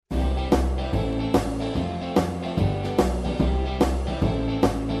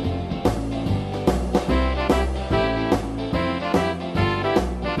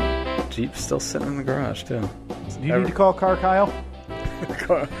still sitting in the garage, too. Do you need to call Car Kyle?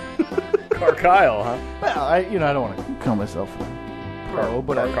 Car Kyle, huh? Well, I don't want to call myself pro,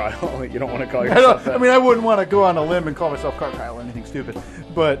 but Car Kyle. You don't want to call yourself that. I mean, I wouldn't want to go on a limb and call myself Car Kyle or anything stupid.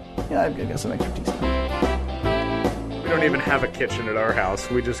 But, yeah, I've got some expertise. We don't even have a kitchen at our house.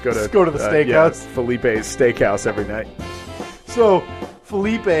 We just go to the steakhouse. Felipe's Steakhouse every night. So,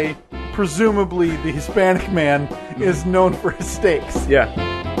 Felipe, presumably the Hispanic man, is known for his steaks. Yeah.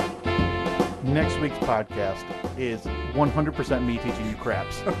 Next week's podcast is 100% me teaching you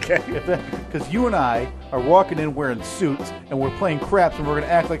craps. Okay. Because you and I are walking in wearing suits, and we're playing craps, and we're going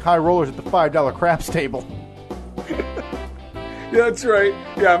to act like high rollers at the $5 craps table. Yeah, that's right.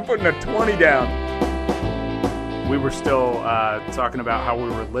 Yeah, I'm putting a 20 down. We were still talking about how we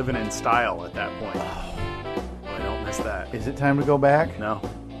were living in style at that point. Oh, boy, don't miss that. Is it time to go back? No,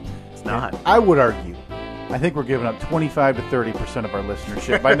 it's not. I would argue. I think we're giving up 25 to 30% of our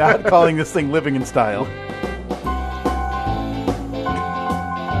listenership by not calling this thing living in style.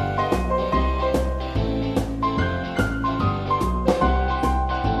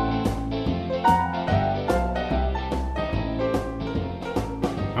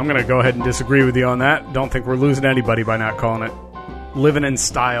 I'm going to go ahead and disagree with you on that. Don't think we're losing anybody by not calling it Living in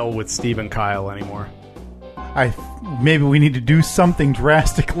Style with Steve and Kyle anymore. Maybe we need to do something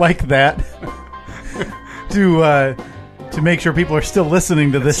drastic like that to make sure people are still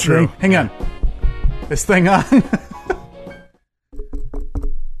listening to this thing. Hang on. This thing on?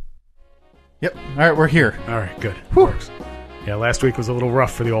 Yep. All right, we're here. All right, good. Works. Yeah, last week was a little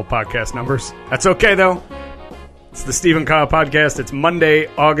rough for the old podcast numbers. That's okay, though. It's the Steve and Kyle podcast. It's Monday,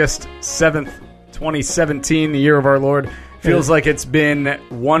 August 7th, 2017, the year of our Lord. Feels like it's been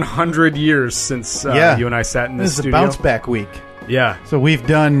 100 years since you and I sat in this studio. This is a bounce back week. Yeah. So we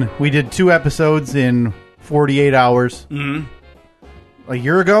did 2 episodes in 48 hours. Mm-hmm. A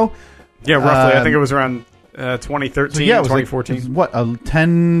year ago? Yeah, roughly. I think it was around 2013, so yeah, it was 2014. It was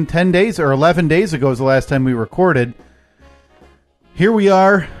 10 days or 11 days ago was the last time we recorded. Here we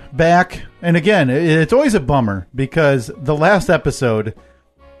are back. And again, it's always a bummer because the last episode,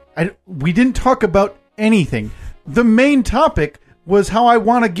 we didn't talk about anything. The main topic was how I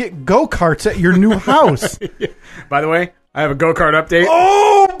want to get go-karts at your new house. By the way, I have a go-kart update.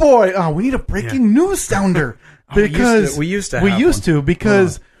 Oh, boy. Oh, we need a breaking news sounder. Because we used to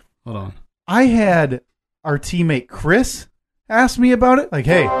because Hold on. I had our teammate Chris ask me about it. Like,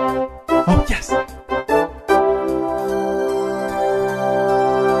 hey. Oh, yes.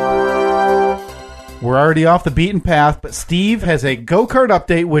 We're already off the beaten path, but Steve has a go-kart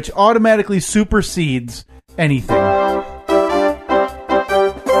update which automatically supersedes anything.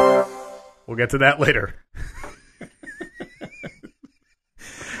 We'll get to that later.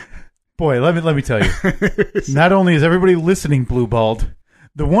 Boy, let me tell you. Not only is everybody listening blue-balled,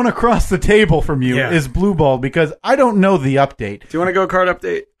 the one across the table from you is blue-balled because I don't know the update. Do you want a go-kart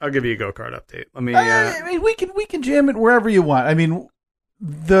update? I'll give you a go-kart update. Let me. I mean, we can jam it wherever you want. I mean,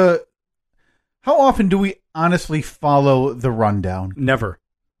 how often do we honestly follow the rundown? Never.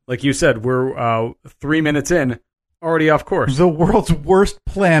 Like you said, we're 3 minutes in, already off course. The world's worst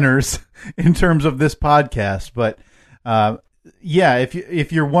planners in terms of this podcast. But yeah,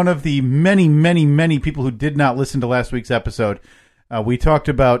 if you're one of the many, many, many people who did not listen to last week's episode, we talked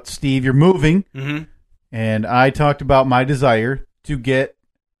about, Steve, you're moving, and I talked about my desire to get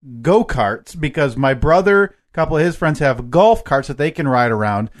go-karts because my brother, a couple of his friends have golf carts that they can ride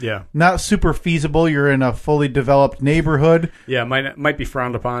around. Yeah. Not super feasible. You're in a fully developed neighborhood. Yeah, might be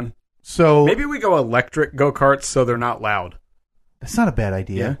frowned upon. So maybe we go electric go-karts so they're not loud. That's not a bad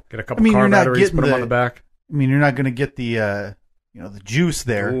idea. Yeah. Get a couple car batteries, put them on the back. I mean, you're not going to get the juice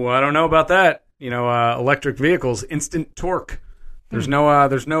there. Ooh, I don't know about that. Electric vehicles, instant torque. There's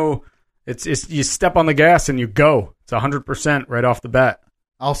no, it's you step on the gas and you go. It's 100% right off the bat.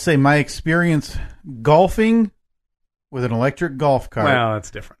 I'll say my experience golfing with an electric golf cart that's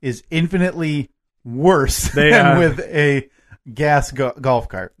different. Is infinitely worse than with a gas golf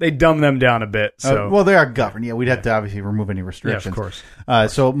cart. They dumb them down a bit. So well, they are governed. Yeah, we'd have to obviously remove any restrictions. Yeah, of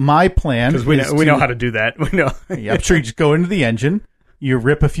course. So my plan is because we know how to do that. We know. Yeah, I'm sure you just go into the engine, you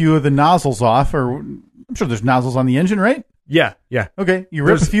rip a few of the nozzles off, or I'm sure there's nozzles on the engine, right? Yeah. Okay, you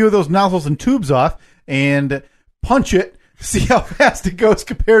rip a few of those nozzles and tubes off and punch it. See how fast it goes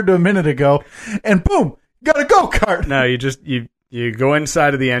compared to a minute ago, and boom, got a go-kart. No, you go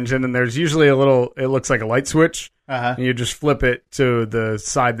inside of the engine, and there's usually it looks like a light switch, and you just flip it to the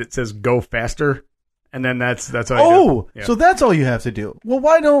side that says "Go Faster," and then that's all. Oh, yeah. So that's all you have to do. Well,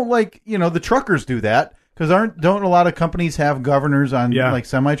 why don't the truckers do that? Because don't a lot of companies have governors on like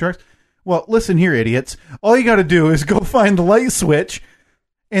semi trucks? Well, listen here, idiots. All you got to do is go find the light switch.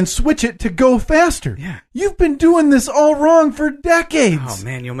 and switch it to go faster. Yeah. You've been doing this all wrong for decades. Oh,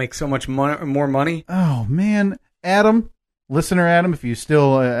 man, you'll make so much more money. Oh, man. Adam, listener Adam, if you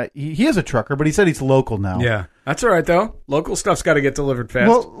still... he is a trucker, but he said he's local now. Yeah. That's all right, though. Local stuff's got to get delivered fast.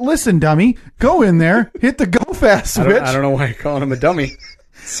 Well, listen, dummy. Go in there. Hit the go fast switch. I don't know why you're calling him a dummy.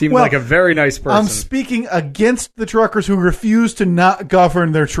 Seemed like a very nice person. I'm speaking against the truckers who refuse to not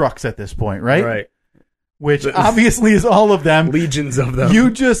govern their trucks at this point, right? Right. Which obviously is all of them. Legions of them.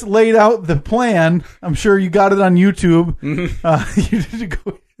 You just laid out the plan. I'm sure you got it on YouTube. Mm-hmm. You did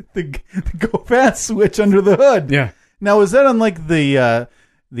the go fast switch under the hood. Yeah. Now, is that on like the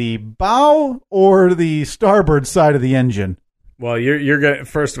bow or the starboard side of the engine? Well, you're going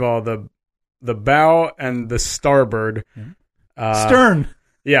first of all the bow and the starboard. Stern.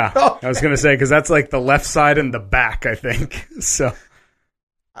 Yeah, Okay. I was going to say because that's like the left side and the back, I think. So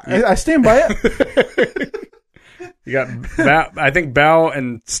I stand by it. you got I think bow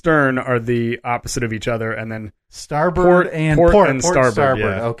and stern are the opposite of each other, and then Starboard port and starboard.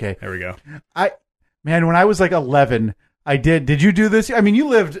 Yeah. Okay. There we go. Man, when I was like 11, I did. Did you do this? I mean, you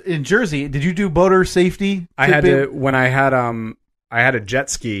lived in Jersey. Did you do boater safety? I had a jet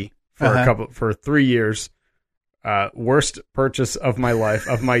ski for 3 years. Worst purchase of my life,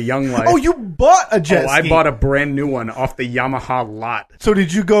 of my young life. Oh, you bought a jet ski. I bought a brand new one off the Yamaha lot. So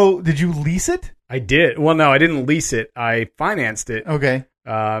did you lease it? I did. Well, no, I didn't lease it. I financed it. Okay.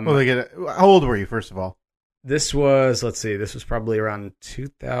 How old were you, first of all? This was probably around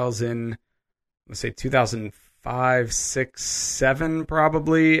 2000, let's say 2005, 6, 7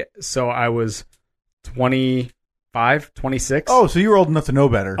 probably. So I was 25, 26. Oh, so you were old enough to know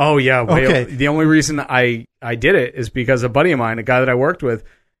better. Oh, yeah. Okay. The only reason I did it is because a buddy of mine, a guy that I worked with,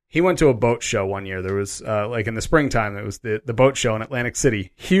 he went to a boat show one year. There was, like in the springtime, it was the boat show in Atlantic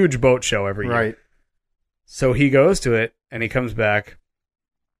City. Huge boat show every year. Right. So he goes to it, and he comes back,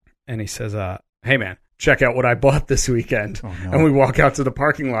 and he says, hey, man, check out what I bought this weekend. Oh, no. And we walk out to the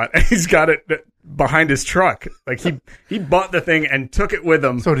parking lot, and he's got it behind his truck. Like, he bought the thing and took it with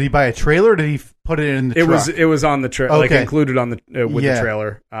him. So did he buy a trailer, or did he put it in the truck? It was on the trailer, like Okay. included on the with the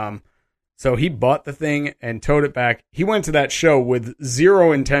trailer. So he bought the thing and towed it back. He went to that show with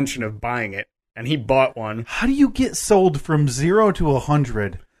zero intention of buying it, and he bought one. How do you get sold from 0 to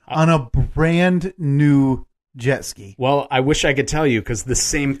 100 on a brand new jet ski? Well, I wish I could tell you because the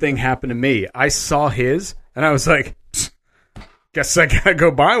same thing happened to me. I saw his, and I was like, guess I gotta go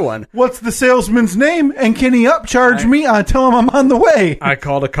buy one. What's the salesman's name? And can he upcharge me? I tell him I'm on the way. I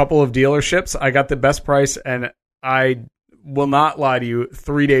called a couple of dealerships. I got the best price, and I will not lie to you,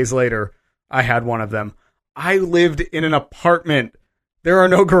 3 days later, I had one of them. I lived in an apartment. There are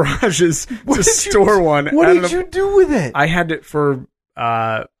no garages to store one. What did you do with it? I had it for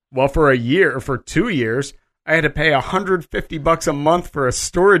a year, for 2 years. I had to pay $150 a month for a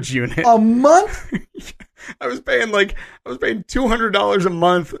storage unit. A month? I was paying $200 a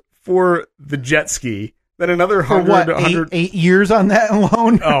month for the jet ski. Then another For what, 8 years on that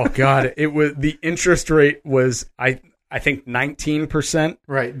alone? Oh God! It was the interest rate was I think 19%.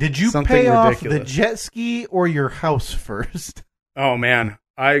 Right. Did you Something pay off ridiculous. the jet ski or your house first? Oh man,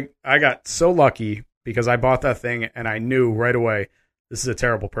 I got so lucky because I bought that thing and I knew right away this is a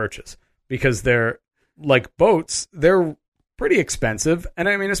terrible purchase because they're like boats. They're pretty expensive, and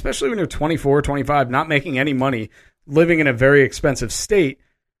I mean especially when you're 24, 25, not making any money, living in a very expensive state.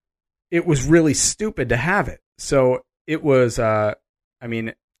 It was really stupid to have it. So it was. I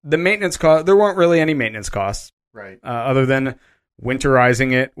mean, the maintenance cost. There weren't really any maintenance costs. Right. Other than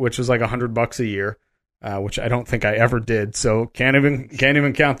winterizing it, which was like $100 a year, which I don't think I ever did. So can't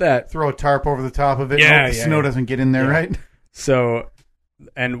even count that. Throw a tarp over the top of it. Yeah, and hope the yeah, snow yeah. doesn't get in there, Yeah. right? So,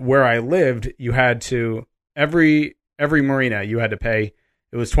 and where I lived, you had to every marina you had to pay.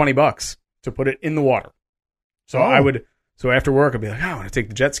 It was $20 to put it in the water. So So after work, I'd be like, I want to take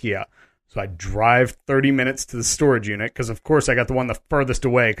the jet ski out. So I drive 30 minutes to the storage unit because, of course, I got the one the furthest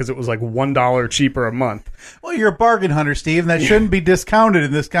away because it was like $1 cheaper a month. Well, you're a bargain hunter, Steve, and that shouldn't be discounted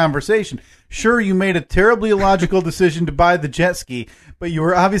in this conversation. Sure, you made a terribly illogical decision to buy the jet ski, but you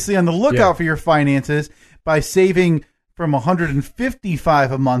were obviously on the lookout for your finances by saving from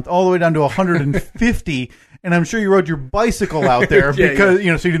 $155 a month all the way down to $150. And I'm sure you rode your bicycle out there because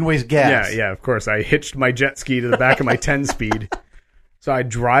so you didn't waste gas. Yeah, of course. I hitched my jet ski to the back of my 10-speed. So I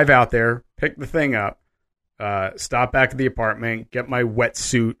drive out there, pick the thing up, stop back at the apartment, get my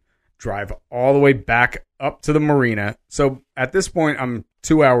wetsuit, drive all the way back up to the marina. So at this point, I'm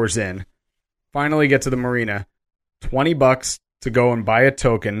 2 hours in. Finally get to the marina. $20 to go and buy a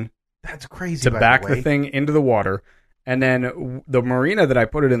token. That's crazy. To back the thing into the water. And then the marina that I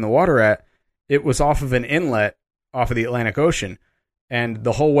put it in the water at, it was off of an inlet off of the Atlantic Ocean. And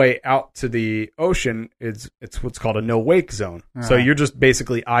the whole way out to the ocean, it's what's called a no-wake zone. So you're just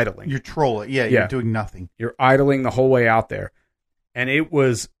basically idling. You're trolling. Yeah, you're doing nothing. You're idling the whole way out there. And it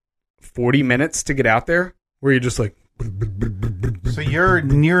was 40 minutes to get out there where you're just like... So you're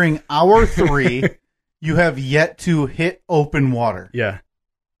nearing hour 3. You have yet to hit open water. Yeah.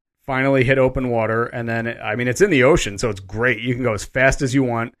 Finally hit open water. And then, it's in the ocean, so it's great. You can go as fast as you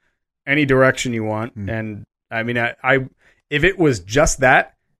want, any direction you want. And, if it was just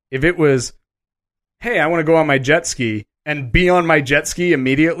that, if it was, hey, I want to go on my jet ski and be on my jet ski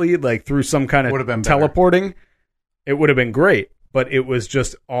immediately, like through some kind of teleporting, it would have been great. But it was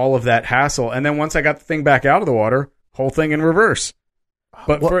just all of that hassle. And then once I got the thing back out of the water, whole thing in reverse.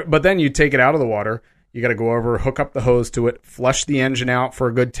 But then you take it out of the water. You got to go over, hook up the hose to it, flush the engine out for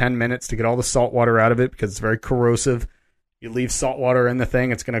a good 10 minutes to get all the salt water out of it because it's very corrosive. You leave salt water in the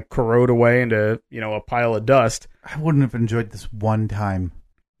thing, it's going to corrode away into, a pile of dust. I wouldn't have enjoyed this one time.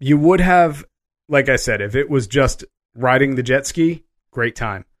 You would have, like I said, if it was just riding the jet ski, great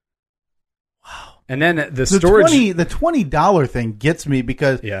time. Wow. And then the storage... The $20 thing gets me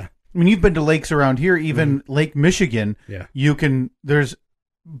because, you've been to lakes around here, even Lake Michigan. Yeah. There's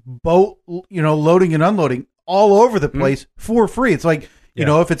boat, loading and unloading all over the place for free. It's like,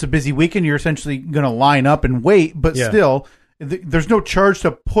 if it's a busy weekend, you're essentially going to line up and wait, but still, there's no charge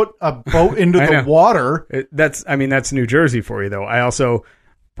to put a boat into the water. That's New Jersey for you, though. I also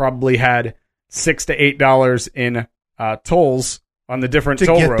probably had $6 to $8 in tolls on the different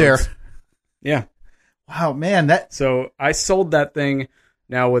toll roads. There. Yeah. Wow, man. So I sold that thing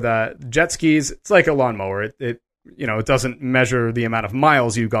now with jet skis. It's like a lawnmower. It doesn't measure the amount of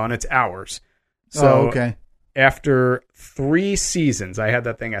miles you've gone. It's hours. So okay. After 3 seasons, I had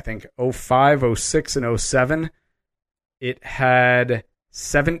that thing, I think, 05, 06, and 07. It had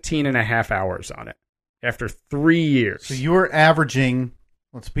 17 and a half hours on it after 3 years. So you were averaging,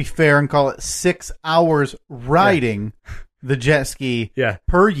 let's be fair and call it 6 hours riding the jet ski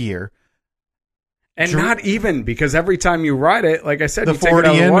per year. And not even, because every time you ride it, like I said, the you take it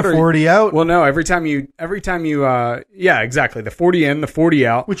out of the water, the 40 out. Well, no, every time you, exactly, the 40 in, the 40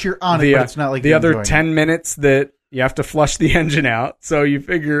 out. Which you're on it, but it's not like the other 10 minutes that you have to flush the engine out. So you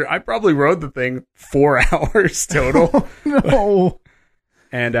figure I probably rode the thing 4 hours total. No.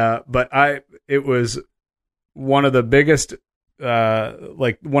 And it was one of the biggest,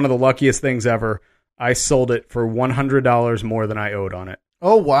 one of the luckiest things ever. I sold it for $100 more than I owed on it.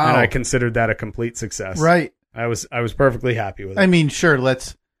 Oh, wow. And I considered that a complete success. Right. I was perfectly happy with it. Sure,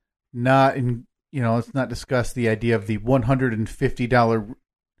 let's not discuss the idea of the $150.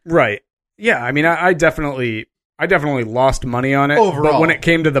 Right. Yeah, I definitely lost money on it. Overall. But when it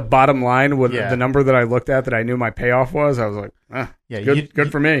came to the bottom line, the number that I looked at that I knew my payoff was, I was like,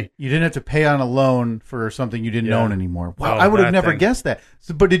 good for me. You didn't have to pay on a loan for something you didn't own anymore. Wow, I would have never guessed that.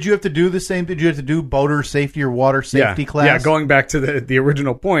 So, but did you have to do the same? Did you have to do boater safety or water safety class? Yeah, going back to the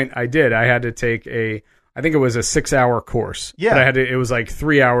original point, I did. I had to take I think it was a 6-hour course. Yeah. But it was like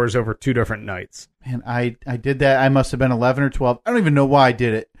 3 hours over 2 different nights. Man, I did that. I must have been 11 or 12. I don't even know why I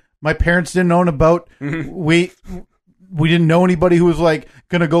did it. My parents didn't own a boat. Mm-hmm. We didn't know anybody who was like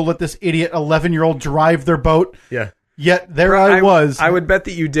going to go let this idiot 11-year-old drive their boat. Yeah. Yet there I was. I would bet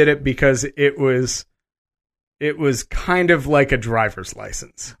that you did it because it was kind of like a driver's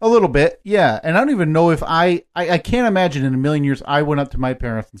license. A little bit, yeah. And I don't even know if I can't imagine in a million years I went up to my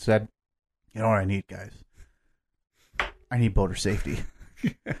parents and said, you know what I need, guys? I need boater safety.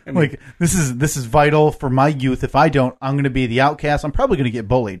 This is vital for my youth. If I don't, I'm going to be the outcast. I'm probably going to get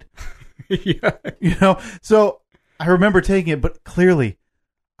bullied. Yeah. So I remember taking it, but clearly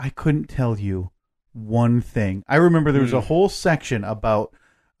I couldn't tell you one thing. I remember there was a whole section about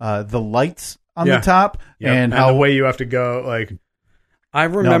the lights on the top and how the way you have to go. Like, I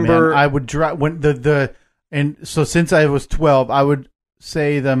remember I would drive when and so since I was 12, I would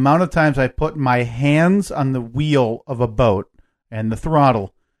say the amount of times I put my hands on the wheel of a boat and the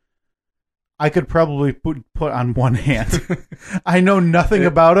throttle, I could probably put on one hand. I know nothing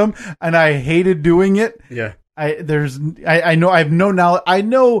about them, and I hated doing it. Yeah. I know I have no knowledge. I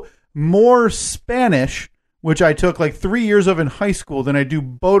know more Spanish, which I took like 3 years of in high school, than I do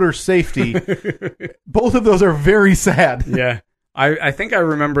boater safety. Both of those are very sad. Yeah. I think I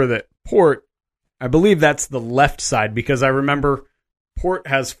remember that port, I believe that's the left side, because I remember port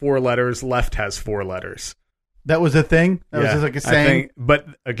has 4 letters, left has 4 letters. That was a thing? That was just like a saying? But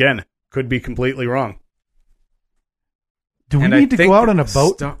again, could be completely wrong. Do we need to go out on a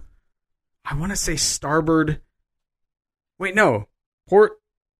boat? I want to say starboard. Wait, no. Port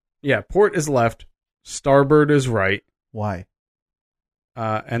is left. Starboard is right. Why?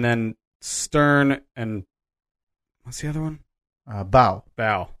 And then stern and what's the other one? Bow.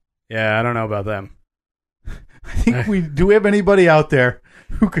 Bow. Yeah, I don't know about them. I think do we have anybody out there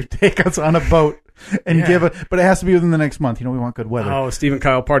who could take us on a boat and but it has to be within the next month. We want good weather. Oh, Stephen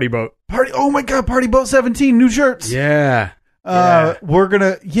Kyle Party Boat. Oh my God, Party Boat 17, new shirts. Yeah. We're going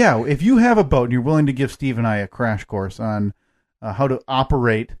to, if you have a boat and you're willing to give Steve and I a crash course on how to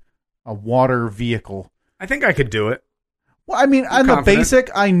operate a water vehicle. I think I could do it. Well, I mean, on the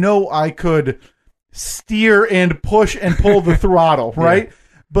basic, I know I could steer and push and pull the throttle, right? Yeah.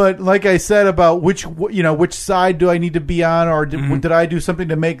 But like I said about which side do I need to be on, or did I do something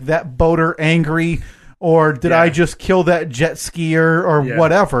to make that boater angry, or did I just kill that jet skier or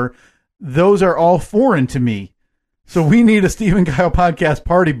whatever? Those are all foreign to me. So we need a Stephen Kyle podcast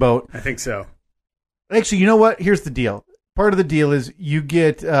party boat. I think so. Actually, you know what? Here's the deal. Part of the deal is you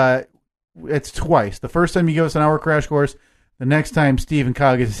get it's twice. The first time you give us an hour crash course, the next time Steve and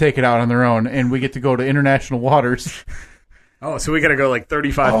Kyle get to take it out on their own, and we get to go to international waters. Oh, so we got to go like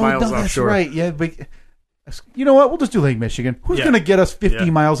 35 miles offshore. That's right. Yeah, but you know what? We'll just do Lake Michigan. Who's going to get us 50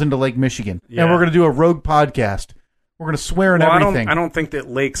 miles into Lake Michigan? Yeah. And we're going to do a rogue podcast. We're going to swear in everything. I don't think that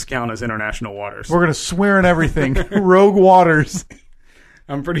lakes count as international waters. We're going to swear in everything. Rogue waters.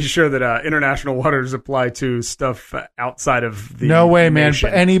 I'm pretty sure that international waters apply to stuff outside of the No way,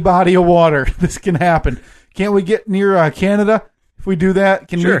 nation. Man. Any body of water, this can happen. Can't we get near Canada if we do that?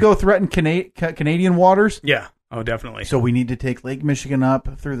 Can we go threaten Canadian waters? Yeah. Oh, definitely. So we need to take Lake Michigan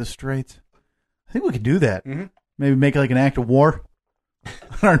up through the straits. I think we could do that. Mm-hmm. Maybe make like an act of war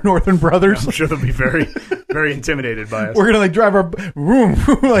on our northern brothers. I'm sure they'll be very, very intimidated by us. We're going to drive our room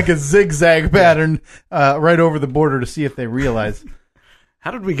like a zigzag pattern right over the border to see if they realize.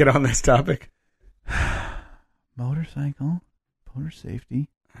 How did we get on this topic? Motorcycle, motor safety.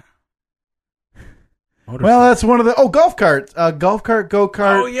 Well, that's one of the golf carts. Golf cart,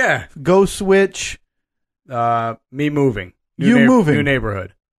 go-kart. Oh, yeah. Go switch. Me moving. Moving. New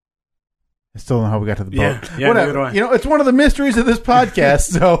neighborhood. I still don't know how we got to the boat. Yeah, whatever. It's one of the mysteries of this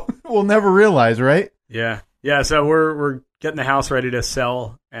podcast, so we'll never realize, right? Yeah. Yeah, so we're getting the house ready to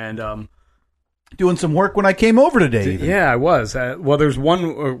sell and doing some work when I came over today. Yeah, I was. Well, there's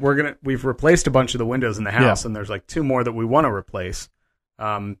one we've replaced a bunch of the windows in the house and there's like two more that we want to replace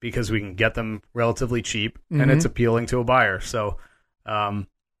because we can get them relatively cheap and it's appealing to a buyer. So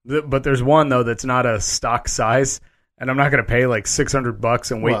but there's one, though, that's not a stock size, and I'm not going to pay like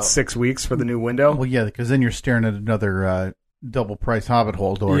 $600 and wait 6 weeks for the new window. Well, yeah, because then you're staring at another double-price Hobbit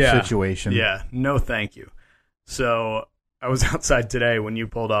hole door situation. Yeah, no thank you. So I was outside today when you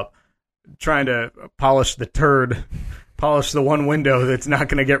pulled up trying to polish the one window that's not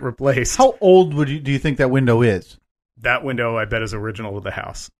going to get replaced. How old do you think that window is? That window, I bet, is original to the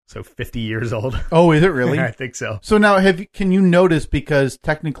house. So 50 years old. Oh, is it really? I think so. So now, can you notice, because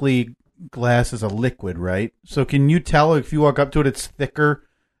technically glass is a liquid, right? So can you tell if you walk up to it, it's thicker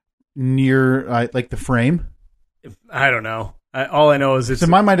near like the frame? I don't know. All I know is it's... in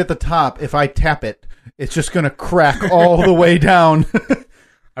my mind, at the top, if I tap it, it's just going to crack all the way down.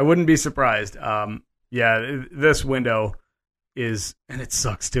 I wouldn't be surprised. This window is... And it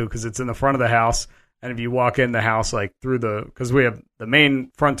sucks, too, because it's in the front of the house. And if you walk in the house, like because we have the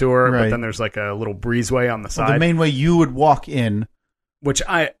main front door, but then there's like a little breezeway on the side. The main way you would walk in, which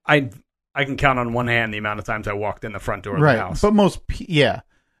I can count on one hand the amount of times I walked in the front door of the house. But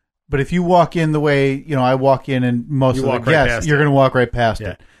but if you walk in the way I walk in, and most of the guests, you're going to walk right past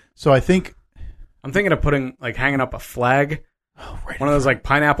it. So I'm thinking of hanging up a flag. One of those like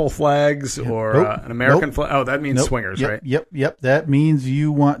pineapple flags or an American flag. Oh, that means swingers, right? Yep. That means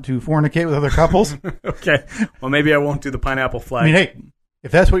you want to fornicate with other couples. Okay. Well, maybe I won't do the pineapple flag. I mean, hey,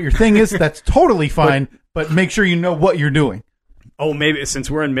 if that's what your thing is, that's totally fine. But make sure you know what you're doing. Oh, maybe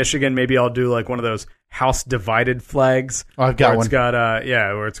since we're in Michigan, maybe I'll do like one of those house divided flags. Oh, I've got one. It's got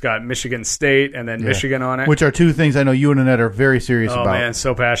where it's got Michigan State and then Michigan on it. Which are two things I know you and Annette are very serious about. Oh man,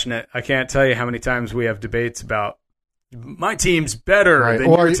 so passionate. I can't tell you how many times we have debates about my team's better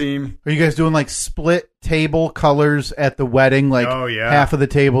than your team. Are you guys doing like split table colors at the wedding? Like half of the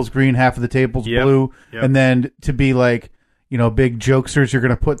table's green, half of the table's blue. Yep. And then to be like, big jokesters, you're going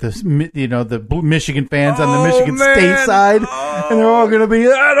to put this, the Michigan fans on the Michigan State side. And they're all going to be,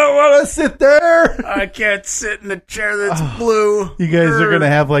 I don't want to sit there. I can't sit in the chair that's blue. You guys are going to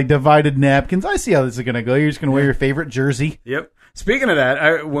have like divided napkins. I see how this is going to go. You're just going to wear your favorite jersey. Yep. Speaking of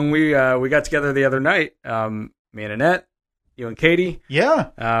that, when we got together the other night, me and Annette, you and Katie,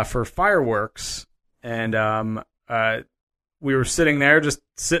 for fireworks, and we were sitting there, just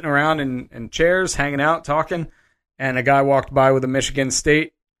sitting around in chairs, hanging out, talking, and a guy walked by with a Michigan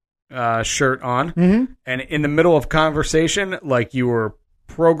State shirt on, and in the middle of conversation, like you were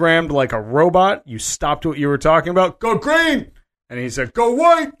programmed like a robot, you stopped what you were talking about, go green, and he said, "Go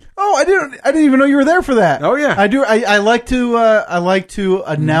white." Oh, I didn't even know you were there for that. Oh yeah, I do. I like to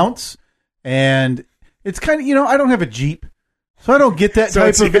announce, and it's kind of, I don't have a Jeep, so I don't get that So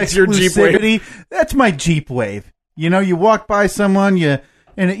type of it's your Jeep wave? exclusivity. That's my Jeep wave. You walk by someone, if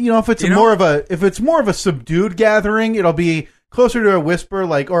it's if it's more of a subdued gathering, it'll be closer to a whisper,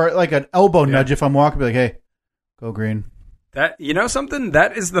 or like an elbow nudge if I'm walking, be like, "Hey, go green." That something,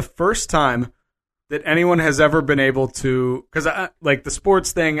 that is the first time that anyone has ever been able to, because like the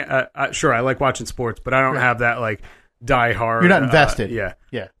sports thing. Sure, I like watching sports, but I don't have that like die hard. You're not invested. Yeah.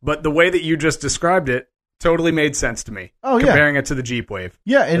 Yeah. But the way that you just described it totally made sense to me. Oh, yeah. Comparing it to the Jeep Wave.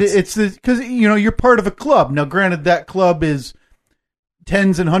 Yeah, it's because you're part of a club. Now, granted, that club is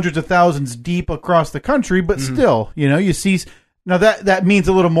tens and hundreds of thousands deep across the country, but still, you see. Now that means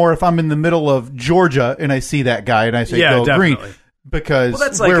a little more if I'm in the middle of Georgia and I see that guy and I say go definitely. green, because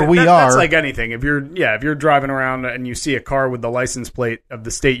That's where like, we are, that's like anything. If you're driving around and you see a car with the license plate of the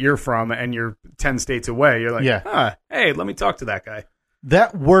state you're from and you're 10 states away, you're like, hey, let me talk to that guy.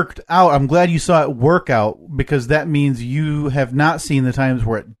 That worked out. I'm glad you saw it work out, because that means you have not seen the times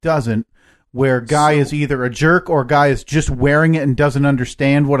where it doesn't, where guy is either a jerk or guy is just wearing it and doesn't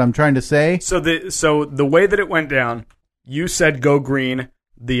understand what I'm trying to say. So the way that it went down, you said go green.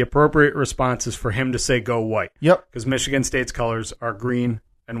 The appropriate response is for him to say go white. Yep. Because Michigan State's colors are green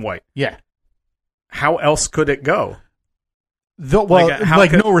and white. Yeah. How else could it go?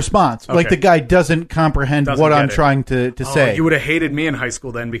 No response. Okay. Like the guy doesn't comprehend what I'm trying to say. You would have hated me in high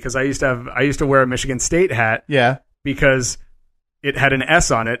school then, because I used to wear a Michigan State hat. Yeah. Because it had an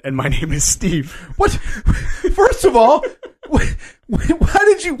S on it, and my name is Steve. What? First of all, why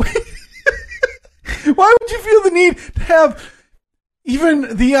did you? Why would you feel the need to have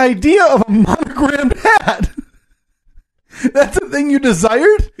even the idea of a monogrammed hat? That's the thing you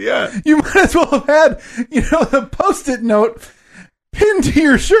desired? Yeah. You might as well have had, the Post-it note pinned to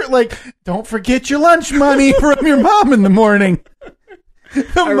your shirt, like, "Don't forget your lunch money from your mom in the morning."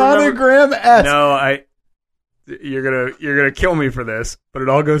 The monogram S. No, you're gonna kill me for this, but it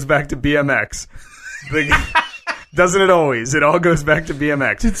all goes back to BMX. Doesn't it always? It all goes back to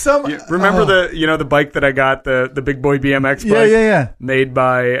BMX. Did remember the bike that I got, the big boy BMX bike? Yeah. Made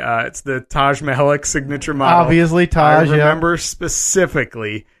by it's the Taj Mahalik signature model. Obviously, Taj. I remember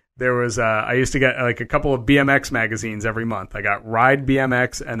specifically there was I used to get like a couple of BMX magazines every month. I got Ride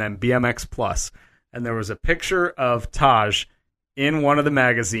BMX and then BMX Plus, and there was a picture of Taj in one of the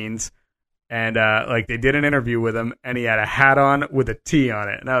magazines. And like they did an interview with him, and he had a hat on with a T on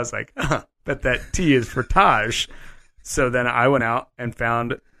it, and I was like, bet that T is for Taj. So then I went out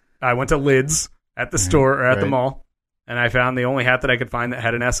and I went to Lids at the store or at the mall, and I found the only hat that I could find that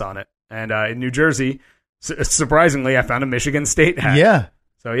had an S on it. And in New Jersey, surprisingly, I found a Michigan State hat. Yeah.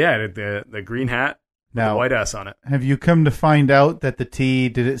 So yeah, the green hat with a white S on it. Have you come to find out that the T,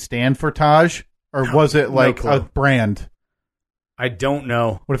 did it stand for Taj, or was it like a brand? I don't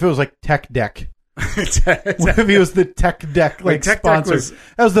know. What if it was like Tech Deck? What if he was the Tech Deck Tech sponsor?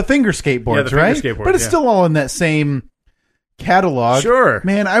 That was the finger skateboards, right? Skateboard, but it's still all in that same catalog. Sure.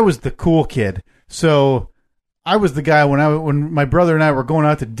 Man, I was the cool kid. So I was the guy when my brother and I were going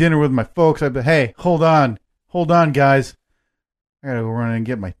out to dinner with my folks. I'd be, "Hey, hold on, guys. I gotta go run and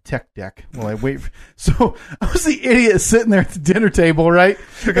get my Tech Deck while I wait." So I was the idiot sitting there at the dinner table, right?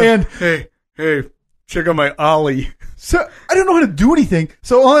 Hey, check out my Ollie. So I didn't know how to do anything.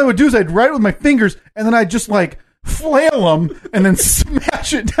 So all I would do is I'd write with my fingers, and then I'd just like flail them and then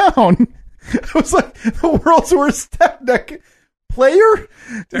smash it down. I was like the world's worst Tech Deck player.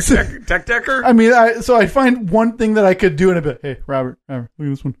 Tech Decker? I mean, so I'd find one thing that I could do, and I'd be like, "Hey, Robert, look at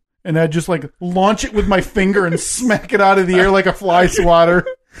this one." And I'd just like launch it with my finger and smack it out of the air like a fly swatter.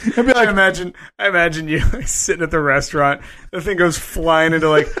 I'd be like, I imagine you like, sitting at the restaurant. The thing goes flying into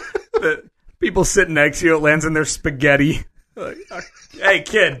like the people sitting next to you. It lands in their spaghetti. Like, "Hey,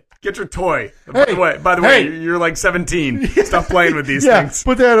 kid, get your toy." By the way, you're like 17. Stop playing with these things.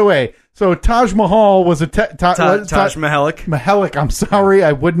 Put that away. So Taj Mahal was a Taj Mahalik. Mahalik. I'm sorry,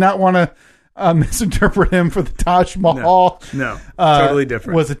 I would not want to misinterpret him for the Taj Mahal. No, totally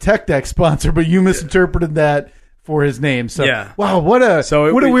different. Was a Tech Deck sponsor, but you misinterpreted that for his name. So wow, what a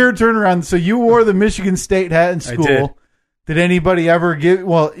weird turnaround. So you wore the Michigan State hat in school. Did anybody ever give?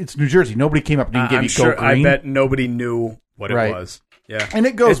 Well, it's New Jersey. Nobody came up and didn't give you go green. I bet nobody knew what it was. Yeah, and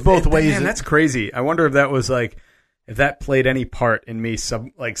it goes both ways. Man, that's crazy. I wonder if that was like, if that played any part in me,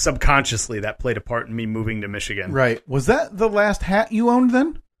 subconsciously, that played a part in me moving to Michigan. Right. Was that the last hat you owned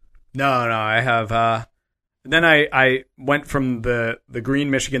then? No. I have. Then I went from the green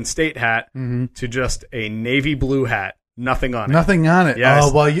Michigan State hat to just a navy blue hat. Nothing on it. Nothing on it.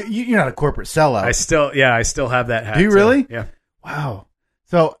 Yeah, well, you're not a corporate sellout. I still have that hat. Do you really? Yeah. Wow.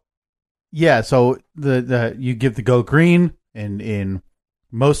 So, yeah, so the you give the Go Green, and in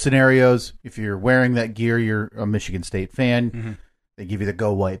most scenarios, if you're wearing that gear, you're a Michigan State fan. Mm-hmm. They give you the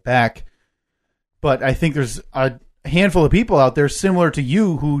Go White back. But I think there's a handful of people out there similar to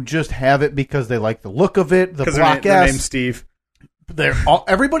you who just have it because they like the look of it, the block their S. name's Steve.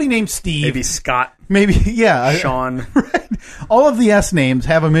 Everybody named Steve. Maybe Scott. Maybe, yeah. Sean. Right. All of the S names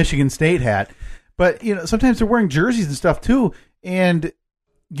have a Michigan State hat. But, sometimes they're wearing jerseys and stuff too. And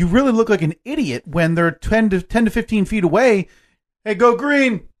you really look like an idiot when they're 10 to 15 feet away. Hey, Go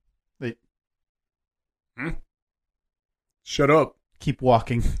Green. They Shut up. keep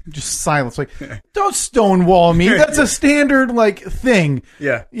walking. Just silence. Like, don't stonewall me. That's a standard, thing.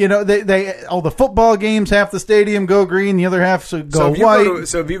 Yeah. They all the football games, half the stadium Go Green, the other half go white.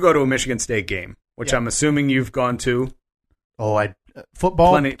 So if you go to a Michigan State game, which I'm assuming you've gone to. Oh,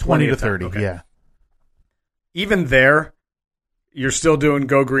 football, Plenty 20 to of time. 30, Okay. yeah. Even there, you're still doing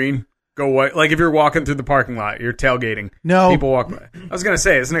Go Green, Go White. Like if you're walking through the parking lot, you're tailgating. No. People walk by. I was going to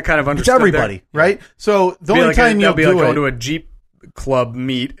say, isn't it kind of It's understood everybody, there? right? So the only time you'll be do like going it... to a Jeep club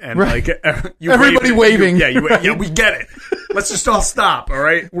meet and Right. you Everybody waving. Yeah, we get it. Let's just all stop, all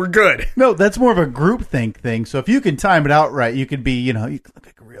right? We're good. No, that's more of a groupthink thing. So if you can time it out right, you could be, you could look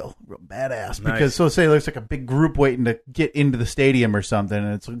like a real badass. Nice. Because say there's like a big group waiting to get into the stadium or something,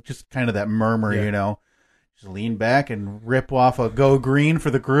 and it's just kind of that murmur, Just lean back and rip off a Go Green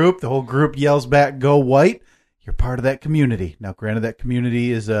for the group. The whole group yells back, Go White. You're part of that community. Now, granted, that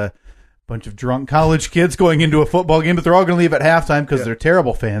community is a bunch of drunk college kids going into a football game, but they're all going to leave at halftime because they're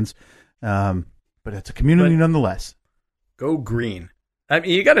terrible fans. But it's a community nonetheless. Go Green. I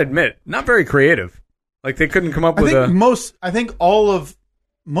mean, you got to admit, not very creative. Like they couldn't come up with I think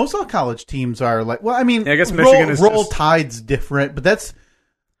most all college teams are like. Well, I mean, I guess Michigan is Roll just... Tide's different, but that's.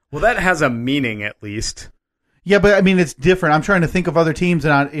 Well, that has a meaning at least. Yeah, but I mean, it's different. I'm trying to think of other teams,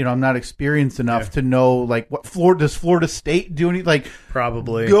 and I'm not experienced enough to know what does Florida State do?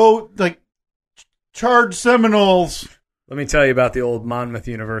 Probably go charge Seminoles. Let me tell you about the old Monmouth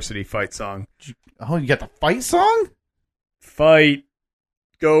University fight song. Oh, you got the fight song? Fight,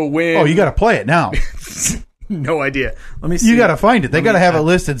 go win. Oh, you got to play it now. No idea. Let me see. You got to find it. They got to have it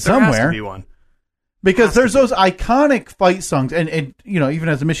listed somewhere. There has to be one. Because there's those iconic fight songs, and even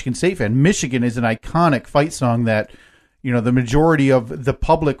as a Michigan State fan, Michigan is an iconic fight song that the majority of the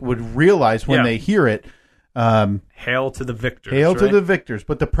public would realize when they hear it. Hail to the victors. Hail to the victors.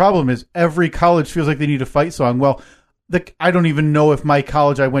 But the problem is every college feels like they need a fight song. Well, I don't even know if my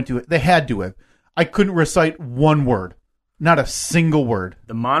college I went to, they had to have. I couldn't recite one word, not a single word.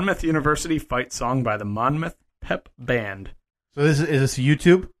 The Monmouth University fight song by the Monmouth Pep Band. So is this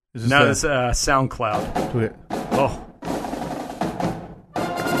YouTube? This SoundCloud. Tweet it. Oh.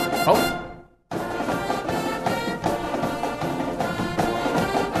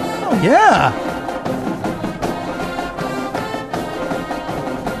 Oh, yeah.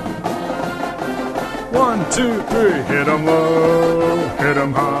 One, two, three. Hit 'em low, hit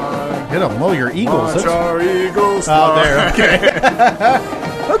 'em high. Hit 'em low, your Eagles. Watch our Eagles fly. Oh, there.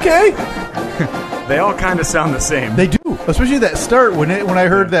 Okay. Okay. They all kind of sound the same. They do. Especially that start when I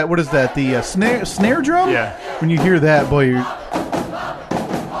heard that. What is that? The snare drum? Yeah. When you hear that, boy, you're...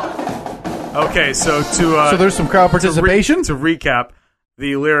 Okay, so so there's some crowd participation? To recap,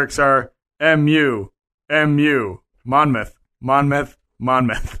 the lyrics are M-U, M-U, Monmouth, Monmouth,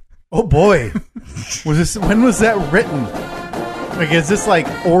 Monmouth. Oh, boy. When was that written? Like, is this like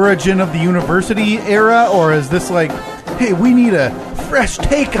origin of the university era, or is this like, hey, we need a fresh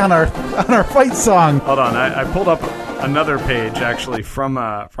take on our fight song? Hold on, I pulled up another page actually from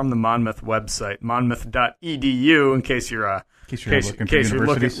the Monmouth website, monmouth.edu, in case you're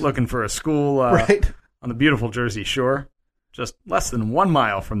looking for a school right on the beautiful Jersey Shore, just less than 1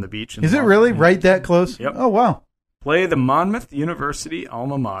 mile from the beach. Is it really right that close? Yep. Oh, wow. Play the Monmouth University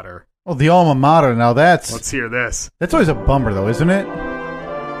alma mater. Oh, the alma mater. Now let's hear this. That's always a bummer, though, isn't it?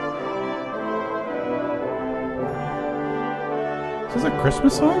 Is this a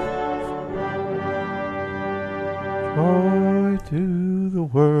Christmas song? Joy to the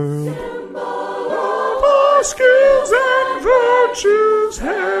world. Our skills and virtues,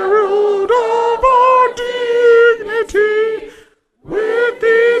 herald of our dignity. With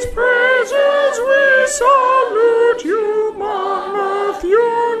these praises we salute you, Monmouth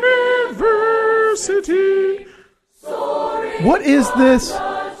University. What is this?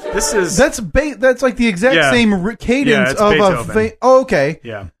 This is that's like the exact same cadence of Beethoven. oh, okay.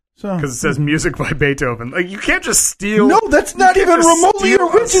 Yeah. So because it says music by Beethoven. Like, you can't just steal. no, that's not you even can't just remotely steal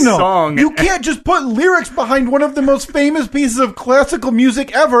a original. song. You can't just put lyrics behind one of the most famous pieces of classical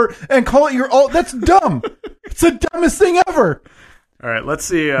music ever and call it your own. That's dumb. It's the dumbest thing ever. All right, let's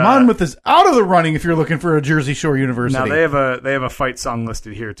see. Monmouth is out of the running if you're looking for a Jersey Shore University. Now they have a fight song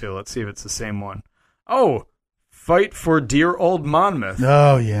listed here too. Let's see if it's the same one. Oh, Fight for Dear Old Monmouth.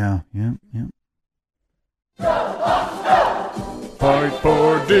 Oh yeah. Fight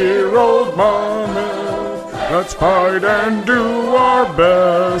for dear old Monmouth. Let's fight and do our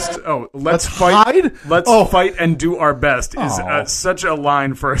best. Oh, let's fight. hide? Let's Oh. fight and do our best is Oh. such a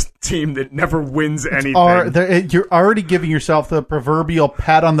line for a team that never wins anything. You're already giving yourself the proverbial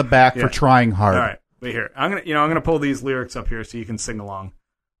pat on the back Yeah. for trying hard. All right, wait here. I'm gonna pull these lyrics up here so you can sing along.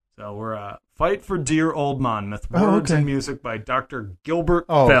 So we're Fight for Dear Old Monmouth. Words okay. and music by Dr. Gilbert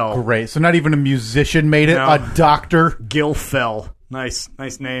Oh, Fell. great. So not even a musician made it, No. a doctor. Gil Fell. Nice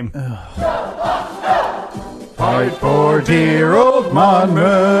name. Fight for dear old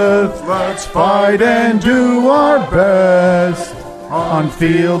Monmouth. Let's Fight and do our best. On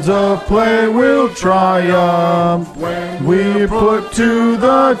fields of play we'll triumph. We put to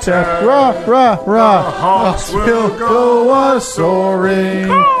the test. Rah, rah, rah. Hawks We'll go a-soaring.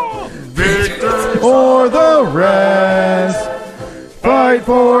 Victors. Or the rest. Fight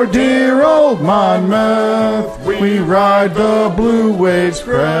for dear old Monmouth. We ride the blue waves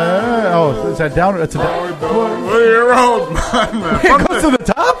crest. Oh, is that down? That's a down. Dear old Monmouth. It goes to the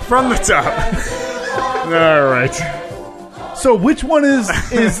top? From the top. All right. So which one is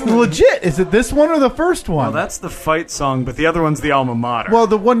legit? Is it this one or the first one? Well, that's the fight song, but the other one's the alma mater. Well,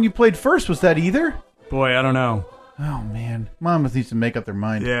 the one you played first, was that either? Boy, I don't know. Oh, man. Monmouth needs to make up their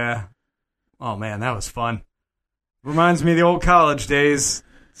mind. Yeah. Oh, man, that was fun. Reminds me of the old college days.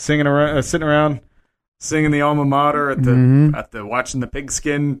 Sitting around, singing the alma mater at the watching the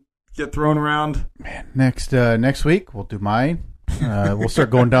pigskin get thrown around. Man, next week, we'll do mine. We'll start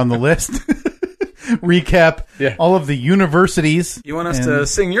going down the list. Recap all of the universities. You want us to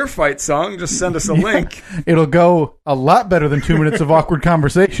sing your fight song? Just send us a link. It'll go a lot better than 2 minutes of awkward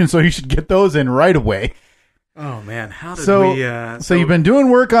conversation, so you should get those in right away. Oh, man. How did So we... so you've been doing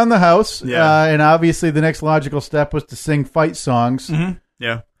work on the house, Yeah. and obviously the next logical step was to sing fight songs. Mm-hmm.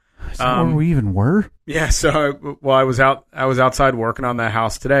 Yeah. Is that where we even were? Yeah, so I was outside working on that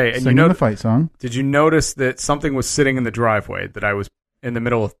house today, and Singing the fight song. did you notice that something was sitting in the driveway that I was in the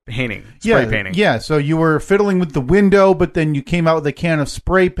middle of spray painting? Yeah, so you were fiddling with the window, but then you came out with a can of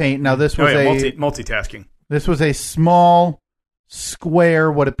spray paint. Now this was multitasking. This was a small square,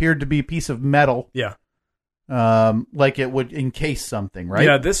 what appeared to be a piece of metal. Yeah. Like it would encase something, right?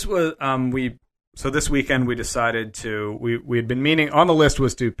 Yeah, this was So this weekend we decided to we had been meaning on the list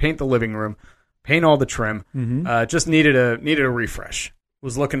was to paint the living room, paint all the trim. Mm-hmm. Just needed a refresh. It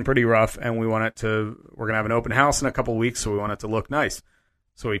was looking pretty rough, and we're gonna have an open house in a couple weeks, so we want it to look nice.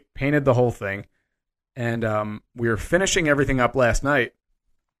 So we painted the whole thing, and we were finishing everything up last night.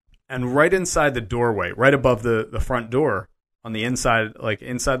 And right inside the doorway, right above the front door, on the inside, like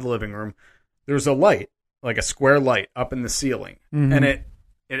inside the living room, there's a light, like a square light up in the ceiling, and it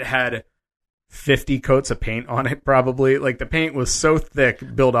had 50 coats of paint on it, probably. Like, the paint was so thick,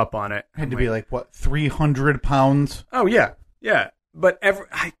 built up on it. Had to be like, what, 300 pounds? Oh, yeah. Yeah. But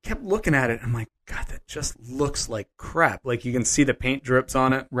I kept looking at it. I'm like, God, that just looks like crap. Like, you can see the paint drips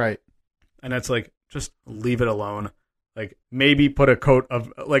on it. Right. And it's like, just leave it alone. Like, maybe put a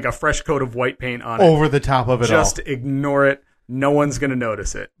fresh coat of white paint on it. Over the top of it Just all. ignore it. No one's going to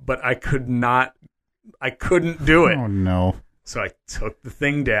notice it. But I couldn't do it. Oh, no. So I took the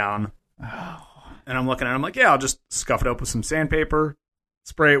thing down. And I'm looking at it. I'm like, yeah, I'll just scuff it up with some sandpaper,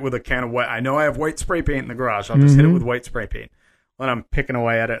 spray it with a can of white. I know I have white spray paint in the garage. I'll just hit it with white spray paint. When I'm picking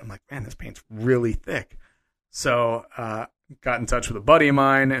away at it, I'm like, man, this paint's really thick. So got in touch with a buddy of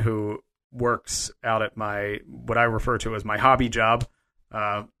mine who works out at what I refer to as my hobby job,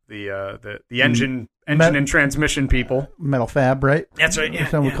 the engine and transmission people. Metal fab, right? That's right. Yeah,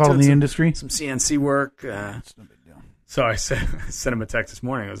 That's what we call it in the industry. Some CNC work. That's no big deal. So I sent him a text this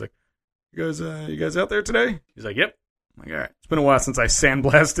morning. I was like, you guys out there today? He's like, yep. I'm like, all right. It's been a while since I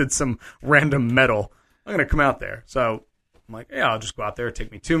sandblasted some random metal. I'm going to come out there. So I'm like, yeah, I'll just go out there. Take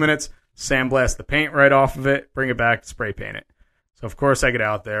me 2 minutes, sandblast the paint right off of it, bring it back, spray paint it. So, of course, I get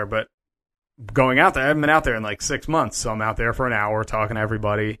out there. But going out there, I haven't been out there in like 6 months. So I'm out there for an hour talking to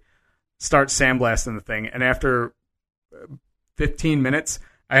everybody, start sandblasting the thing. And after 15 minutes,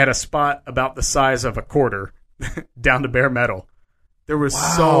 I had a spot about the size of a quarter down to bare metal. There was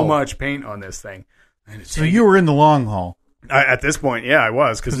so much paint on this thing. So you were in the long haul. At this point, yeah, I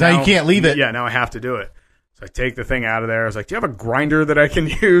was. Because now you can't leave it. Yeah, now I have to do it. So I take the thing out of there. I was like, do you have a grinder that I can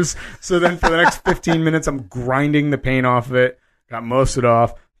use? So then for the next 15 minutes, I'm grinding the paint off of it. Got most of it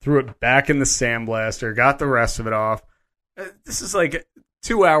off. Threw it back in the sandblaster. Got the rest of it off. This is like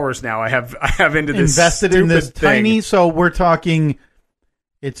 2 hours now. I have into this invested in this thing. tiny. So we're talking.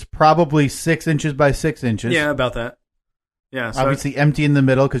 It's probably 6 inches by 6 inches. Yeah, about that. Yeah. So Obviously empty in the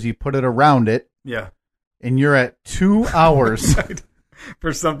middle because you put it around it. yeah. And you're at 2 hours.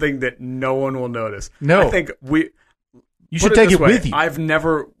 For something that no one will notice. No. I think You should take it way. with you.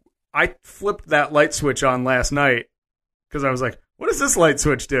 I flipped that light switch on last night because I was like, what does this light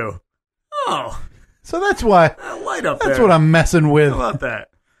switch do? Oh, So that's why. a light up That's there. what I'm messing with. How about that?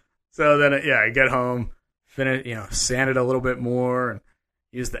 So then, I get home, finish, sand it a little bit more, and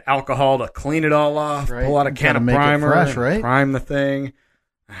use the alcohol to clean it all off. Right. Pull out a can Gotta of make it primer, fresh, and right? prime the thing.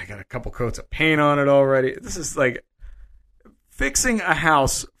 I got a couple coats of paint on it already. This is like fixing a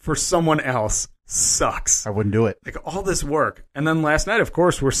house for someone else sucks. I wouldn't do it. Like all this work. And then last night, of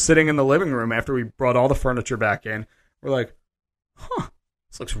course, we're sitting in the living room after we brought all the furniture back in. We're like,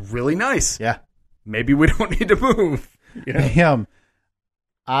 this looks really nice. Yeah. Maybe we don't need to move.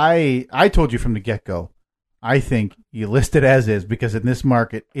 I told you from the get-go, I think you list it as is because in this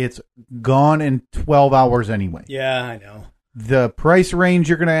market, it's gone in 12 hours anyway. Yeah, I know. The price range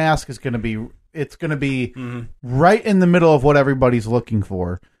you're going to ask is going to be, it's going to be right in the middle of what everybody's looking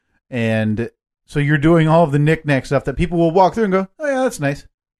for. And so you're doing all of the knick-knack stuff that people will walk through and go, oh yeah, that's nice.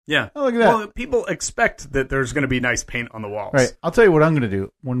 Yeah. Oh, look at that. Well, people expect that there's going to be nice paint on the walls. Right. I'll tell you what I'm going to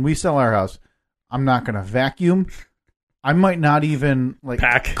do. When we sell our house, I'm not going to vacuum. I might not even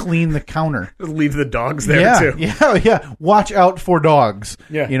Pack. clean the counter. Just leave the dogs there too. Yeah. Watch out for dogs.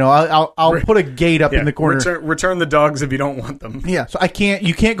 Yeah. I'll put a gate up in the corner. Return the dogs if you don't want them. Yeah. So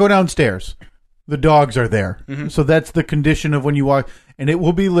you can't go downstairs. The dogs are there. Mm-hmm. So that's the condition of when you walk, and it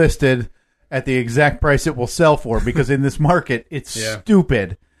will be listed at the exact price it will sell for because in this market, it's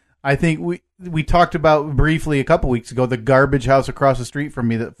stupid. I think we talked about briefly a couple weeks ago the garbage house across the street from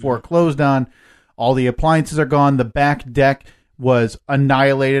me that foreclosed on. All the appliances are gone. The back deck was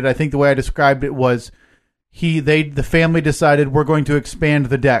annihilated. I think the way I described it was the family decided we're going to expand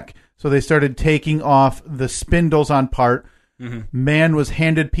the deck. So they started taking off the spindles on part. Mm-hmm. Man was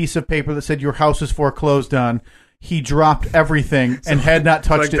handed piece of paper that said your house is foreclosed on. He dropped everything and had not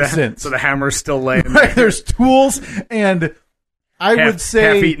touched it since. So the hammer's still laying there. Right, there's tools and I would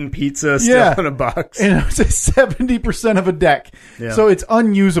say half-eaten pizza still in a box. And I would say 70% of a deck. Yeah. So it's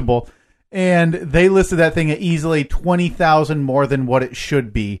unusable. And they listed that thing at easily $20,000 more than what it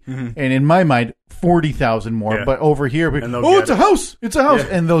should be. Mm-hmm. And in my mind, $40,000 more. Yeah. But over here, it's a house. It's a house.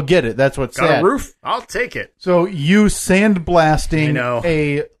 Yeah. And they'll get it. That's what's sad. Got a roof? I'll take it. So you sandblasting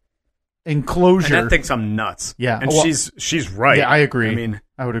a enclosure. And that thinks I'm nuts. Yeah. And she's right. Yeah, I agree. I mean,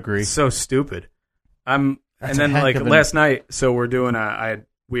 I would agree. It's so stupid. And then last night, so we're doing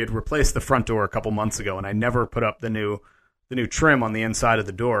we had replaced the front door a couple months ago, and I never put up the new trim on the inside of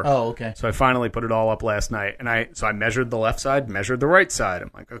the door. Oh, okay. So I finally put it all up last night, and I measured the left side, measured the right side.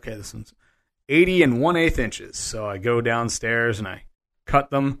 I'm like, okay, this one's 80 1/8 inches. So I go downstairs and I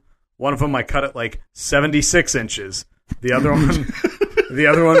cut them. One of them I cut it like 76 inches. The other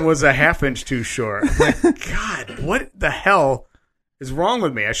one was a half inch too short. I'm like, God, what the hell is wrong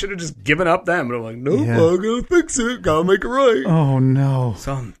with me? I should have just given up then. But I'm like, nope, I'm gonna fix it. Gotta make it right. Oh no!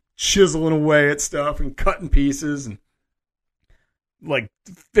 So I'm chiseling away at stuff and cutting pieces and like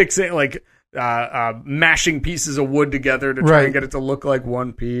fixing, like mashing pieces of wood together to try and get it to look like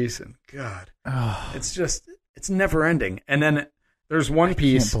one piece. And God, it's never ending. And then there's one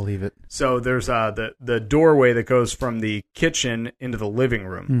piece. I can't believe it. So there's the doorway that goes from the kitchen into the living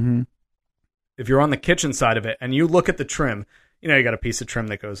room. Mm-hmm. If you're on the kitchen side of it and you look at the trim, you got a piece of trim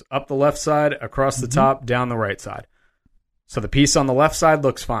that goes up the left side, across the top, down the right side. So the piece on the left side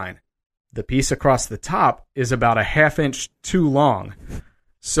looks fine. The piece across the top is about a half inch too long.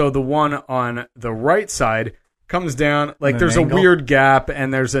 So the one on the right side comes down, like there's a weird gap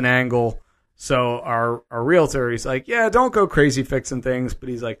and there's an angle. So our realtor, he's like, yeah, don't go crazy fixing things. But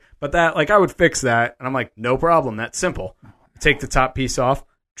he's like, but that, like, I would fix that. And I'm like, no problem. That's simple. Take the top piece off,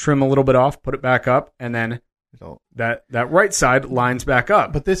 trim a little bit off, put it back up, and then that right side lines back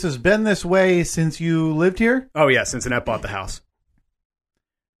up. But this has been this way since you lived here? Oh, yeah, since Annette bought the house.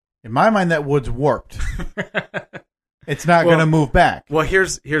 In my mind, that wood's warped. It's not going to move back. Well,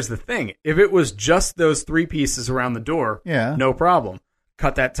 here's the thing. If it was just those three pieces around the door, no problem.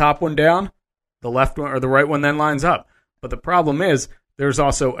 Cut that top one down, the left one or the right one then lines up. But the problem is there's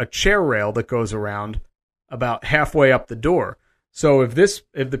also a chair rail that goes around about halfway up the door. So if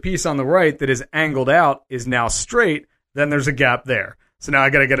the piece on the right that is angled out is now straight, then there's a gap there. So now I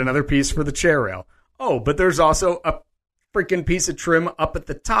got to get another piece for the chair rail. Oh, but there's also a freaking piece of trim up at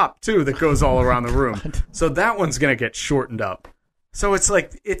the top, too, that goes all around the room. So that one's going to get shortened up. So it's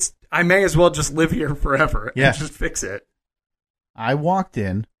like, I may as well just live here forever and just fix it. I walked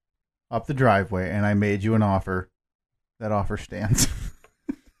in up the driveway and I made you an offer. That offer stands.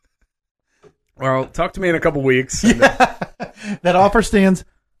 Well, talk to me in a couple weeks. And that offer stands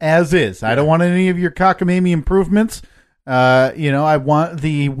as is. I don't want any of your cockamamie improvements. I want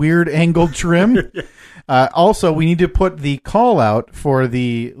the weird angled trim. Also, we need to put the call out for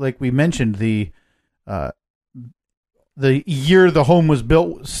like we mentioned, the year the home was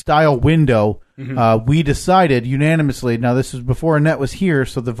built style window. Mm-hmm. We decided unanimously. Now, this is before Annette was here,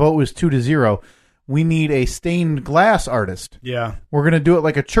 so the vote was 2-0. We need a stained glass artist. Yeah. We're going to do it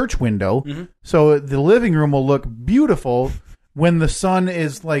like a church window. Mm-hmm. So the living room will look beautiful when the sun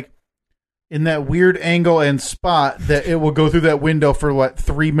is like in that weird angle and spot that it will go through that window for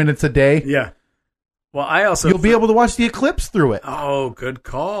 3 minutes a day. Yeah. Well, I also you'll be able to watch the eclipse through it. Oh, good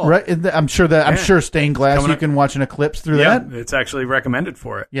call. Right? I'm sure stained glass you can watch an eclipse through that. Yeah, it's actually recommended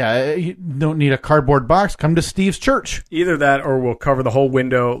for it. Yeah, you don't need a cardboard box. Come to Steve's church. Either that or we'll cover the whole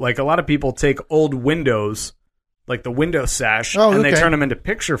window. Like a lot of people take old windows, like the window sash, and they turn them into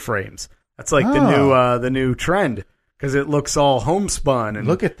picture frames. That's like the new trend because it looks all homespun and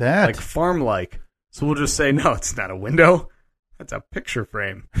look at that, like farm-like. So we'll just say, no, it's not a window. That's a picture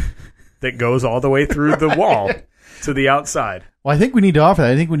frame. That goes all the way through the wall to the outside. Well, I think we need to offer that.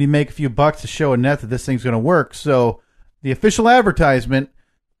 I think we need to make a few bucks to show Annette that this thing's going to work. So the official advertisement,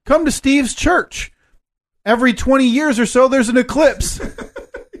 come to Steve's church. Every 20 years or so, there's an eclipse.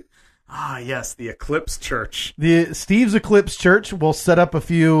 Yes, the Eclipse Church. The Steve's Eclipse Church. We'll set up a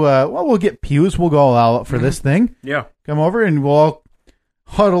few, we'll get pews. We'll go all out for this thing. Yeah. Come over and we'll all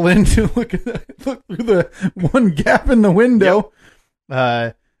huddle in to look through the one gap in the window.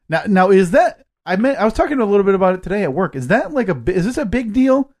 Yep. Now is that I was talking a little bit about it today at work. Is that is this a big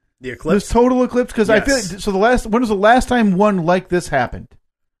deal? The eclipse, this total eclipse, because yes. I feel like, so. When was the last time one like this happened?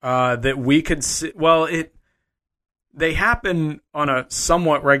 That we could see. Well, they happen on a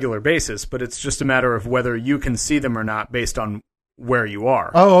somewhat regular basis, but it's just a matter of whether you can see them or not based on where you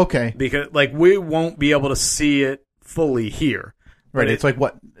are. Oh, okay. Because we won't be able to see it fully here. Right. It's like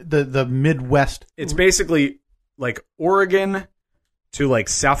what the Midwest. It's basically like Oregon to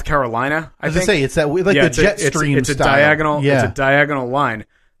South Carolina. I think. It's that the jet stream. It's a diagonal. Yeah. It's a diagonal line.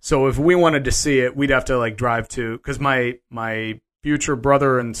 So if we wanted to see it, we'd have to drive to because my future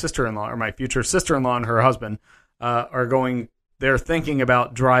brother and sister-in-law, or my future sister-in-law and her husband, are going. They're thinking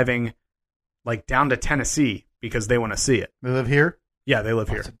about driving down to Tennessee because they want to see it. They live here. Yeah, they live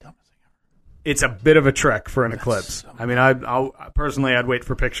here. That's the dumbest thing ever. It's a bit of a trek for an eclipse. So I mean, I'll personally, I'd wait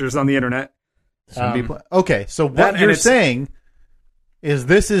for pictures on the internet. Okay, so what you're saying is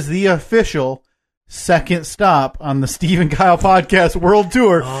this is the official second stop on the Steve and Kyle Podcast World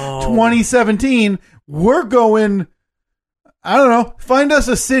Tour 2017. We're going, I don't know, find us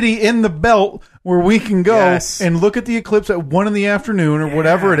a city in the belt where we can go and look at the eclipse at 1 PM or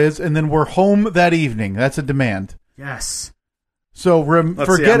whatever it is, and then we're home that evening. That's a demand. Yes. So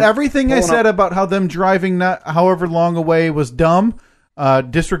forget everything I said about how them driving not however long away was dumb.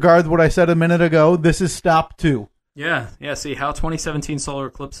 Disregard what I said a minute ago. This is stop 2. Yeah. See how 2017 solar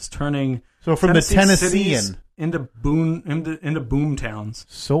eclipse is turning. So from the Tennessean into boom towns.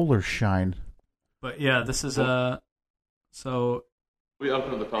 Solar shine. But yeah, this is so we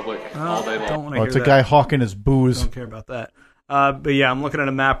open to the public all day long. Don't want to hear it's a guy hawking his booze. Don't care about that. But yeah, I'm looking at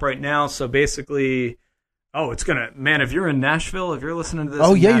a map right now. So basically, it's gonna if you're in Nashville, if you're listening to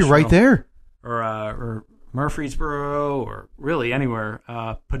this, you're right there, or Murfreesboro, or really anywhere,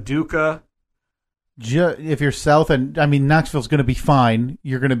 Paducah. If you're south, and I mean Knoxville's going to be fine.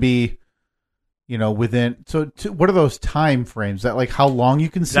 You're going to be, within. So, what are those time frames? That how long you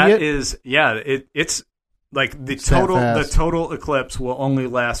can see it? That is, it's the total eclipse will only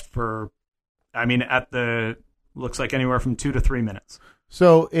last for, looks like anywhere from 2 to 3 minutes.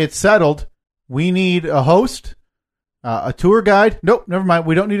 So it's settled. We need a host, a tour guide. Nope, never mind.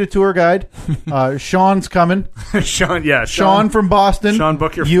 We don't need a tour guide. Sean's coming. Sean from Boston. Sean,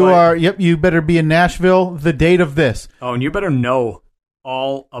 book your flight. You are. Yep. You better be in Nashville the date of this. Oh, and you better know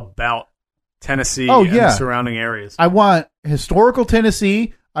all about Tennessee and the surrounding areas. I want historical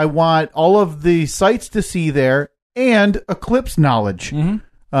Tennessee. I want all of the sites to see there and eclipse knowledge. Mm-hmm.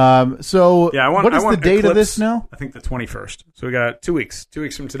 What is the date eclipse, of this now? I think the 21st. So we got 2 weeks. 2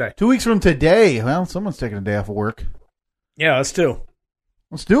 weeks from today. 2 weeks from today. Well, someone's taking a day off of work. Yeah, us too.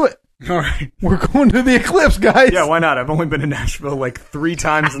 Let's do it. All right. We're going to the eclipse, guys. Yeah, why not? I've only been to Nashville 3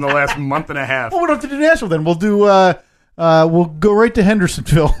 times in the last month and a half. Well, we don't have to do Nashville then. We'll do We'll go right to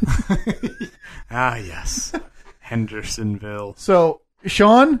Hendersonville. Ah, yes. Hendersonville. So,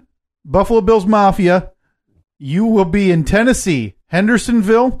 Sean, Buffalo Bills Mafia, you will be in Tennessee,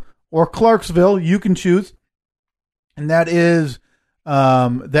 Hendersonville or Clarksville. You can choose. And that is,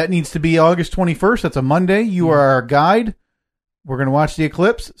 that needs to be August 21st. That's a Monday. You are our guide. We're going to watch the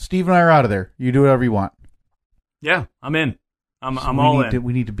eclipse. Steve and I are out of there. You do whatever you want. Yeah, I'm in. I'm So all in.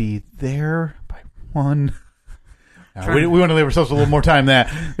 We need to be there by 1. We want to leave ourselves a little more time than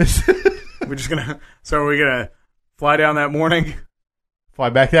that. We're just going to... So are we going to fly down that morning? Fly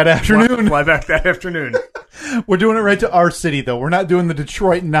back that afternoon. Fly back that afternoon. We're doing it right to our city, though. We're not doing the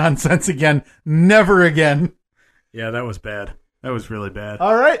Detroit nonsense again. Never again. Yeah, that was bad. That was really bad.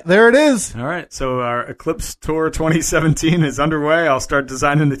 All right, there it is. All right, so our Eclipse Tour 2017 is underway. I'll start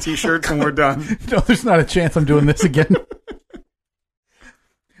designing the T-shirts when we're done. No, there's not a chance I'm doing this again.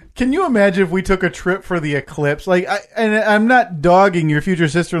 Can you imagine if we took a trip for the eclipse? And I'm not dogging your future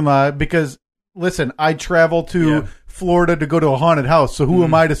sister-in-law because, listen, I travel to Florida to go to a haunted house, so who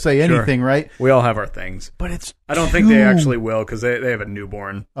am I to say anything, right? We all have our things. But I don't think they actually will because they have a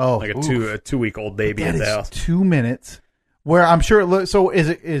newborn, like a 2-week-old baby at the house. 2 minutes. Where I'm sure it looks. So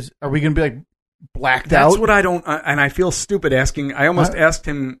are we going to be like blacked out? That's what I don't, and I feel stupid asking. I almost asked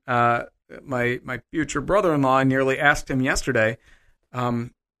him, my future brother-in-law. I nearly asked him yesterday,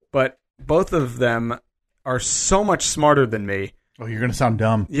 but both of them are so much smarter than me. Oh, you're going to sound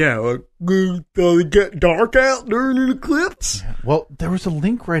dumb. Yeah, get dark out during an eclipse. Yeah. Well, there was a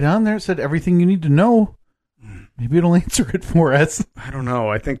link right on there that said everything you need to know. Maybe it'll answer it for us. I don't know.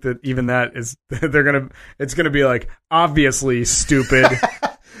 I think that even that is it's gonna be like obviously stupid.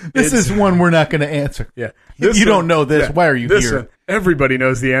 This is one we're not gonna answer. Yeah. You don't know this. Yeah. Why are you here? Everybody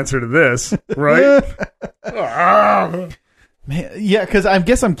knows the answer to this, right? Man, yeah, because I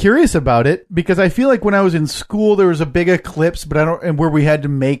guess I'm curious about it because I feel like when I was in school there was a big eclipse, but and where we had to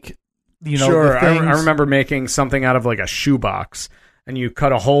make sure. The things. I remember making something out of like a shoebox, and you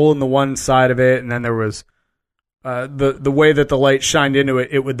cut a hole in the one side of it, and then there was the way that the light shined into it,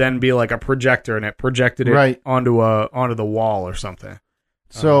 it would then be like a projector, and it projected it onto the wall or something.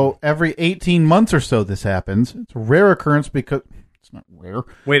 So every 18 months or so this happens. It's a rare occurrence because it's not rare.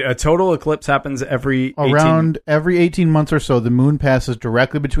 Wait, a total eclipse happens every 18 months or so. The moon passes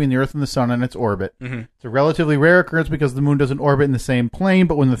directly between the Earth and the Sun in its orbit. Mm-hmm. It's a relatively rare occurrence because the moon doesn't orbit in the same plane,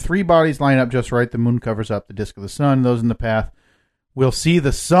 but when the three bodies line up just right, the moon covers up the disk of the sun. Those in the path will see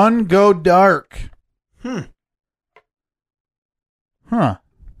the sun go dark. Huh.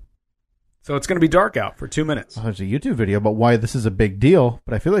 So it's going to be dark out for 2 minutes. There's a YouTube video about why this is a big deal,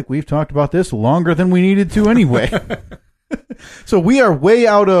 but I feel like we've talked about this longer than we needed to anyway. So we are way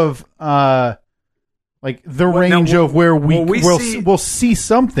out of range of where we'll see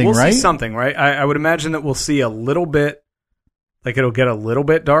something, right? We'll see something, right? I would imagine that we'll see a little bit, like it'll get a little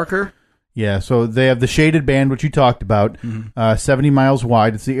bit darker. Yeah, so they have the shaded band, which you talked about, 70 miles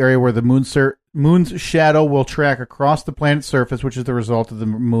wide. It's the area where the moon's shadow will track across the planet's surface, which is the result of the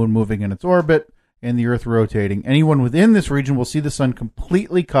moon moving in its orbit and the Earth rotating. Anyone within this region will see the sun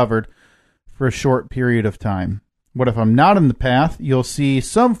completely covered for a short period of time. What if I'm not in the path? You'll see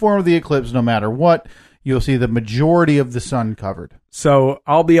some form of the eclipse no matter what. You'll see the majority of the sun covered. So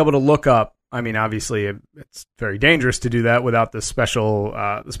I'll be able to look up. I mean, obviously, it's very dangerous to do that without the special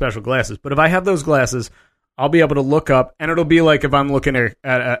glasses. But if I have those glasses, I'll be able to look up, and it'll be like if I'm looking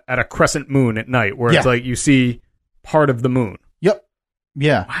at a crescent moon at night, where it's like you see part of the moon. Yep.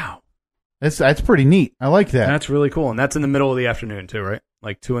 Yeah. Wow. That's pretty neat. I like that. That's really cool, and that's in the middle of the afternoon too, right?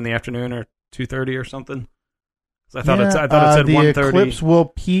 Like 2 in the afternoon or 2:30 or something. I thought it said 1:30. The eclipse will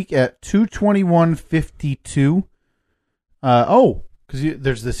peak at 2:21:52. Because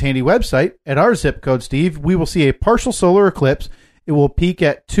there's this handy website at our zip code, Steve. We will see a partial solar eclipse. It will peak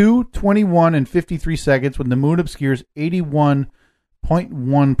at 2:21:53 when the moon obscures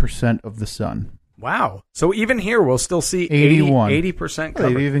 81.1% of the sun. Wow. So even here, we'll still see 80% covered.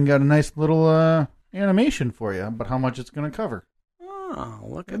 They've even got a nice little animation for you about how much it's going to cover. Oh,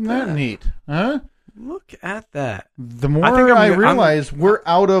 look Isn't at that. Isn't that neat? Huh? Look at that. The more I realize we're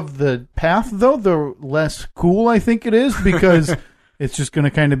out of the path, though, the less cool I think it is because it's just going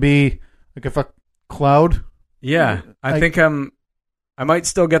to kind of be like a cloud. Yeah. I think I might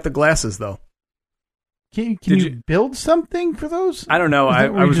still get the glasses, though. Can you build something for those? I don't know. I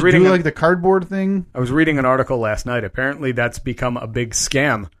was reading like the cardboard thing. I was reading an article last night. Apparently, that's become a big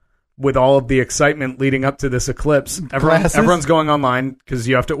scam with all of the excitement leading up to this eclipse. Everyone's going online because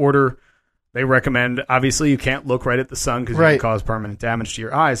you have to order. They recommend, obviously, you can't look right at the sun because you can cause permanent damage to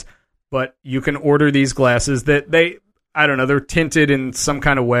your eyes. But you can order these glasses that they're tinted in some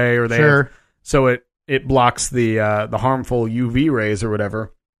kind of way, or so it it blocks the harmful UV rays or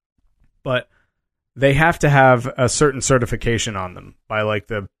whatever. But they have to have a certain certification on them by like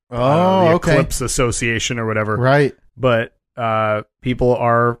the Eclipse Association or whatever. Right. But people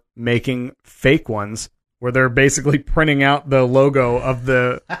are making fake ones where they're basically printing out the logo of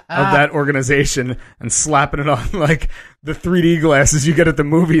that organization and slapping it on like the 3D glasses you get at the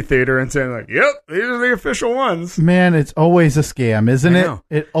movie theater and saying like, "Yep, these are the official ones." Man, it's always a scam, isn't it?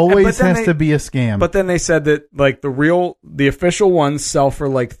 It always has to be a scam. But then they said that like the official ones sell for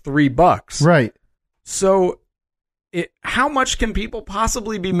like $3. Right. So how much can people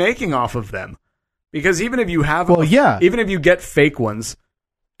possibly be making off of them? Because even if you have even if you get fake ones,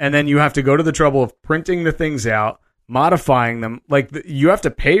 and then you have to go to the trouble of printing the things out, modifying them. Like, you have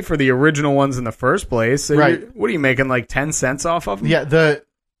to pay for the original ones in the first place. So right. What are you making, like 10 cents off of them? Yeah, the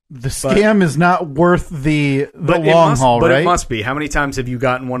scam is not worth the long haul, but right? But it must be. How many times have you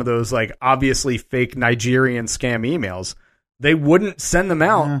gotten one of those, like, obviously fake Nigerian scam emails? They wouldn't send them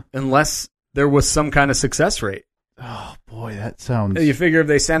out unless there was some kind of success rate. Oh, boy, that sounds... You figure if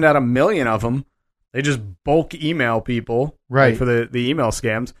they send out 1 million of them, they just bulk email people right for the email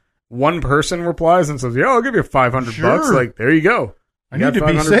scams. One person replies and says, "Yeah, I'll give you $500." Like, there you go. I need to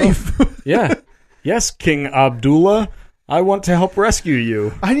be safe. Yeah. Yes, King Abdullah. I want to help rescue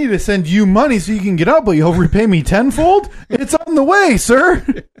you. I need to send you money so you can get out, but you'll repay me tenfold? It's on the way, sir.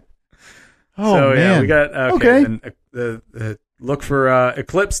 Man. Yeah, we got okay. And, look for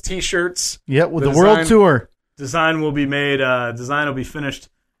Eclipse T-shirts. Yep, with the world tour. Design will be made. Design will be finished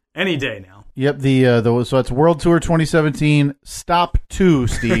any day now. Yep, so it's World Tour 2017, Stop 2,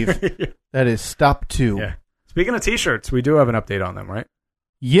 Steve. That is Stop 2. Yeah. Speaking of T-shirts, we do have an update on them, right?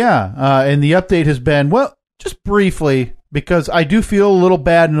 Yeah, and the update has been, well, just briefly, because I do feel a little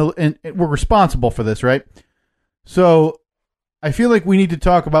bad, and we're responsible for this, right? So I feel like we need to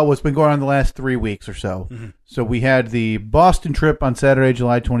talk about what's been going on the last 3 weeks or so. Mm-hmm. So we had the Boston trip on Saturday,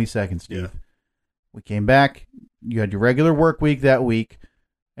 July 22nd, Steve. Yeah. We came back. You had your regular work week that week.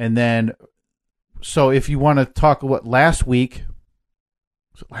 And then, so if you want to talk about last week,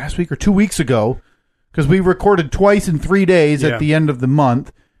 was it last week or 2 weeks ago? Because we recorded twice in 3 days at the end of the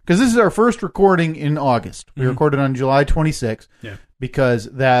month. Because this is our first recording in August. We recorded on July 26th. Yeah. Because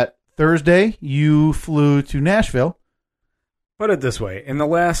that Thursday, you flew to Nashville. Put it this way. In the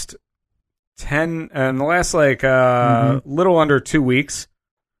last little under 2 weeks,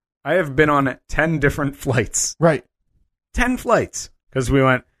 I have been on 10 different flights. Right. 10 flights. Because we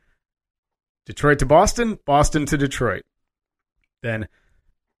went Detroit to Boston, Boston to Detroit. Then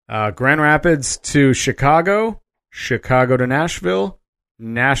Grand Rapids to Chicago, Chicago to Nashville,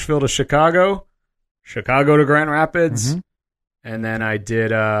 Nashville to Chicago, Chicago to Grand Rapids. Mm-hmm. And then I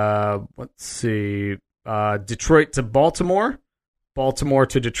did, Detroit to Baltimore, Baltimore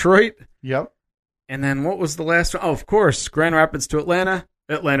to Detroit. Yep. And then what was the last one? Oh, of course, Grand Rapids to Atlanta,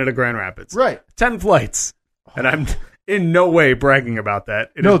 Atlanta to Grand Rapids. Right. 10 flights. And I'm in no way bragging about that.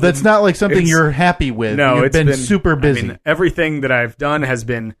 That's not like something you're happy with. No, it's been super busy. I mean, everything that I've done has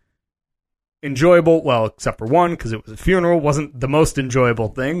been enjoyable. Well, except for one, because it was a funeral. Wasn't the most enjoyable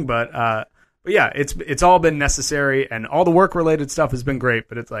thing, but yeah, it's all been necessary, and all the work related stuff has been great.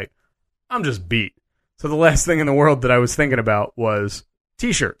 But it's like I'm just beat. So the last thing in the world that I was thinking about was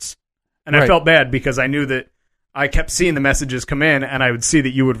T-shirts, and I felt bad because I knew that I kept seeing the messages come in, and I would see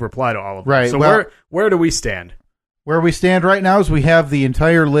that you would reply to all of them. Right. So where do we stand? Where we stand right now is we have the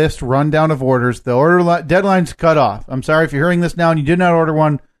entire list rundown of orders. The order deadline's cut off. I'm sorry if you're hearing this now and you did not order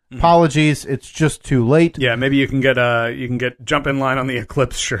one. Apologies, it's just too late. Yeah, maybe you can get jump in line on the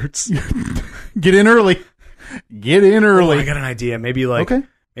Eclipse shirts. Get in early. Get in early. Oh, I got an idea. Maybe like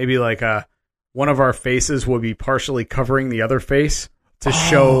one of our faces will be partially covering the other face to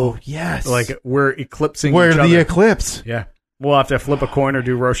show like we're eclipsing each other. We're the eclipse. Yeah. We'll have to flip a coin or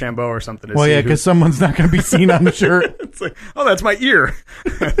do Rochambeau or something. Because someone's not going to be seen on the shirt. It's like, oh, that's my ear.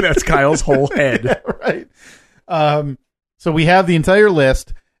 That's Kyle's whole head. Yeah, right. So we have the entire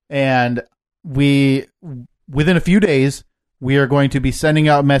list, and within a few days, we are going to be sending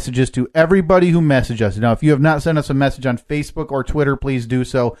out messages to everybody who messaged us. Now, if you have not sent us a message on Facebook or Twitter, please do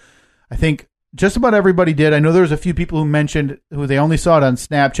so. I think just about everybody did. I know there was a few people who mentioned who they only saw it on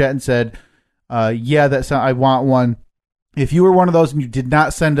Snapchat and said, I want one. If you were one of those and you did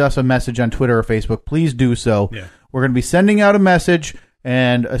not send us a message on Twitter or Facebook, please do so. Yeah. We're going to be sending out a message,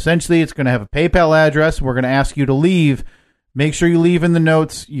 and essentially it's going to have a PayPal address. We're going to ask you to leave. Make sure you leave in the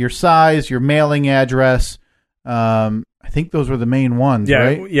notes your size, your mailing address. I think those were the main ones,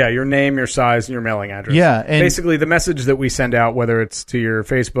 right? Yeah, your name, your size, and your mailing address. Yeah. And basically, the message that we send out, whether it's to your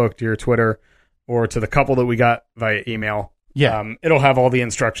Facebook, to your Twitter, or to the couple that we got via email, it'll have all the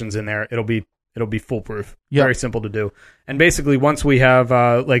instructions in there. It'll be It'll be foolproof. Yep. Very simple to do. And basically, once we have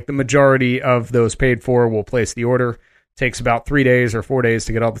like the majority of those paid for, we'll place the order. Takes about 3 days or 4 days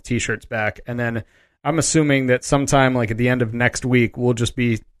to get all the T-shirts back. And then I'm assuming that sometime like at the end of next week, we'll just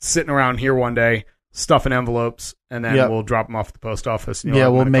be sitting around here one day, stuffing envelopes, and then we'll drop them off at the post office. And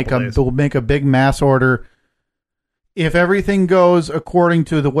we'll make a big mass order. If everything goes according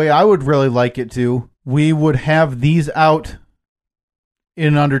to the way I would really like it to, we would have these out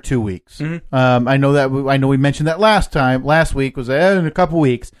in under 2 weeks. Mm-hmm. I know we mentioned that last week was in a couple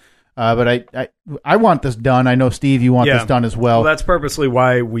weeks. But I want this done. I know, Steve, you want this done as well. Well, that's purposely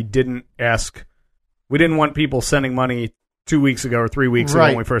why we didn't ask. We didn't want people sending money 2 weeks ago or 3 weeks ago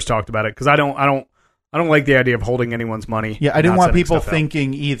when we first talked about it, because I don't like the idea of holding anyone's money. Yeah, I didn't want people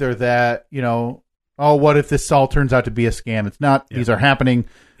thinking either that, oh, what if this all turns out to be a scam? It's not. Yeah. These are happening.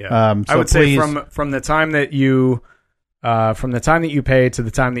 Yeah. I would say from the time that you pay to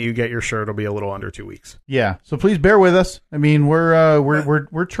the time that you get your shirt, it'll be a little under 2 weeks. Yeah, so please bear with us. I mean,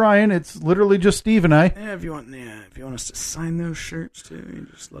 we're trying. It's literally just Steve and I. Yeah, if you want us to sign those shirts too, you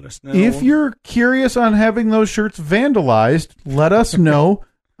just let us know. If you're curious on having those shirts vandalized, let us know.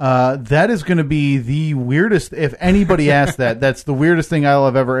 That is going to be the weirdest. If anybody asks that's the weirdest thing I'll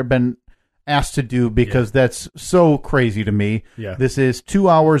have ever been asked to do, because that's so crazy to me. Yeah, this is 2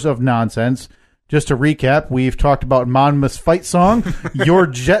 hours of nonsense. Just to recap, we've talked about Monmouth's fight song, Your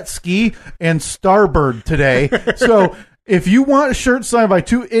Jet Ski, and Starbird today. So if you want a shirt signed by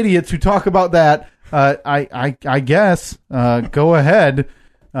two idiots who talk about that, I guess go ahead.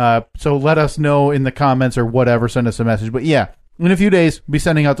 So let us know in the comments or whatever. Send us a message. But yeah, in a few days, we'll be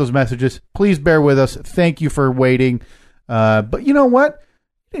sending out those messages. Please bear with us. Thank you for waiting. But you know what?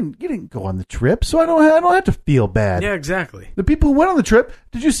 You didn't go on the trip, so I don't have to feel bad. Yeah, exactly. The people who went on the trip,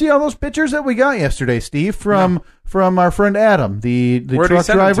 did you see all those pictures that we got yesterday, Steve, from our friend Adam, the truck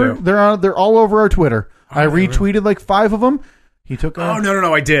driver? They're all over our Twitter. I retweeted like 5 of them. He took.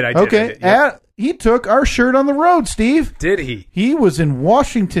 No, I did. Okay, yep. He took our shirt on the road, Steve. Did he? He was in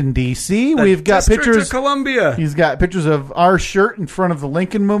Washington D.C. We've got pictures of Columbia. He's got pictures of our shirt in front of the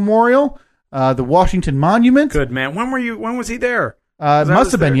Lincoln Memorial, the Washington Monument. Good man. When was he there? It must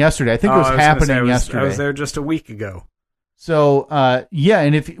have been yesterday. I think it was happening yesterday. I was there just a week ago. So,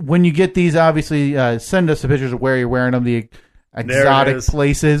 and when you get these, obviously, send us the pictures of where you're wearing them, the exotic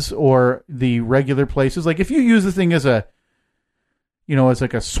places or the regular places. Like if you use the thing as as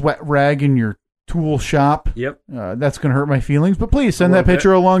like a sweat rag in your tool shop, that's going to hurt my feelings. But please send that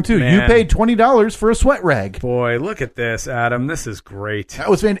picture along too. Man. You paid $20 for a sweat rag. Boy, look at this, Adam. This is great. That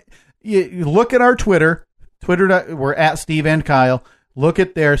was you look at our Twitter. We're at Steve and Kyle. Look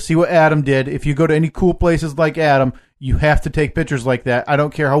at there, see what Adam did. If you go to any cool places like Adam, you have to take pictures like that. I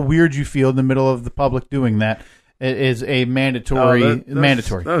don't care how weird you feel in the middle of the public doing that. It is a mandatory.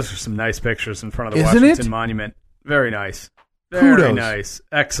 Those are some nice pictures in front of the Washington Monument. Very nice. Very nice.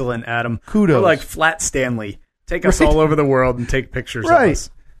 Excellent, Adam. Kudos. We're like Flat Stanley. Take us all over the world and take pictures of us.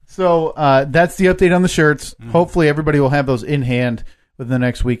 So that's the update on the shirts. Mm-hmm. Hopefully everybody will have those in hand within the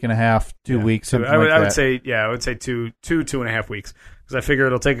next week and a half, 2 weeks. I would say 2.5 weeks, because I figure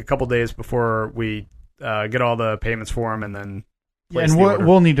it'll take a couple days before we get all the payments for them, and then place the order.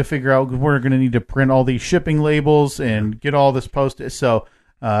 We'll need to figure out, we're going to need to print all these shipping labels and get all this posted. So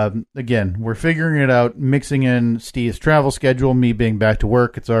again, we're figuring it out, mixing in Steve's travel schedule, me being back to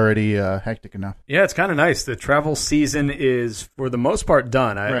work. It's already hectic enough. Yeah, it's kind of nice. The travel season is for the most part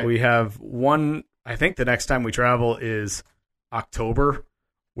done. We have one. I think the next time we travel is October,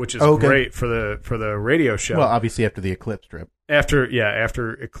 which is great for the radio show. Well, obviously after the Eclipse trip. After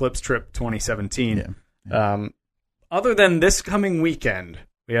Eclipse trip 2017. Yeah. Other than this coming weekend,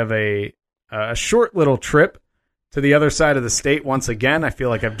 we have a short little trip to the other side of the state once again. I feel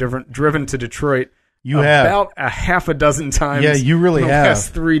like I've driven to Detroit about a half a dozen times. Yeah, you really in the have.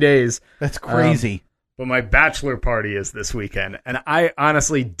 Last 3 days. That's crazy. But my bachelor party is this weekend, and I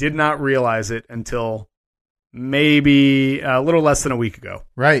honestly did not realize it until maybe a little less than a week ago.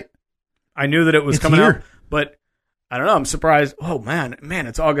 Right. I knew that it was coming up, but I don't know. I'm surprised. Oh man,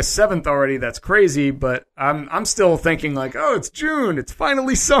 it's August 7th already. That's crazy. But I'm still thinking like, oh, it's June. It's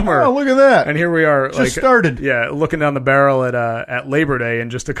finally summer. Oh, look at that. And here we are. Just started. Yeah, looking down the barrel at Labor Day in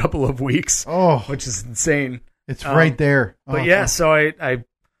just a couple of weeks. Oh, which is insane. It's right there. But so I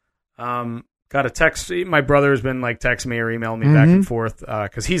got a text. My brother's been like texting me or emailing me back and forth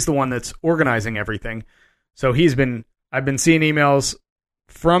because he's the one that's organizing everything. So I've been seeing emails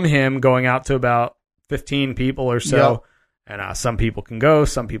from him going out to about 15 people or so, and some people can go,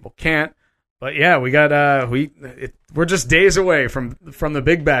 some people can't. But yeah, we got we're just days away from the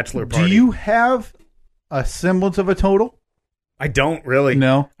big bachelor party. Do you have a semblance of a total? I don't really.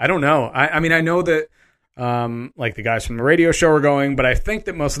 No? I don't know. I mean, I know that like the guys from the radio show are going, but I think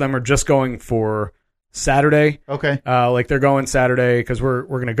that most of them are just going for Saturday. Okay. Like they're going Saturday because we're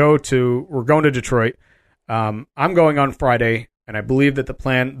going to Detroit. I'm going on Friday, and I believe that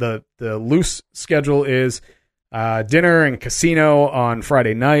the loose schedule is dinner and casino on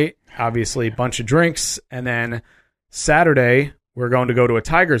Friday night. Obviously, a bunch of drinks, and then Saturday we're going to go to a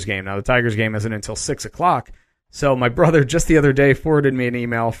Tigers game. Now the Tigers game isn't until 6:00. So my brother just the other day forwarded me an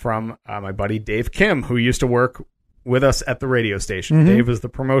email from my buddy Dave Kim, who used to work with us at the radio station. Mm-hmm. Dave was the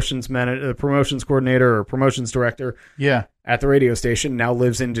promotions coordinator or promotions director at the radio station, now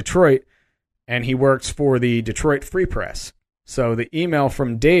lives in Detroit, and he works for the Detroit Free Press. So the email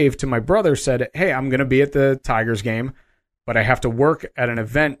from Dave to my brother said, hey, I'm going to be at the Tigers game, but I have to work at an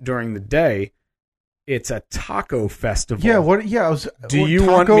event during the day. It's a taco festival. Yeah, what? Yeah, do you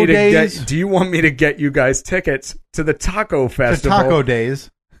want me to get you guys tickets to the taco festival? To taco days.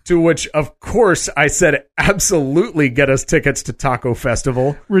 To which, of course, I said, absolutely get us tickets to Taco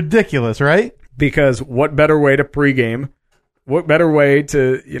Festival. Ridiculous, right? Because what better way to pregame? What better way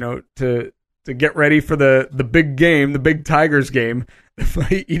to get ready for the big game, the big Tigers game,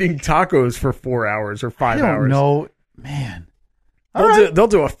 eating tacos for 4 hours or 5 hours? No, man. They'll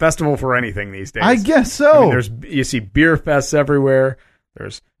do a festival for anything these days. I guess so. I mean, you see beer fests everywhere.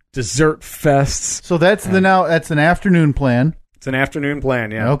 There's dessert fests. So that's an afternoon plan. It's an afternoon plan,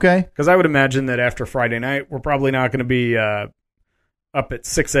 yeah. Okay. Because I would imagine that after Friday night, we're probably not going to be up at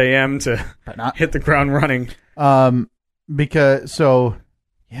 6 a.m. to hit the ground running. I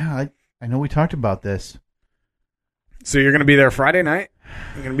know we talked about this. So you're going to be there Friday night?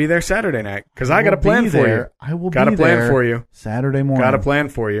 You're going to be there Saturday night? Because I got a plan for you. I will got be a plan there for you. Saturday morning. Got a plan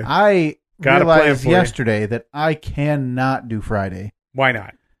for you. I got a plan realized for you. yesterday that I cannot do Friday. Why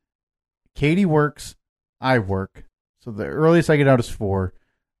not? Katie works. I work. So the earliest I get out is 4,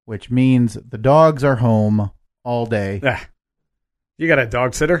 which means the dogs are home all day. You got a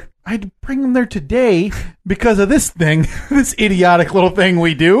dog sitter? I'd bring them there today because of this thing, this idiotic little thing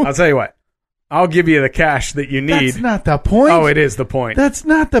we do. I'll tell you what. I'll give you the cash that you need. That's not the point. Oh, it is the point. That's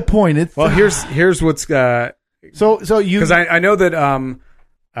not the point. It's here's what's so you, because I know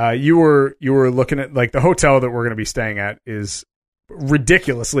that you were looking at, like, the hotel that we're going to be staying at is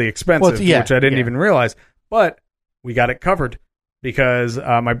ridiculously expensive, which I didn't even realize, but we got it covered because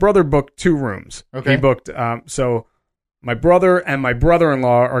my brother booked 2 rooms. Okay. He booked so my brother and my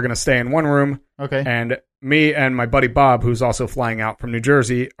brother-in-law are going to stay in one room. Okay. And me and my buddy Bob, who's also flying out from New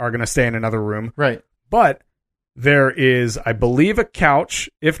Jersey, are going to stay in another room. Right. But there is, I believe, a couch.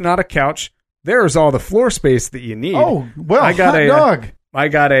 If not a couch, there's all the floor space that you need. Oh, well, I got dog. I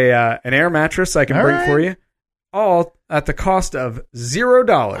got an air mattress I can All bring right. for you, all at the cost of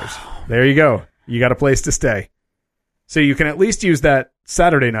 $0. There you go. You got a place to stay. So you can at least use that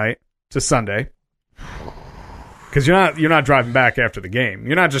Saturday night to Sunday, because you're not driving back after the game.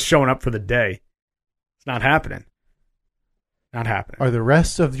 You're not just showing up for the day. It's not happening. Not happening. Are the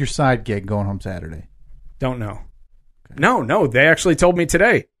rest of your side gig going home Saturday? Don't know. Okay. No. They actually told me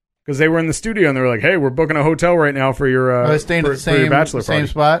today because they were in the studio and they were like, "Hey, we're booking a hotel right now for your Are they staying at for your bachelor party." Same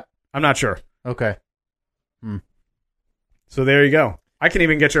spot? I'm not sure. Okay. So there you go. I can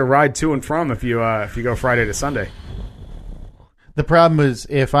even get you a ride to and from if you go Friday to Sunday. The problem is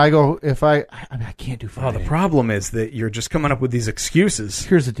I can't do Friday. Oh, the problem is that you're just coming up with these excuses.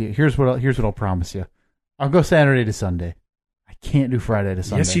 Here's the deal. Here's what I'll promise you. I'll go Saturday to Sunday. I can't do Friday to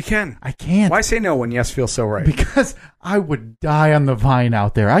Sunday. Yes, you can. I can't. Why say no when yes feels so right? Because I would die on the vine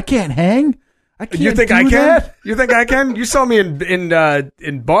out there. I can't hang. I can't. You think do I can? that. You think I can? You saw me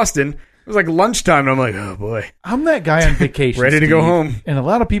in Boston. It was like lunchtime, and I'm like, oh boy, I'm that guy on vacation, ready to go Steve. home. And a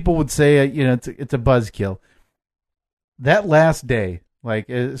lot of people would say, it's a buzzkill. That last day,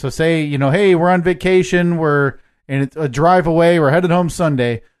 so say, hey, we're on vacation, and it's a drive away, we're headed home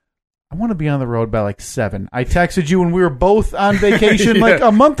Sunday. I want to be on the road by 7. I texted you when we were both on vacation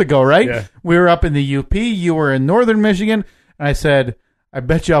a month ago, right? Yeah. We were up in the UP, you were in Northern Michigan, and I said, I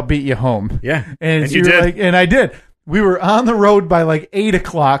bet you I'll beat you home. Yeah. And you did. and I did. We were on the road by 8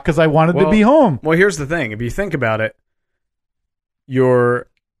 o'clock because I wanted to be home. Well, here's the thing. If you think about it, you're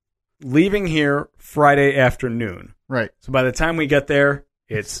leaving here Friday afternoon. Right. So by the time we get there,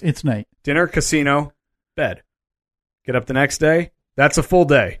 it's night. Dinner, casino, bed. Get up the next day. That's a full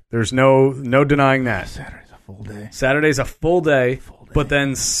day. There's no denying that. Saturday's a full day. Saturday's a full day. But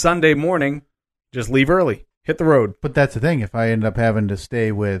then Sunday morning, just leave early. Hit the road. But that's the thing. If I end up having to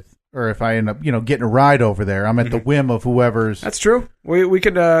stay with, or if I end up, getting a ride over there, I'm at the whim of whoever's. That's true. We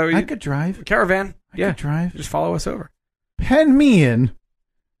could. I could drive. Caravan. I could drive. Just follow us over. Pen me in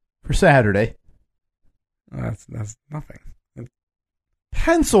for Saturday. That's nothing.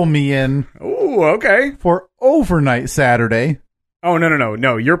 pencil me in Ooh, okay. for overnight Saturday. Oh,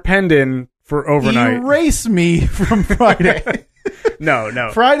 no. You're penned in for overnight. Erase me from Friday. No.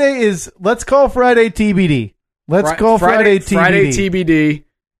 Friday is, let's call Friday TBD. Let's call Friday TBD. Friday TBD.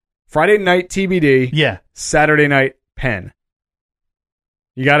 Friday night TBD. Yeah. Saturday night pen.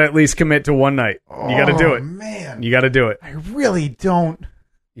 You got to at least commit to one night. You got to do it. Man. You got to do it. I really don't.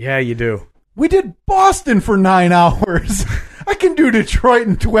 Yeah, you do. We did Boston for 9 hours. I can do Detroit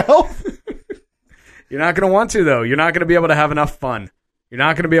in 12. You're not going to want to, though. You're not going to be able to have enough fun. You're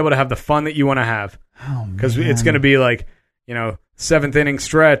not going to be able to have the fun that you want to have. Oh, because it's going to be like, 7th inning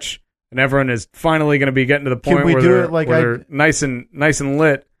stretch, and everyone is finally going to be getting to the point where they're nice and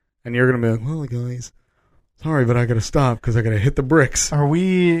lit, and you're going to be like, well, guys, sorry, but I got to stop because I got to hit the bricks. Are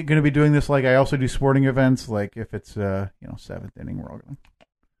we going to be doing this like I also do sporting events? Like if it's 7th inning, we're all going.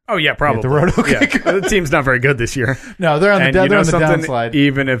 Oh yeah, probably. The road. Okay, yeah. The team's not very good this year. No, they're on the downslide.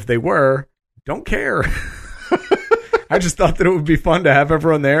 Even if they were, don't care. I just thought that it would be fun to have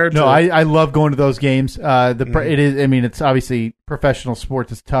everyone there. No, I love going to those games. It is. I mean, it's obviously professional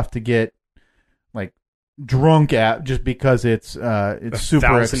sports. It's tough to get like drunk at just because it's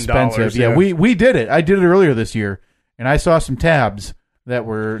super expensive. Yeah, we did it. I did it earlier this year, and I saw some tabs that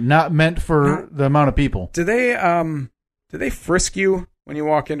were not meant for the amount of people. Do they frisk you when you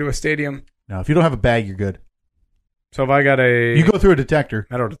walk into a stadium? No, if you don't have a bag, you're good. So if I got you go through a detector.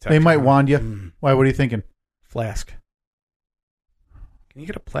 Metal detector. They might wand you. Why? What are you thinking? Flask. Can you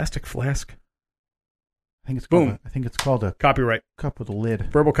get a plastic flask? I think it's called a copyright cup with a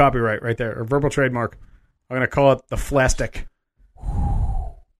lid. Verbal copyright right there, or verbal trademark. I'm going to call it the Flastic.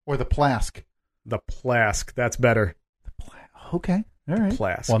 Or the Plask. The Plask. That's better. Okay. All right.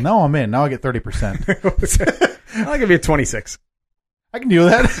 Plask. Well, now I'm in. Now I get 30%. I'll give you a 26. I can do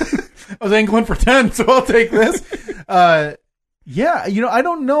that. I was angling for 10, so I'll take this. Yeah, I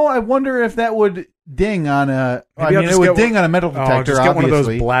don't know. I wonder if that would ding on a... it would ding on a metal detector, just get obviously. One of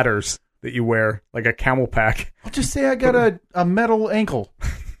those bladders that you wear, like a camel pack. I'll just say I got a metal ankle.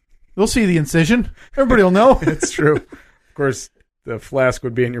 They'll see the incision. Everybody will know. It's true. Of course, the flask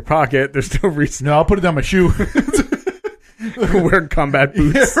would be in your pocket. There's no reason. No, I'll put it on my shoe. Wearing combat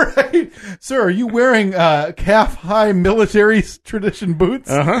boots. Yeah, right. Sir, are you wearing calf-high military tradition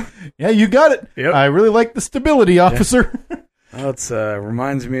boots? Uh-huh. Yeah, you got it. Yep. I really like the stability, officer. Yeah. Well, it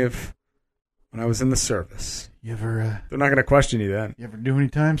reminds me of when I was in the service. You ever... They're not going to question you then. You ever do any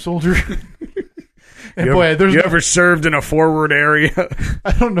time, soldier? You ever served in a forward area?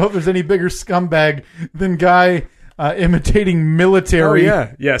 I don't know if there's any bigger scumbag than guy imitating military.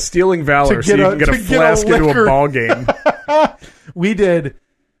 Oh, yeah, stealing valor so you can get a flask into a ball game. We did.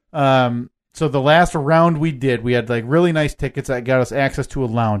 So the last round we had like really nice tickets that got us access to a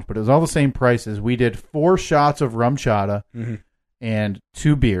lounge, but it was all the same prices. We did 4 shots of rum chata and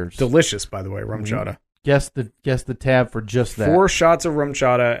 2 beers. Delicious, by the way, rum chata. Guess the tab for just that. 4 shots of rum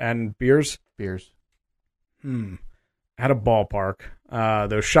chata and beers. Beers. At a ballpark.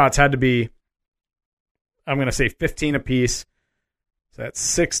 Those shots had to be, I'm going to say 15 a piece. So that's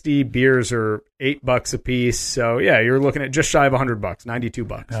 60. Beers are $8 a piece. So yeah, you're looking at just shy of $100,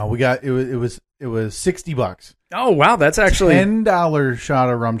 $92. No, we got it was $60. Oh wow, that's actually $10 shot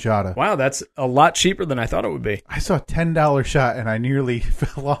of rum chata. Wow, that's a lot cheaper than I thought it would be. I saw a $10 shot and I nearly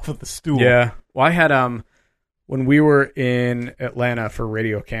fell off of the stool. Yeah, well, I had when we were in Atlanta for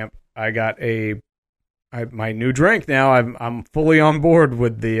radio camp, I got my new drink now. I'm fully on board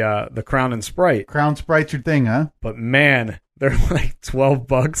with the Crown and Sprite. Crown Sprite's your thing, huh? But man, they're like $12,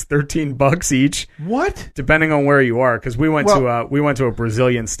 $13 each. What? Depending on where you are, because we went to a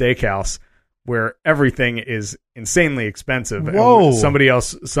Brazilian steakhouse where everything is insanely expensive. Whoa! And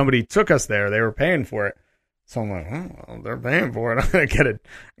somebody took us there. They were paying for it. So I'm like, oh, well, they're paying for it. I'm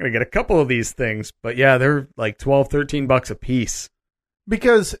gonna get a couple of these things. But yeah, they're like $12, $13 a piece.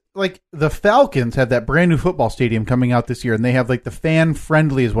 Because like the Falcons have that brand new football stadium coming out this year, and they have like the fan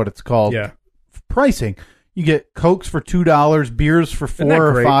friendly is what it's called. Yeah. Pricing. You get Cokes for $2, beers for $4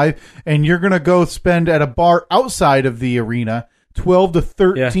 or $5, and you're gonna go spend at a bar outside of the arena $12 to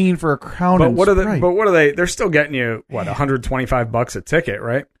 $13 for a Crown and Sprite. But what are they? They're still getting you $125 a ticket,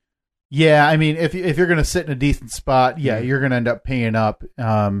 right? Yeah, I mean, if you're gonna sit in a decent spot, you're gonna end up paying up.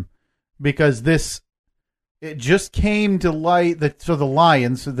 Because it just came to light that the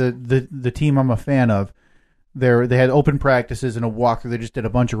Lions, the team I'm a fan of, they had open practices and a walkthrough. They just did a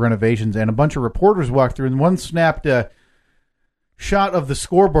bunch of renovations, and a bunch of reporters walked through, and one snapped a shot of the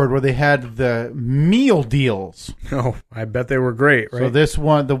scoreboard where they had the meal deals. Oh, I bet they were great, right?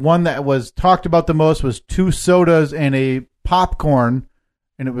 So the one that was talked about the most was 2 sodas and a popcorn,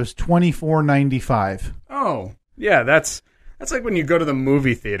 and it was $24.95. Oh, yeah, that's That's like when you go to the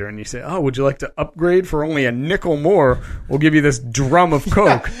movie theater and you say, "Oh, would you like to upgrade for only a nickel more? We'll give you this drum of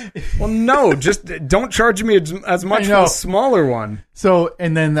Coke." Well, no, just don't charge me as much for the smaller one. So,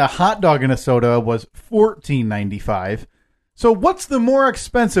 and then the hot dog and a soda was $14.95. So, what's the more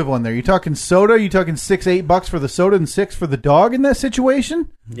expensive one there? You talking soda? You talking $6-8 for the soda and $6 for the dog in that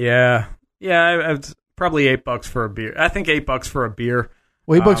situation? Yeah. It's probably $8 for a beer. I think $8 for a beer.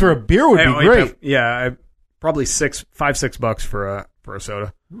 Well, $8 for a beer would be great. Probably $6 for a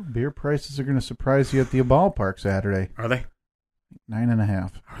soda. Ooh, beer prices are going to surprise you at the ballpark Saturday. Are they?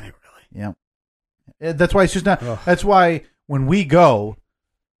 9.5. Are they really? Yeah. That's why it's just not. Ugh. That's why when we go,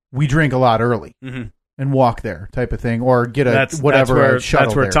 we drink a lot early and walk there, type of thing, or get a shuttle. That's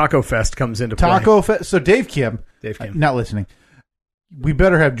where Taco Fest comes into play. Taco Fest. So Dave Kim, not listening. We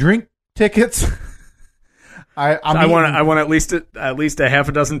better have drink tickets. I want at least a half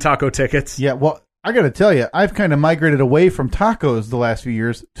a dozen taco tickets. Yeah. Well, I got to tell you, I've kind of migrated away from tacos the last few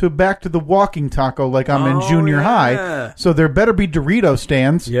years to back to the walking taco like I'm in junior high. So there better be Dorito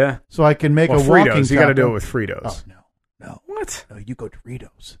stands. Yeah. So I can make a Fritos. walking taco. You got to do it with Fritos. Oh, no. What? No, you go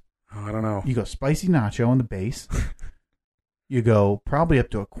Doritos. Oh, I don't know. You go spicy nacho on the base. You go probably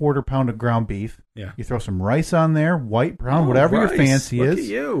up to a 1/4 pound of ground beef. Yeah. You throw some rice on there, white, brown, whatever your fancy is. Look at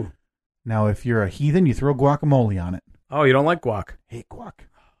you. Now, if you're a heathen, you throw guacamole on it. Oh, you don't like guac? Hate guac.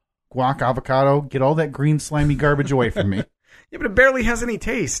 Guac, avocado, get all that green slimy garbage away from me. Yeah, but it barely has any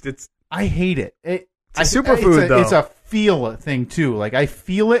taste. I hate it. It's a superfood, though. It's a feel thing, too. Like, I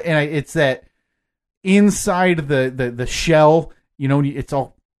feel it, and it's that inside the shell,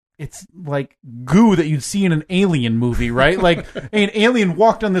 it's like goo that you'd see in an Alien movie, right? Like, an alien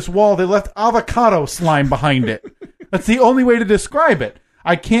walked on this wall, they left avocado slime behind it. That's the only way to describe it.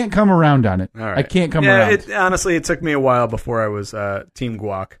 I can't come around on it. All right. I can't come around. Honestly, it took me a while before I was Team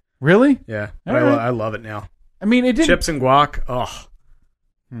Guac. Really? Yeah. Right. I love it now. I mean, it didn't... Chips and guac,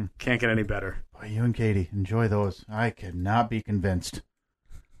 can't get any better. Boy, you and Katie, enjoy those. I could not be convinced.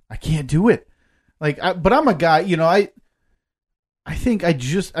 I can't do it. But I'm a guy, I think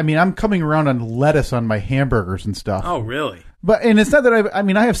I'm coming around on lettuce on my hamburgers and stuff. Oh, really? And it's not that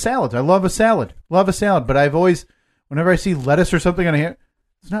I have salads. I love a salad. But I've always, whenever I see lettuce or something on a hamburger,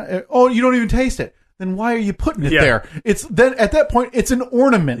 it's not, you don't even taste it. Then why are you putting it there? It's then at that point, it's an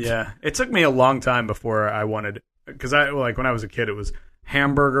ornament. Yeah. It took me a long time before I wanted, because when I was a kid, it was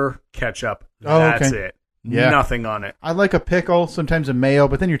hamburger, ketchup. That's it. Yeah. Nothing on it. I like a pickle, sometimes a mayo,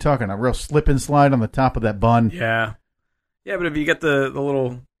 but then you're talking a real slip and slide on the top of that bun. Yeah. Yeah, but if you get the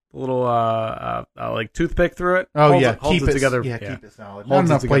little like toothpick through it, keep it together. Yeah, keep it solid. Not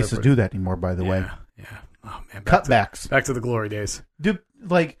enough places do that anymore, by the way. Yeah. Oh man, cutbacks. Back to the glory days.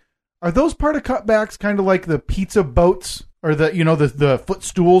 Are those part of cutbacks? Kind of like the pizza boats or the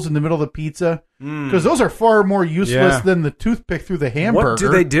footstools in the middle of the pizza? Because those are far more useless than the toothpick through the hamburger. What do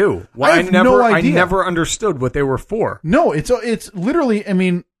they do? I have no idea. I never understood what they were for. No, it's literally. I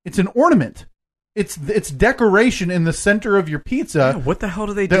mean, it's an ornament. It's decoration in the center of your pizza. Yeah, what the hell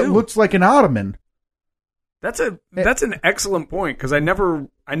do they do? That looks like an ottoman. That's an excellent point, because I never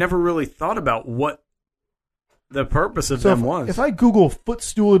really thought about what the purpose of them was. If I Google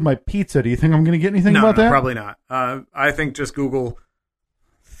footstool in my pizza, do you think I'm going to get anything about that? Probably not. I think just Google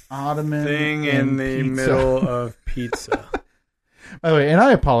ottoman thing in the middle of pizza. By the way, and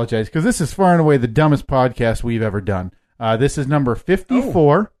I apologize because this is far and away the dumbest podcast we've ever done. This is number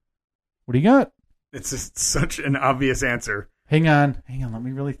 54. Oh. What do you got? It's just such an obvious answer. Hang on. Let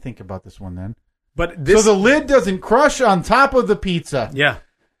me really think about this one then. So the lid doesn't crush on top of the pizza. Yeah.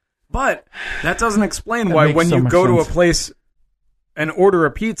 But that doesn't explain why when you go to a place and order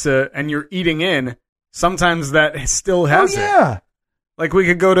a pizza and you're eating in, sometimes that still has it. Yeah. Like we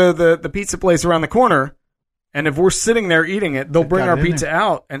could go to the pizza place around the corner, and if we're sitting there eating it, they'll bring our pizza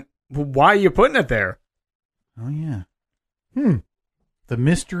out. And why are you putting it there? Oh, yeah. The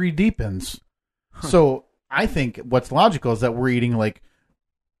mystery deepens. Huh. So I think what's logical is that we're eating like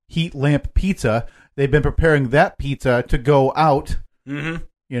heat lamp pizza. They've been preparing that pizza to go out. Mm-hmm.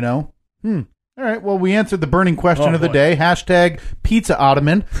 All right. Well, we answered the burning question of the day. Hashtag Pizza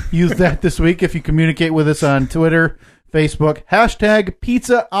Ottoman. Use that this week if you communicate with us on Twitter, Facebook. Hashtag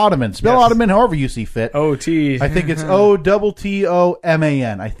Pizza Ottoman. Spell Ottoman however you see fit. O-T. I think it's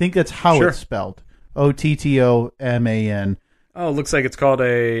O-T-T-O-M-A-N. I think that's how it's spelled. O-T-T-O-M-A-N. Oh, it looks like it's called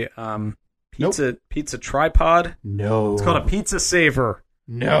a pizza tripod. No. It's called a pizza saver.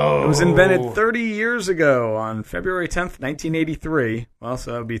 No. It was invented 30 years ago on February 10th, 1983. Well,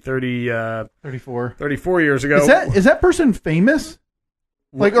 so that would be 34 years ago. Is that person famous?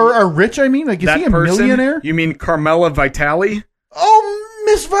 Like, or rich, I mean? Like, is he a millionaire? You mean Carmela Vitale? Oh,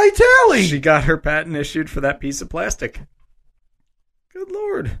 Miss Vitale! She got her patent issued for that piece of plastic. Good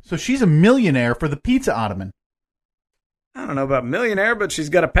Lord. So she's a millionaire for the pizza ottoman. I don't know about millionaire, but she's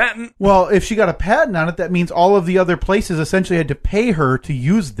got a patent. Well, if she got a patent on it, that means all of the other places essentially had to pay her to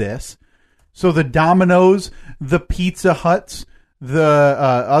use this. So the Domino's, the Pizza Huts,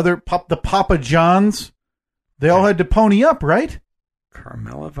 the Papa John's, they all had to pony up, right?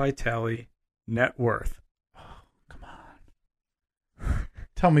 Carmela Vitale net worth. Oh, come on.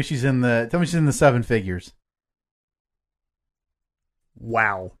 Tell me she's in the seven figures.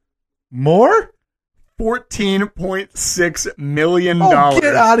 Wow. More? $14.6 million. Oh,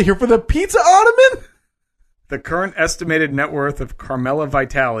 get out of here for the pizza ottoman? The current estimated net worth of Carmela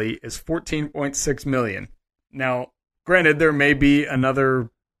Vitale is $14.6 million. Now, granted, there may be another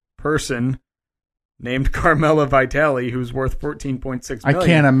person named Carmela Vitale who's worth $14.6 million. I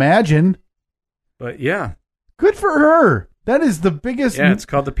can't imagine. But yeah. Good for her. That is the biggest... Yeah, it's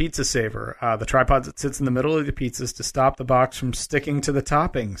called the Pizza Saver. The tripod that sits in the middle of the pizzas to stop the box from sticking to the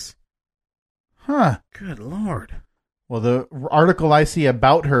toppings. Huh. Good Lord. Well, the article I see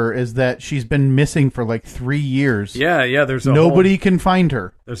about her is that she's been missing for like 3 years. Yeah, there's Nobody can find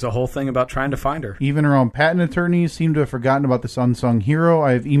her. There's a whole thing about trying to find her. Even her own patent attorneys seem to have forgotten about this unsung hero.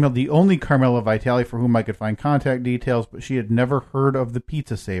 I have emailed the only Carmela Vitale for whom I could find contact details, but she had never heard of the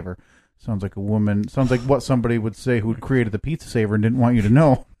Pizza Saver. Sounds like what somebody would say who created the Pizza Saver and didn't want you to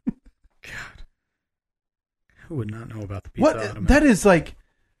know. God. Who would not know about the Pizza Ottoman? That is like...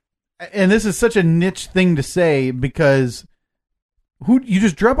 And this is such a niche thing to say because you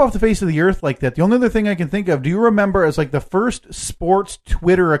just drop off the face of the earth like that. The only other thing I can think of, do you remember as like the first sports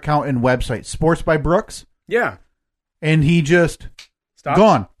Twitter account and website, Sports by Brooks? Yeah. And he just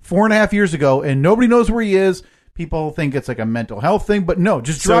gone 4.5 years ago and nobody knows where he is. People think it's like a mental health thing, but no,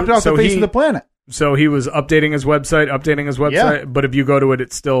 just dropped off the face of the planet. So he was updating his website, yeah. But if you go to it,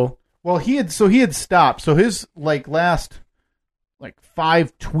 it's still... Well, he had stopped. So his last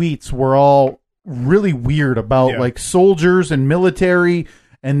 5 tweets were all really weird about soldiers and military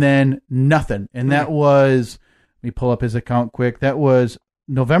and then nothing. And that was, let me pull up his account quick. That was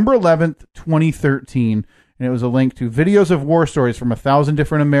November 11th, 2013. And it was a link to videos of war stories from 1,000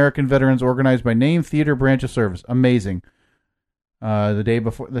 different American veterans organized by name, theater, branch of service. Amazing.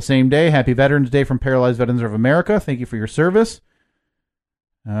 The same day, Happy Veterans Day from Paralyzed Veterans of America. Thank you for your service.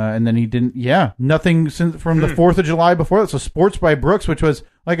 And then he didn't, nothing since from the 4th of July before that. So Sports by Brooks, which was,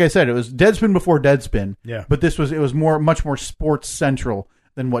 like I said, it was Deadspin before Deadspin. Yeah. But it was much more sports central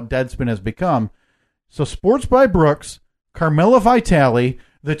than what Deadspin has become. So Sports by Brooks, Carmela Vitale,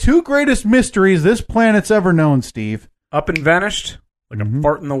 the two greatest mysteries this planet's ever known, Steve. Up and vanished like a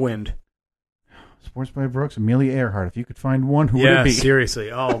fart in the wind. Sports by Brooks, Amelia Earhart. If you could find one, who would it be? Yeah,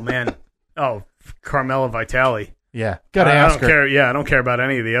 seriously. Oh, man. Carmela Vitale. Yeah, gotta ask her. I don't care about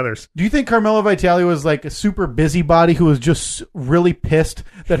any of the others. Do you think Carmela Vitale was like a super busybody who was just really pissed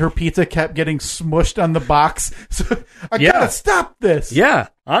that her pizza kept getting smushed on the box? So I gotta stop this. Yeah,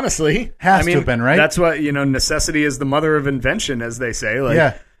 honestly, has to have been, right? That's what necessity is the mother of invention, as they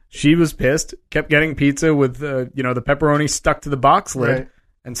say. She was pissed, kept getting pizza with the pepperoni stuck to the box lid. Right.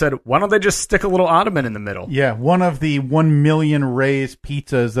 And said, why don't they just stick a little ottoman in the middle? Yeah, one of the 1 million Ray's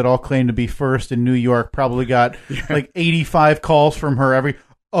pizzas that all claim to be first in New York probably got 85 calls from her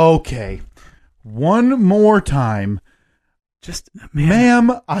okay, one more time. Just,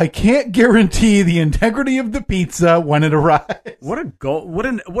 ma'am, I can't guarantee the integrity of the pizza when it arrives. What a goal!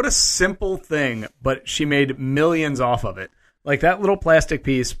 What a simple thing, but she made millions off of it. Like that little plastic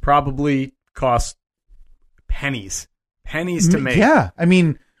piece probably cost pennies to make. Yeah, I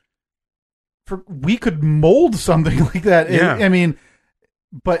mean, we could mold something like that. Yeah. I mean,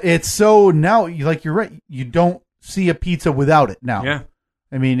 but it's so now. You're right. You don't see a pizza without it now. Yeah.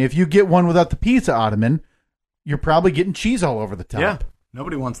 I mean, if you get one without the pizza ottoman, you're probably getting cheese all over the top. Yeah.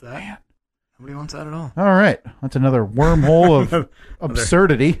 Nobody wants that. Man. Nobody wants that at all. All right, that's another wormhole of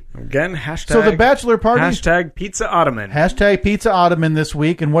absurdity. Again, hashtag. So the bachelor party. Hashtag pizza ottoman. Hashtag pizza ottoman this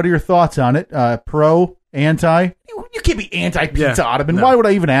week. And what are your thoughts on it? Pro, anti? You can't be anti-pizza ottoman. No. Why would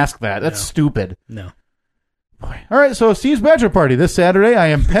I even ask that? That's stupid. No. Boy. All right, so Steve's bachelor party this Saturday. I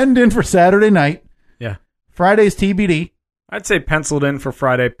am penned in for Saturday night. Yeah. Friday's TBD. I'd say penciled in for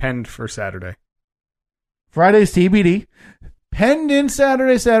Friday, penned for Saturday. Friday's TBD. Penned in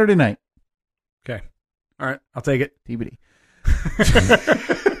Saturday night. Okay. All right, I'll take it. TBD.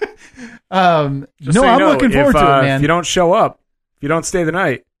 I'm looking forward to it, man. If you don't show up, if you don't stay the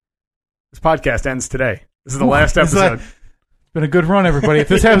night, this podcast ends today. This is the last episode. It's been a good run, everybody. If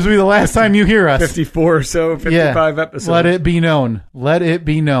this happens to be the last time you hear us. 54 or so, 55 episodes. Let it be known. Let it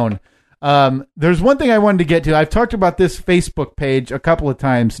be known. There's one thing I wanted to get to. I've talked about this Facebook page a couple of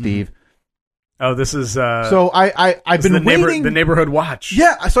times, Steve. Oh, this is So I've been waiting. the neighborhood watch.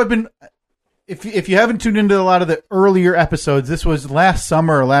 Yeah, so I've been. If you haven't tuned into a lot of the earlier episodes, this was last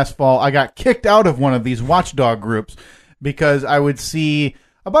summer or last fall. I got kicked out of one of these watchdog groups because I would see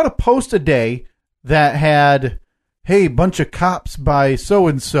about a post a day that had, "Hey, bunch of cops by so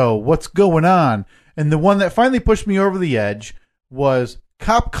and so. What's going on?" And the one that finally pushed me over the edge was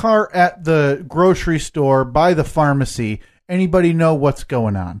cop car at the grocery store by the pharmacy. Anybody know what's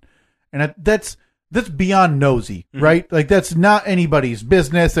going on? And that's beyond nosy, right? Like, that's not anybody's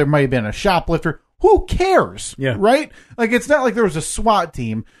business. There might have been a shoplifter. Who cares? Yeah. Right? Like, it's not like there was a SWAT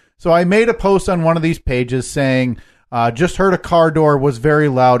team. So I made a post on one of these pages saying, just heard a car door was very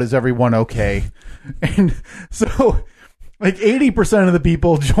loud. Is everyone okay? And so, like, 80% of the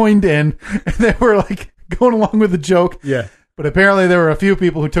people joined in, and they were, like, going along with the joke. Yeah. But apparently there were a few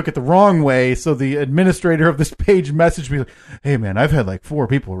people who took it the wrong way, so the administrator of this page messaged me like, "Hey, man, I've had like 4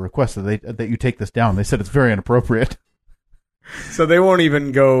 people request that you take this down. They said it's very inappropriate." So they won't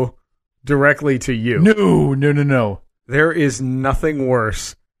even go directly to you. No. There is nothing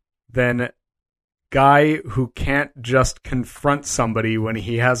worse than guy who can't just confront somebody when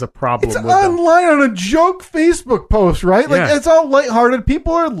he has a problem It's with them. online on a joke Facebook post, right? Like, Yeah. It's all lighthearted.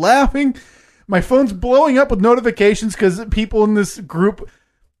 People are laughing. My phone's blowing up with notifications because people in this group,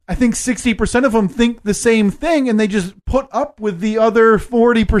 I think 60% of them think the same thing, and they just put up with the other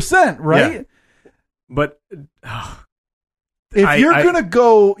 40%, right? Yeah. But If you're going to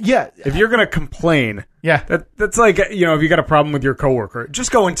go, if you're going to complain, yeah, that's like, if you got a problem with your coworker,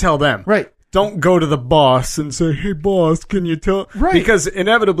 just go and tell them. right. Don't go to the boss and say, "Hey, boss, can you tell?" Right. Because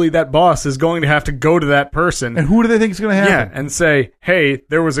inevitably that boss is going to have to go to that person. And who do they think is going to happen? Yeah, and say, "Hey,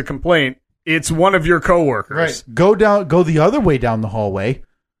 there was a complaint. It's one of your coworkers." Right. Go the other way down the hallway.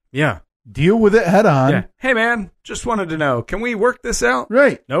 Yeah. Deal with it head on. Yeah. Hey, man, just wanted to know, can we work this out?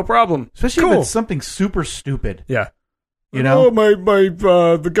 Right. No problem. Especially cool. if it's something super stupid. Yeah. You know? Oh, my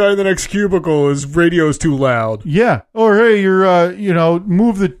the guy in the next cubicle, his radio's too loud. Yeah. Or, hey, you're,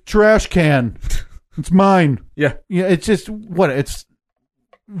 move the trash can. It's mine. Yeah. Yeah. It's just, it's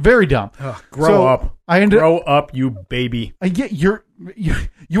very dumb. Grow up. Grow up, you baby. I get you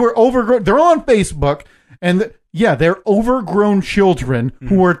are overgrown. They're all on Facebook, and they're overgrown children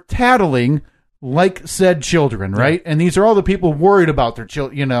who are tattling like said children, right? And these are all the people worried about their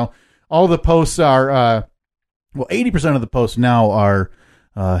children. All the posts are, 80% of the posts now are,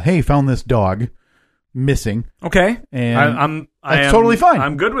 "Hey, found this dog missing." Okay, and I am totally fine.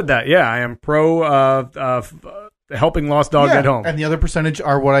 I'm good with that. Yeah, I am pro helping lost dog at home. And the other percentage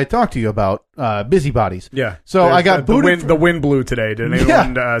are what I talked to you about, busybodies. Yeah. So I got booted. The wind blew today. Did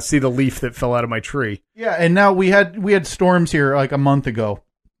anyone see the leaf that fell out of my tree? Yeah, and now we had storms here like a month ago,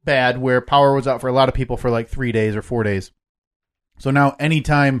 bad, where power was out for a lot of people for like 3 days or 4 days. So now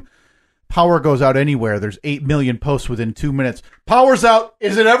anytime power goes out anywhere, there's 8 million posts within 2 minutes. Power's out.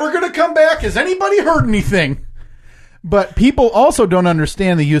 Is it ever going to come back? Has anybody heard anything? But people also don't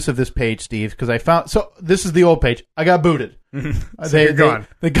understand the use of this page, Steve, because I found... So this is the old page. I got booted. You're gone.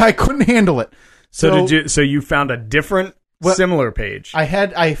 The guy couldn't handle it. So you found a different similar page?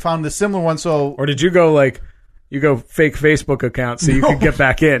 I found the similar one. So, or did you go fake Facebook account so you could get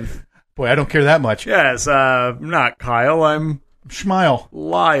back in? Boy, I don't care that much. Yes, not Kyle. I'm Schmeil.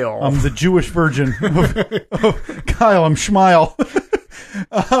 Lyle. I'm the Jewish version of Kyle. I'm Schmeil.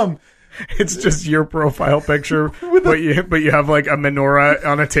 It's just your profile picture, but you have like a menorah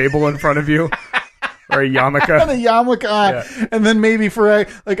on a table in front of you, or a yarmulke. On a yarmulke, Yeah. And then maybe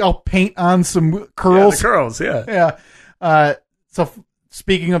I'll paint on some curls. Yeah, the curls, yeah. Yeah. So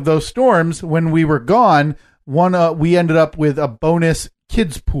speaking of those storms, when we were gone, we ended up with a bonus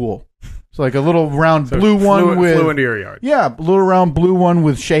kids pool. So like a little round blue one flew into your yard. Yeah, a little round blue one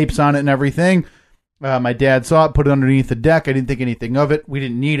with shapes on it and everything. My dad saw it, put it underneath the deck. I didn't think anything of it. We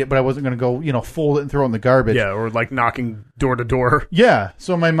didn't need it, but I wasn't going to go, fold it and throw it in the garbage. Yeah, or like knocking door to door. Yeah.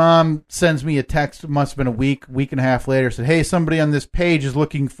 So my mom sends me a text, must have been a week and a half later, said, "Hey, somebody on this page is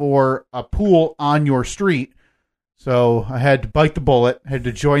looking for a pool on your street." So I had to bite the bullet, had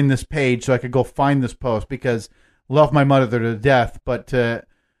to join this page so I could go find this post because I love my mother to death, but to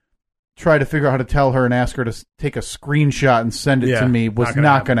try to figure out how to tell her and ask her to take a screenshot and send it to me was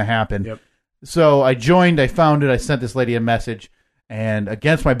not going to happen. Yep. So I joined, I found it, I sent this lady a message, and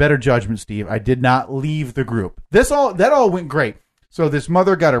against my better judgment, Steve, I did not leave the group. That all went great. So this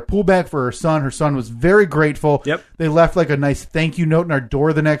mother got her pool back for her son. Her son was very grateful. Yep. They left like a nice thank you note in our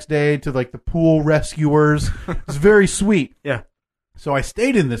door the next day to like the pool rescuers. It was very sweet. Yeah. So I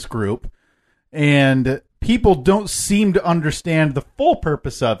stayed in this group, and people don't seem to understand the full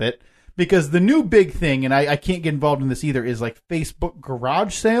purpose of it because the new big thing, and I can't get involved in this either, is like Facebook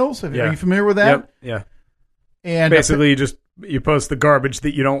garage sales. Are you familiar with that? Yep. Yeah. And basically, you post the garbage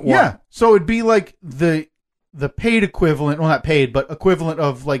that you don't want. Yeah. So it'd be like the paid equivalent, well, not paid, but equivalent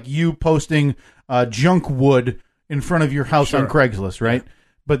of like you posting junk wood in front of your house on Craigslist, right? Yeah.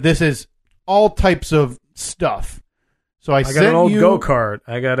 But this is all types of stuff. So I got an old go-kart.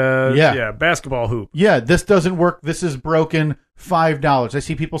 I got a basketball hoop. Yeah, this doesn't work. This is broken. $5. I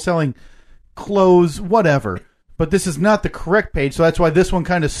see people selling clothes, whatever. But this is not the correct page, so that's why this one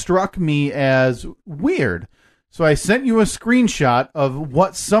kind of struck me as weird. So I sent you a screenshot of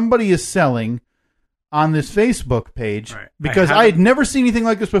what somebody is selling on this Facebook page, because I had never seen anything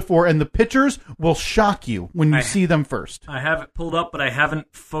like this before, and the pictures will shock you when you see them first. I have it pulled up, but I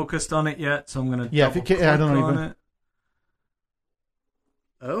haven't focused on it yet, so I'm going to I don't know on it.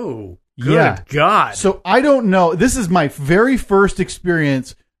 Oh, good God. So I don't know. This is my very first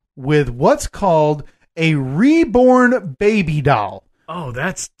experience with what's called a reborn baby doll. Oh,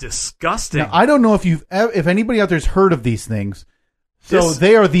 that's disgusting. Now, I don't know if anybody out there's heard of these things. So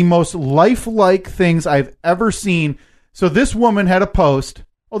they are the most lifelike things I've ever seen. So this woman had a post.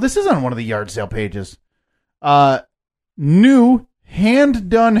 Oh, this is on one of the yard sale pages. New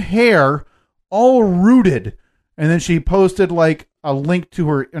hand-done hair, all rooted. And then she posted like a link to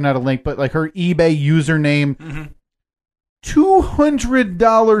her, not a link, but like her eBay username. Mm-hmm.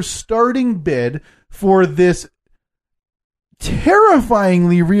 $200 starting bid for this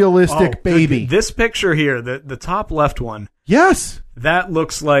terrifyingly realistic baby. This picture here, the top left one. Yes. That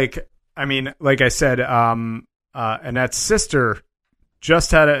looks like, I mean, like I said, Annette's sister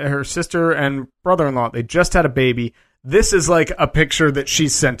just had her sister and brother-in-law, they just had a baby. This is like a picture that she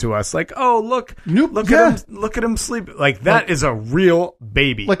sent to us. Like, oh, look at him sleep. Like, that is a real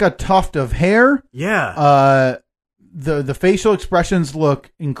baby. Like a tuft of hair. Yeah. The facial expressions look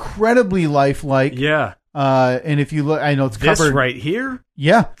incredibly lifelike. Yeah. And if you look, I know it's covered. This right here?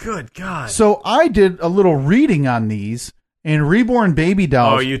 Yeah. Good God. So I did a little reading on these, and reborn baby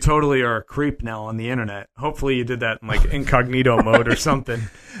dolls. Oh, you totally are a creep now on the internet. Hopefully you did that in like incognito mode or something.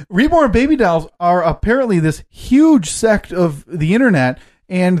 Reborn baby dolls are apparently this huge sect of the internet,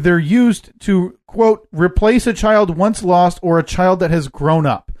 and they're used to, quote, replace a child once lost or a child that has grown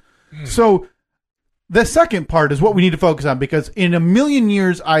up. So the second part is what we need to focus on, because in a million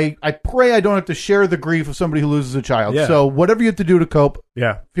years, I pray I don't have to share the grief of somebody who loses a child. Yeah. So whatever you have to do to cope,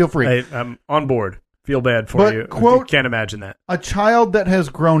 feel free. I'm on board. Feel bad for you. Quote, can't imagine that. A child that has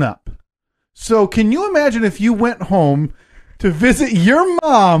grown up. So can you imagine if you went home to visit your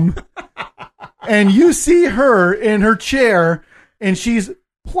mom and you see her in her chair and she's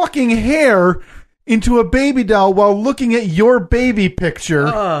plucking hair into a baby doll while looking at your baby picture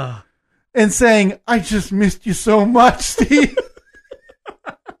and saying, I just missed you so much, Steve.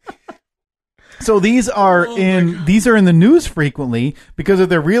 So these are in the news frequently because of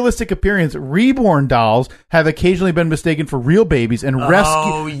their realistic appearance. Reborn dolls have occasionally been mistaken for real babies and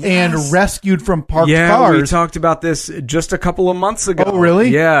rescued from parked cars. Yeah, we talked about this just a couple of months ago. Oh, really?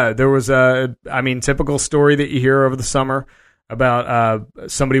 Yeah, there was typical story that you hear over the summer about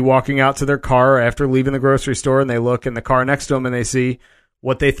somebody walking out to their car after leaving the grocery store, and they look in the car next to them and they see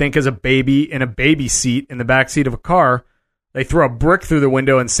what they think is a baby in a baby seat in the back seat of a car. They throw a brick through the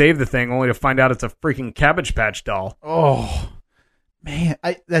window and save the thing, only to find out it's a freaking Cabbage Patch doll. Oh, man,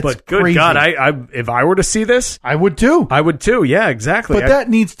 that's but good crazy. God, if I were to see this, I would too. Yeah, exactly. But that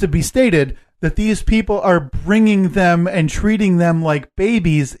needs to be stated that these people are bringing them and treating them like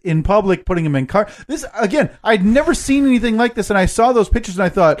babies in public, putting them in car. This again, I'd never seen anything like this, and I saw those pictures and I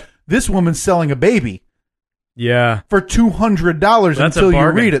thought, this woman's selling a baby. Yeah, for $200 until you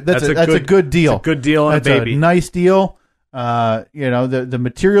read it. That's a good deal. It's a good deal on a baby. A nice deal. The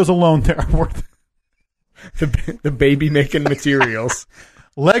materials alone there are worth the baby making materials.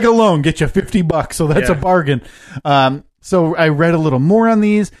 Leg alone get you $50, so that's a bargain. So I read a little more on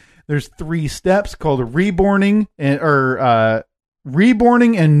these. There's 3 steps called reborning and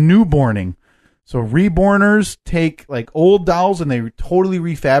newborning. So reborners take like old dolls and they totally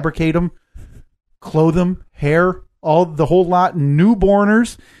refabricate them, clothe them, hair, the whole lot.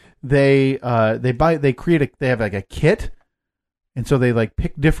 Newborners, they have like a kit. And so they like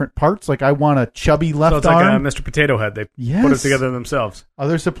pick different parts. Like I want a chubby left arm. So it's like Mr. Potato Head. They put it together themselves.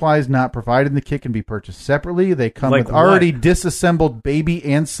 Other supplies not provided in the kit can be purchased separately. They come with already disassembled baby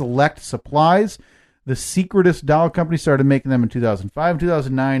and select supplies. The Secretus Doll Company started making them in 2005. In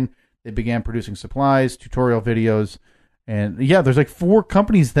 2009, they began producing supplies, tutorial videos. And there's like 4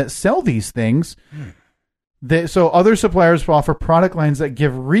 companies that sell these things. So other suppliers offer product lines that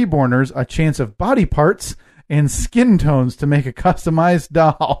give reborners a chance of body parts and skin tones to make a customized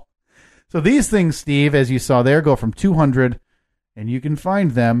doll. So these things, Steve, as you saw there, go from $200, and you can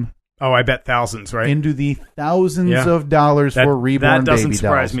find them Oh, I bet thousands, right? into the thousands Yeah. of dollars for reborn that doesn't baby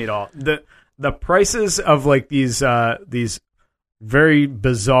surprise dolls. me at all. The prices of like these very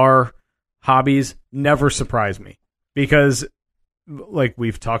bizarre hobbies never surprise me because, like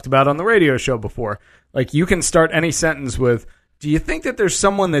we've talked about on the radio show before, like you can start any sentence with, "Do you think that there's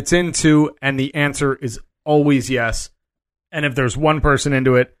someone that's into?" and the answer is always yes. And if there's one person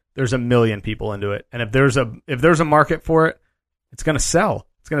into it, there's a million people into it. And if there's a market for it, it's going to sell.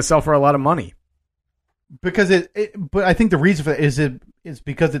 It's going to sell for a lot of money. Because but I think the reason for that is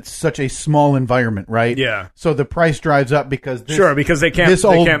because it's such a small environment, right? Yeah. So the price drives up because Because they can't. this they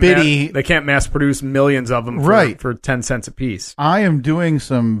old can't bitty- they can't mass produce millions of them, Right. for 10 cents a piece. I am doing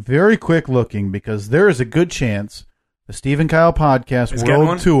some very quick looking because there is a good chance the Steve and Kyle podcast Is getting one?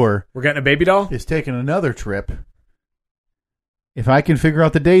 world tour We're getting a baby doll. is taking another trip. If I can figure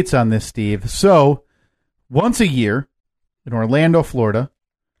out the dates on this, Steve. So, once a year in Orlando, Florida,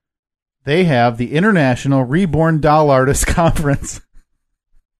 they have the International Reborn Doll Artists Conference.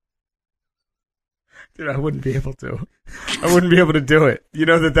 Dude, I wouldn't be able to. I wouldn't be able to do it. You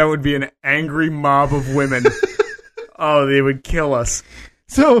know that would be an angry mob of women. Oh, they would kill us.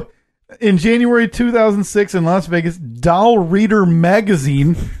 So, in January 2006 in Las Vegas, Doll Reader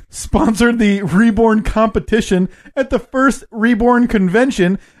Magazine sponsored the Reborn competition at the first Reborn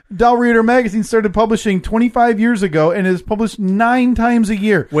convention. Doll Reader Magazine started publishing 25 years ago and is published 9 times a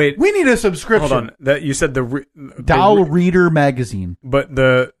year. Wait. We need a subscription. Hold on. That you said Doll Reader Magazine. but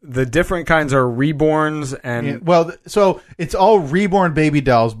the different kinds are reborns and Yeah, well, so it's all reborn baby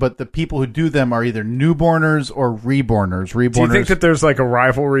dolls, but the people who do them are either newborners or reborners. Reborners. do you think that there's like a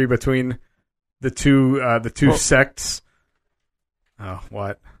rivalry between the two sects? Oh,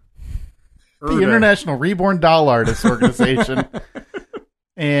 what? the International Reborn Doll Artists Organization.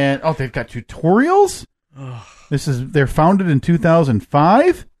 And they've got tutorials. They're founded in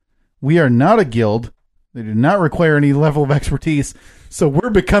 2005. We are not a guild. They do not require any level of expertise, so we're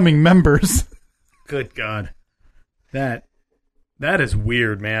becoming members. Good God, that is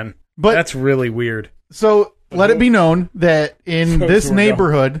weird, man. But that's really weird. so let it be known that in So this we're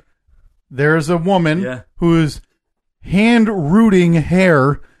neighborhood, there's a woman Yeah. who's hand rooting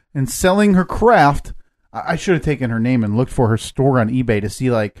hair and selling her craft. I should have taken her name and looked for her store on eBay to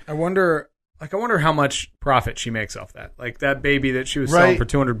see like. I wonder how much profit she makes off that. Like that baby that she was selling Right. for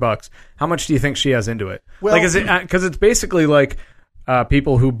 $200. How much do you think she has into it? Well- like, is it because it's basically like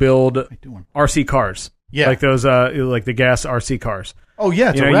people who build RC cars. Yeah. like those like the gas RC cars. Oh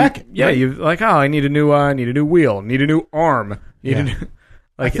yeah, it's You a know, racket. You right? like, oh, I need a new wheel, need a new arm. Need a Yeah. new,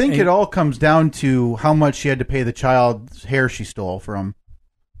 I think it all comes down to how much she had to pay the child's hair she stole from.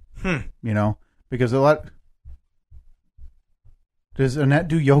 You know, because a lot. Does Annette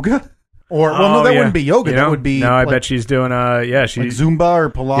do yoga? Or that wouldn't be yoga. You That know? would be no. I like, bet she's doing like she's Zumba or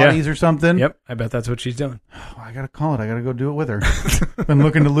Pilates or something. Yep, I bet that's what she's doing. Oh, I gotta call it. I gotta go do it with her. Been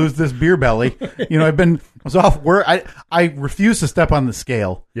looking to lose this beer belly. You know, I was off work. I refused to step on the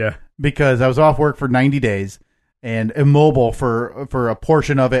scale Yeah, because I was off work for 90 days and immobile for a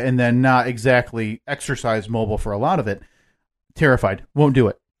portion of it, and then not exactly exercise mobile for a lot of it. Terrified. Won't do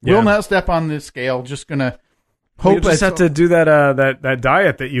it. Yeah. Will not step on the scale. Just gonna you hope. just have to do that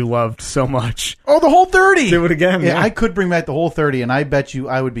diet that you loved so much. Oh, the whole 30. Do it again. Yeah, I could bring back the whole 30, and I bet you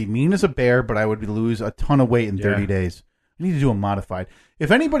I would be mean as a bear, but I would lose a ton of weight in 30 Yeah. days. I need to do a modified. If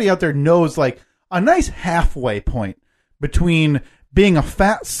anybody out there knows like a nice halfway point between being a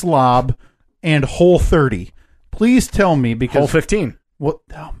fat slob and whole 30, please tell me because Whole 15. well,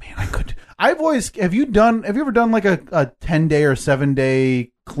 oh man, I could. Have you ever done like a 10-day or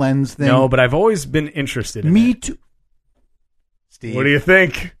 7-day cleanse thing? No, but I've always been interested in Me it. too. Steve, What do you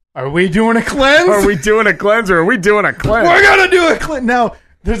think? are we doing a cleanse? Are we doing a cleanse or are we doing a cleanse? We're gonna do a cleanse now.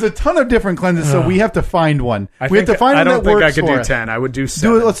 There's a ton of different cleanses, so we have to find one. I We have to find I one don't that think I works could for do us. 10. I would do 7.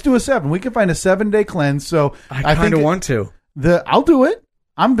 Do it. Let's do a 7. We can find a 7-day cleanse. So I kind think of want to. I'll do it.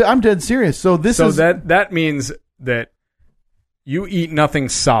 I'm dead serious. So this So is that means that you eat nothing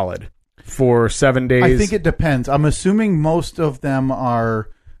solid for 7 days. I think it depends. I'm assuming most of them are.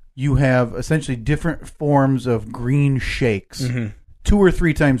 You have essentially different forms of green shakes, 2 or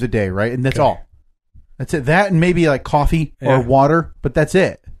 3 times a day, right? And that's all. That's it. That and maybe like coffee Yeah. or water, but that's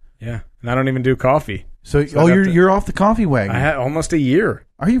it. Yeah, and I don't even do coffee. So I'd have you're off the coffee wagon. I had almost a year.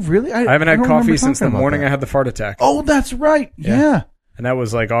 Are you really? I haven't had don't coffee remember since the talking about morning that. I had the fart attack. Oh, that's right. Yeah. And that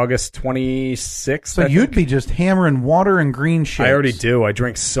was like August 26th. So I you'd think. be just hammering water and green shakes. I already do. I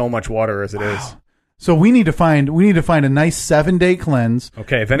drink so much water as it is. So we need to find a nice 7-day cleanse.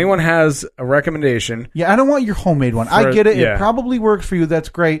 Okay, if anyone has a recommendation, Yeah, I don't want your homemade one. I For- get it. yeah. It probably works for you. That's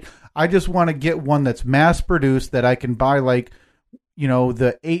great. I just want to get one that's mass produced that I can buy like,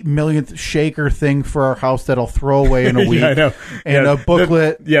 the 8 millionth shaker thing for our house that'll throw away in a week. Yeah, I know. And a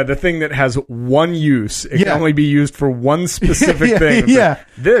booklet. The thing that has one use. It can Yeah. only be used for one specific thing. It's Yeah. like,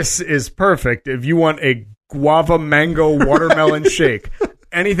 this is perfect if you want a guava, mango, watermelon shake.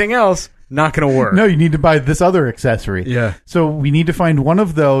 Anything else, not going to work. No, you need to buy this other accessory. Yeah. So we need to find one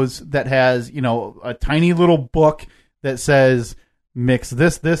of those that has, a tiny little book that says mix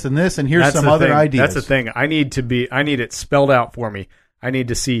this, and this, and here's some other ideas. That's the thing. I need it spelled out for me. I need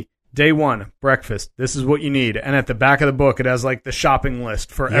to see day 1, breakfast. This is what you need. And at the back of the book, it has like the shopping list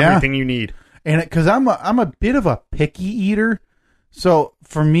for everything you need. And because I'm a bit of a picky eater, so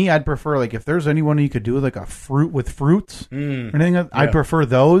for me, I'd prefer like if there's anyone you could do like a fruit with fruits or anything, I'd prefer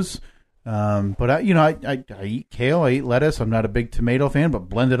those. But I eat kale, I eat lettuce. I'm not a big tomato fan, but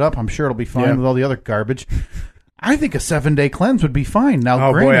blend it up. I'm sure it'll be fine with all the other garbage. I think a 7-day cleanse would be fine. Now,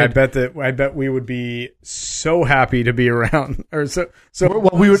 Oh granted, boy, I bet we would be so happy to be around, or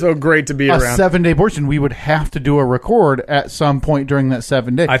so great to be a around. 7-day portion, we would have to do a record at some point during that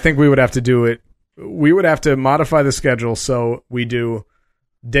 7 days. I think we would have to do it. We would have to modify the schedule so we do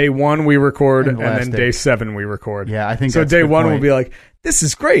day 1 we record, and then day 7 we record. Yeah, I think so. that's Day a good 1 point. will be like, this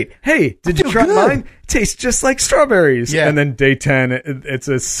is great. Hey, did you feel try good. mine? Tastes just like strawberries. Yeah. And then day 10, it's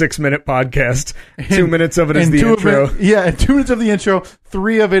a 6-minute podcast. 2 minutes of it is And the 2 intro. of it, and 2 minutes of the intro.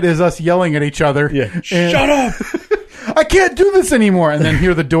 3 of it is us yelling at each other. Yeah. And- Shut up. I can't do this anymore. And then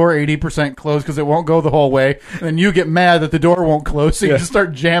hear the door 80% closed because it won't go the whole way. And then you get mad that the door won't close, so you just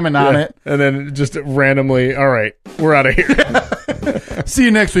start jamming on it. And then just randomly, all right, we're out of here. See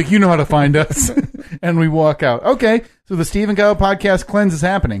you next week. You know how to find us. And we walk out. Okay, so the Steve and Kyle podcast cleanse is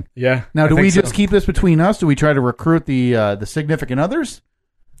happening. Yeah. Now, do I we think just keep this between us? Do we try to recruit the significant others?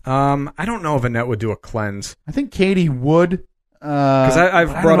 I don't know if Annette would do a cleanse. I think Katie would. Because I've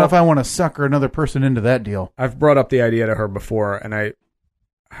I don't brought know up if I want to sucker another person into that deal. I've brought up the idea to her before, and I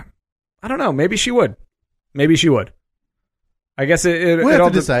don't know. Maybe she would. I guess We'll have to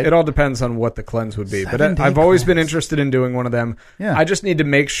decide. it all depends on what the cleanse would be. 7-day But I've always been cleanse. interested in doing one of them. Yeah. I just need to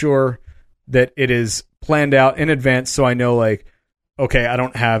make sure that it is planned out in advance, so I know, like, okay, I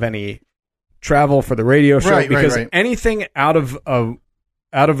don't have any travel for the radio show, Right, because right. anything out of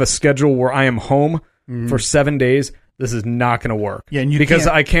a schedule where I am home for 7 days, this is not going to work. Yeah, and you because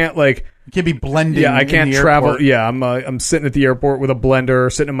can't- I can't like. You can't be blending. Yeah, I in can't the travel. airport. Yeah, I'm sitting at the airport with a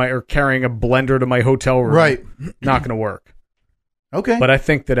blender, or carrying a blender to my hotel room. Right. Not going to work. Okay. But I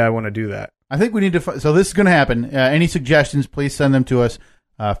think that I want to do that. I think we need to. So this is going to happen. Any suggestions, please send them to us.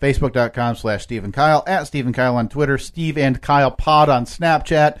 Facebook.com/Steve and Kyle, @Steve and Kyle on Twitter, Steve and Kyle Pod on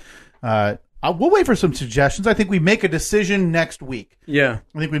Snapchat. We'll wait for some suggestions. I think we make a decision next week. Yeah.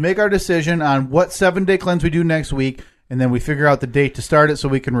 I think we make our decision on what 7-day cleanse we do next week, and then we figure out the date to start it so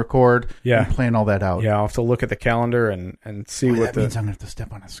we can record Yeah. and plan all that out. Yeah, I'll have to look at the calendar and see Boy, what that means I'm going to have to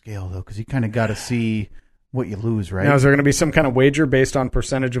step on a scale, though, because you kind of got to see what you lose, right? Now, is there going to be some kind of wager based on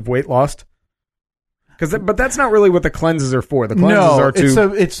percentage of weight lost? But that's not really what the cleanses are for. The cleanses are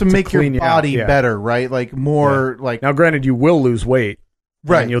to it's to make your clean you out, body yeah. better, right? Like more like Now, granted, you will lose weight.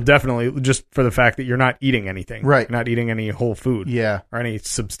 Right. And you'll definitely, just for the fact that you're not eating anything. Right. You're not eating any whole food. yeah. Or any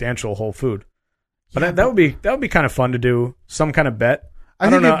substantial whole food. But that would be kind of fun to do. Some kind of bet. I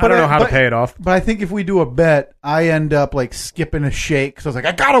don't know how to pay it off. But I think if we do a bet, I end up like skipping a shake because I was like,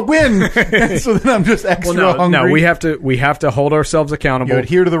 I gotta win. So then I'm just extra hungry. No, we have to hold ourselves accountable. You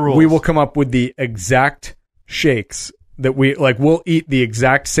adhere to the rules. We will come up with the exact shakes that we like. We'll eat the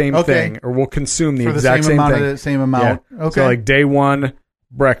exact same Okay. thing, or we'll consume the for the exact same amount thing. of the same amount. Yeah. Okay. So like day 1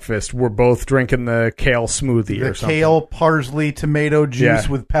 breakfast, we're both drinking the kale smoothie the or something. kale, parsley, tomato juice Yeah.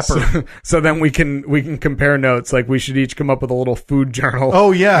 with pepper. So then we can compare notes. Like we should each come up with a little food journal.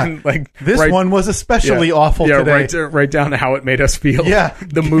 Oh, yeah. And, like This write- one was especially yeah, awful yeah, today. Write down how it made us feel. Yeah.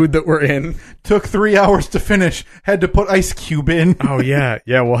 The mood that we're in. Took 3 hours to finish. Had to put ice cube in. Oh yeah.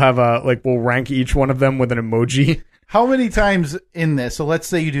 We'll have we'll rank each one of them with an emoji. How many times in this? So let's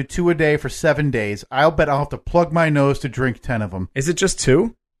say you do 2 a day for 7 days. I'll bet I'll have to plug my nose to drink 10 of them. Is it just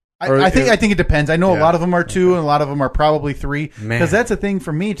 2? Or I think it depends. I know a Yeah. lot of them are 2 and a lot of them are probably 3. Man. Because that's a thing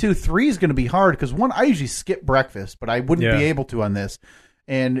for me too. 3 is going to be hard because one, I usually skip breakfast, but I wouldn't Yeah. be able to on this.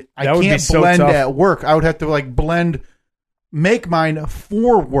 And I That would be can't so blend tough. at work. I would have to like make mine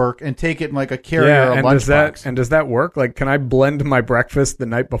for work and take it in like a carrier or a and lunchbox. does that work? Like, can I blend my breakfast the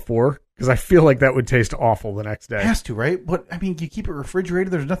night before? Because I feel like that would taste awful the next day. Has to, right? But I mean, you keep it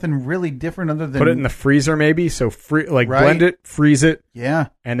refrigerated. There's nothing really different other than Put it in the freezer, maybe. So Right. blend it, freeze it, yeah,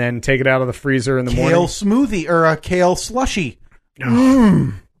 and then take it out of the freezer in the kale morning. smoothie or a kale slushy.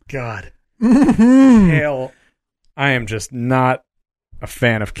 God, kale. I am just not a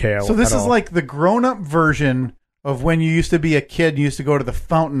fan of kale. So this at is all. like the grown-up version of when you used to be a kid and you used to go to the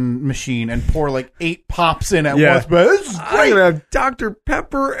fountain machine and pour like 8 pops in at Yeah. once. But this is I'm great. gonna have Dr.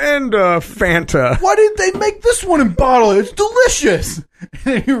 Pepper and Fanta. Why did they make this one in bottle? It's delicious. And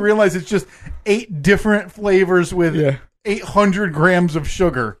then you realize it's just 8 different flavors with Yeah. 800 grams of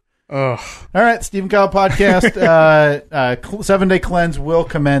sugar. Ugh. All right, Stephen Kyle podcast. 7-day cleanse will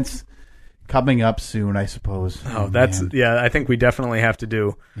commence coming up soon, I suppose. Oh, that's man. yeah. I think we definitely have to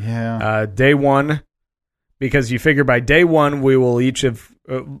do Yeah. day 1, because you figure by day 1 we will each have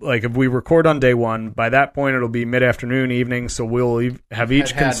like if we record on day 1, by that point it'll be mid-afternoon, evening, so we'll have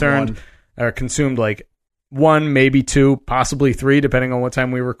each Had consumed like 1, maybe 2, possibly 3, depending on what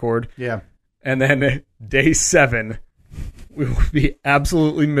time we record. Yeah. And then day 7, we will be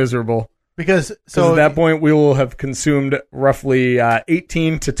absolutely miserable. Because So at that point, we will have consumed roughly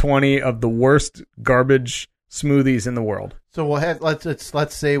 18 to 20 of the worst garbage smoothies in the world. So we'll have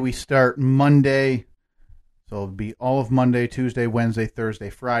let's say we start Monday. So it'll be all of Monday, Tuesday, Wednesday, Thursday,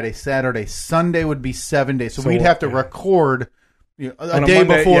 Friday, Saturday, Sunday would be 7 days. So we'd have to record a On day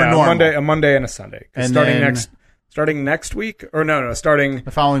Monday, before yeah, normal. a Monday and a Sunday. 'Cause And starting next week, or starting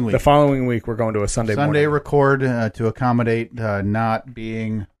the following week. the following week, we're going to a Sunday morning. record to accommodate not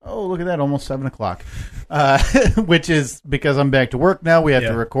being, look at that, almost 7 o'clock. Which is because I'm back to work now. We have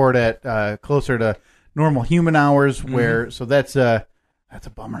to record at closer to normal human hours. So that's a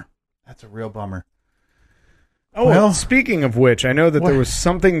bummer. That's a real bummer. Oh, Well- speaking of which, I know that there was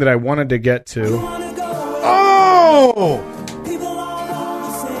something that I wanted to get to. Oh!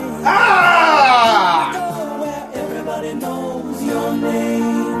 Ah!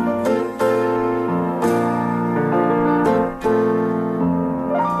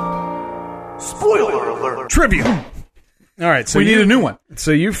 Spoiler alert. Trivia. All right, so We need a new one.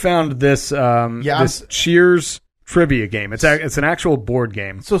 So you found this this Cheers trivia game. It's an actual board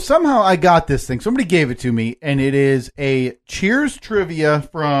game. So somehow I got this thing. Somebody gave it to me, and it is a Cheers trivia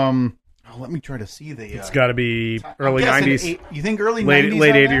from. Oh, let me try to see the. It's got to be I'm early guessing 90s, You think early late 90s?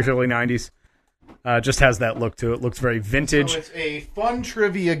 late on 80s, that? early 90s. Just has that look to it. Looks very vintage. So it's a fun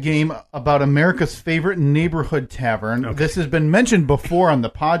trivia game about America's favorite neighborhood tavern. Okay. This has been mentioned before on the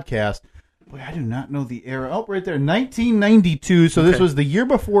podcast. Boy, I do not know the era. Oh, right there, 1992. So this was the year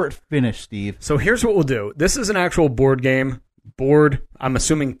before it finished, Steve. So here's what we'll do. This is an actual board game. I'm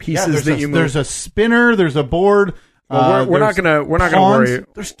assuming pieces that you move. There's a spinner. There's a board. Well, we're not gonna pawns. worry.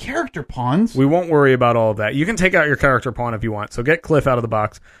 There's character pawns. We won't worry about all of that. You can take out your character pawn if you want. So get Cliff out of the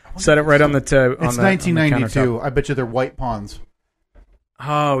box. Set it right on the It's on the 1992. countertop. I bet you they're white pawns.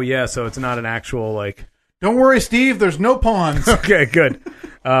 Oh yeah, so it's not an actual like. Don't worry, Steve. There's no pawns. Okay, good.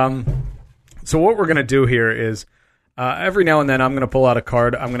 So what we're gonna do here is every now and then I'm gonna pull out a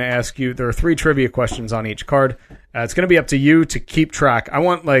card. I'm gonna ask you. There are 3 trivia questions on each card. It's gonna be up to you to keep track. I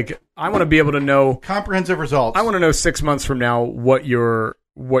want to be able to know. Comprehensive results. I want to know 6 months from now what your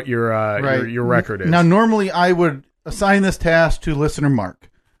record is. Now, normally I would assign this task to listener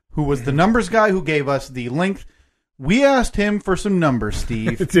Mark, who was the numbers guy who gave us the link. We asked him for some numbers,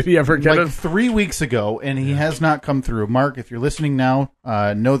 Steve. Did he ever get like it? 3 weeks ago, and he has not come through. Mark, if you're listening now,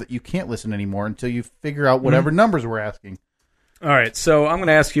 know that you can't listen anymore until you figure out whatever numbers we're asking. All right, so I'm going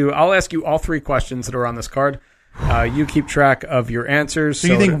to ask you. I'll ask you all 3 questions that are on this card. You keep track of your answers. So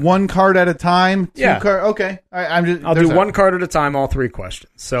you think one card at a time? Yeah. Okay. I'll I'll do one card at a time, all 3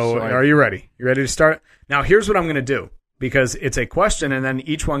 questions. So Sorry. are you ready? You ready to start? Now, here's what I'm going to do. Because it's a question, and then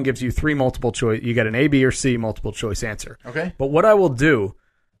each one gives you 3 multiple choice. You get an A, B, or C multiple choice answer. Okay. But what I will do,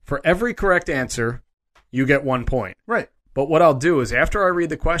 for every correct answer, you get 1 point. Right. But what I'll do is after I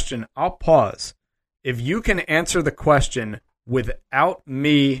read the question, I'll pause. If you can answer the question without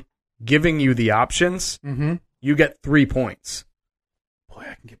me giving you the options, you get 3 points. Boy,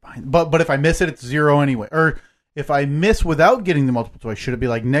 I can get behind. But if I miss it, it's 0 anyway. Or if I miss without getting the multiple choice, should it be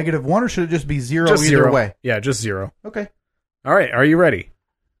like -1 or should it just be 0 Just either 0. way? Yeah, just 0. Okay. All right, are you ready?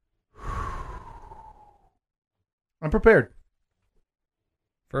 I'm prepared.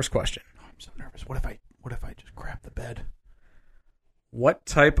 First question. Oh, I'm so nervous. What if I just crap the bed? What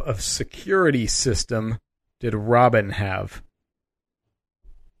type of security system did Robin have?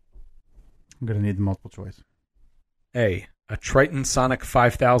 I'm going to need the multiple choice. A Triton Sonic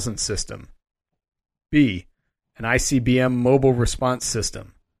 5000 system. B, an ICBM mobile response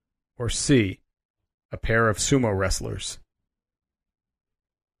system. Or C, a pair of sumo wrestlers.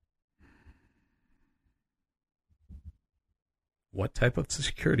 What type of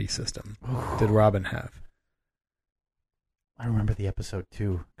security system did Robin have? I remember the episode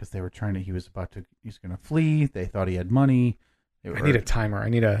too because they were he was going to flee. They thought he had money. I need a timer.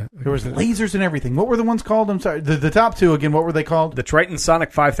 There was lasers and everything. What were the ones called? I'm sorry. The top two, again, what were they called? The Triton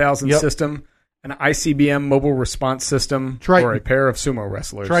Sonic 5000 Yep. system, an ICBM mobile response system, Triton. or a pair of sumo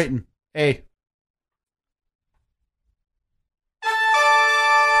wrestlers. Triton. A.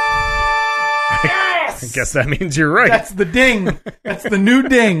 I guess that means you're right. That's the ding. That's the new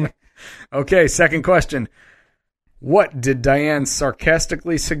ding. Okay, second question. What did Diane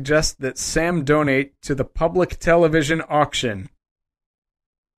sarcastically suggest that Sam donate to the public television auction?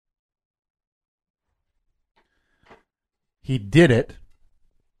 He did it.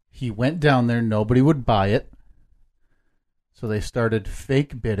 He went down there. Nobody would buy it. So they started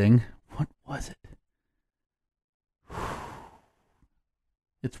fake bidding. What was it?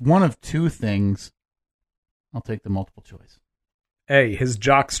 It's one of two things. I'll take the multiple choice. A, his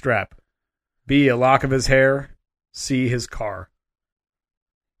jock strap. B, a lock of his hair. C, his car.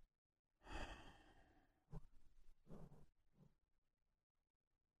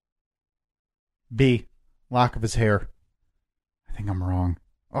 B, lock of his hair. I think I'm wrong.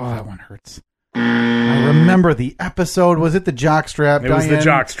 Oh, that one hurts. I remember the episode. Was it the jockstrap? It was the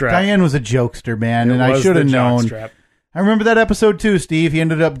jockstrap. Diane was a jokester, man, It and I was should have the known. jockstrap. I remember that episode too, Steve. He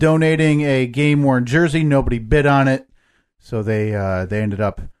ended up donating a game-worn jersey. Nobody bid on it, so they ended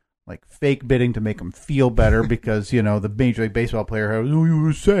up like fake bidding to make him feel better because the Major League Baseball player he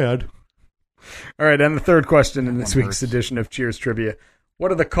was sad. All right, and the third question in this One week's hurts. edition of Cheers Trivia.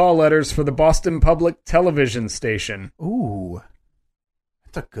 What are the call letters for the Boston Public Television Station? Ooh,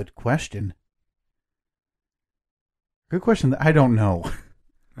 that's a good question. Good question that I don't know.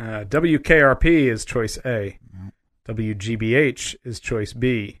 WKRP is choice A. WGBH is choice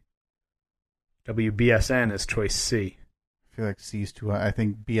B. WBSN is choice C. I feel like C's too. I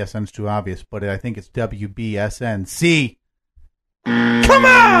think BSN's too obvious, but I think it's WBSN. C. Come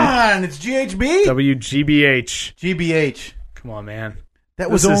on, it's GHB. WGBH. GBH. Come on, man. That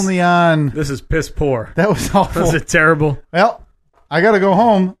was This is- only on. This is piss poor. That was awful. Was it terrible? Well, I gotta go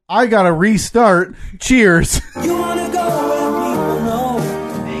home. I gotta restart. Cheers. You wanna go where people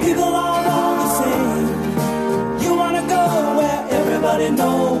know, people all know the same. You wanna go where everybody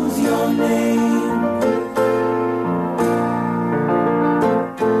knows your name.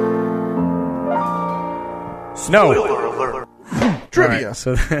 No. Spoiler alert. Trivia. All right,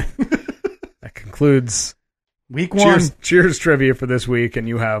 so that concludes Week one. Cheers Trivia for this week, and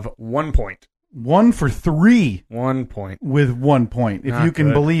you have 1 point. 1 for 3 1 point. with 1 point. If Not you can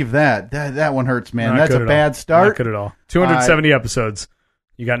good. believe that. That one hurts, man. Not That's good a at bad all. Not start good at all. 270 episodes.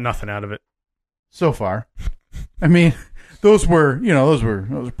 You got nothing out of it. so far. I mean, those were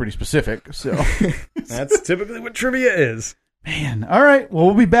pretty specific. So, That's typically what trivia is. man. All right. Well,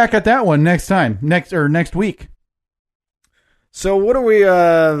 we'll be back at that one next week. So what are we,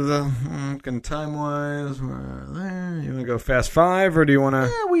 time-wise, there. You want to go Fast 5, or do you want to...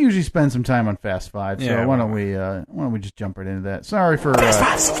 Yeah, we usually spend some time on Fast Five. So Yeah, why don't we just jump right into that? Sorry for. 1,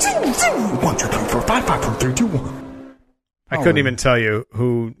 2, 3, 4, 5, 5, 4, 3, 2, 1. I couldn't even tell you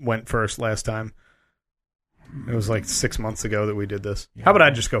who went first last time. It was like 6 months ago that we did this. How about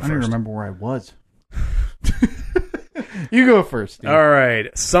I just go I don't first? even remember where I was. You go first, Steve. All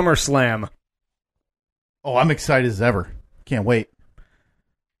right. SummerSlam. Oh, I'm excited as ever. Can't wait.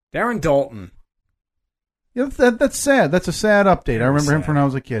 Darren Dalton. Yeah, that's sad. That's a sad update. I remember him sad. from when I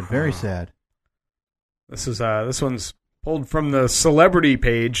was a kid. Very sad. This one's pulled from the celebrity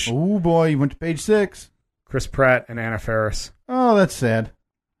page. Oh boy, you went to page 6. Chris Pratt and Anna Faris. Oh, that's sad.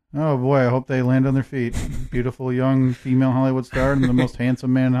 Oh boy, I hope they land on their feet. Beautiful young female Hollywood star and the most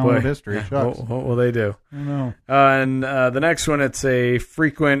handsome man in Hollywood history. Yeah, Shucks. what will they do? I don't know. And the next one, it's a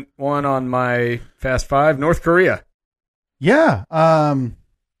frequent one on my Fast 5. North Korea. Yeah.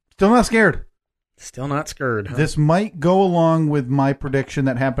 Still not scared. Still not scared. Huh? This might go along with my prediction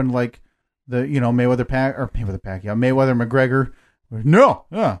that happened like the Mayweather McGregor. No,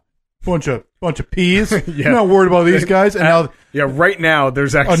 bunch of peas. Yeah. I'm not worried about these guys. And now, Yeah, right now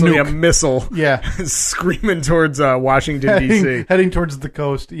there's actually a nuke. missile yeah, screaming towards Washington, D.C. heading towards the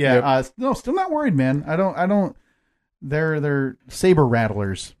coast. Yeah, Yep. no, still not worried, man. I don't. They're saber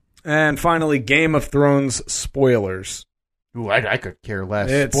rattlers. And finally, Game of Thrones spoilers. Ooh, I could care less.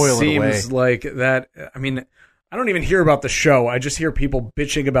 It Spoil it away. seems like that. I mean, I don't even hear about the show. I just hear people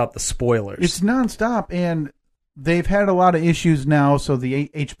bitching about the spoilers. It's nonstop, and they've had a lot of issues now. So the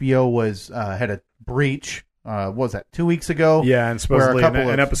HBO was had a breach. What was that, 2 weeks ago? yeah, and supposedly where a couple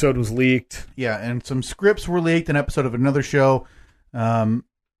an of- episode was leaked. Yeah, and some scripts were leaked, an episode of another show.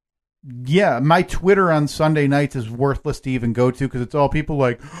 Yeah, my Twitter on Sunday nights is worthless to even go to because it's all people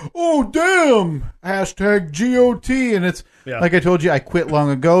like, oh, damn, #GOT. And it's, Yeah. like I told you, I quit long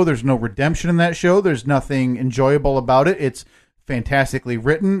ago. There's no redemption in that show. There's nothing enjoyable about it. It's fantastically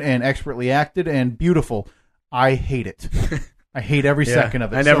written and expertly acted and beautiful. I hate it. I hate every second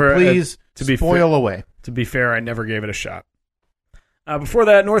of it. I never, so please spoil away. To be fair, I never gave it a shot. Before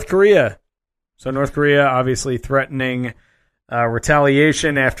that, North Korea. So North Korea obviously threatening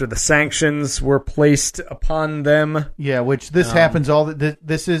retaliation after the sanctions were placed upon them. Yeah, which this happens all.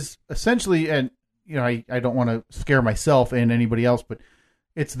 This is essentially, and I don't want to scare myself and anybody else, but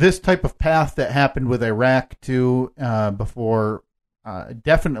it's this type of path that happened with Iraq too before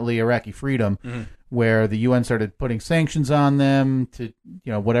definitely Iraqi freedom, where the UN started putting sanctions on them to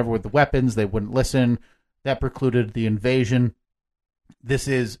whatever with the weapons. They wouldn't listen. That precluded the invasion. This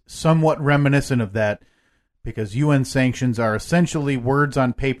is somewhat reminiscent of that because UN sanctions are essentially words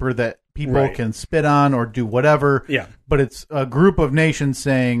on paper that people can spit on or do whatever. Yeah. But it's a group of nations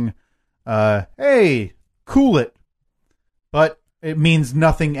saying, hey, cool it. But it means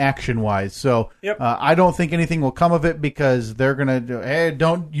nothing action-wise. So I don't think anything will come of it because they're going to do, hey,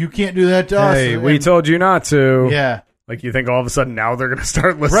 you can't do that to us. Hey, we told you not to. Yeah. Like, you think all of a sudden now they're going to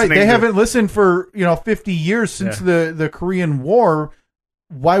start listening? Right. They haven't listened for 50 years since the Korean War.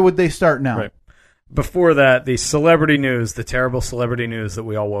 Why would they start now? Right. Before that, the celebrity news, the terrible celebrity news that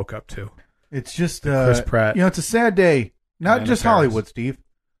we all woke up to. It's just Chris Pratt. It's a sad day. Not just Paris. Hollywood, Steve.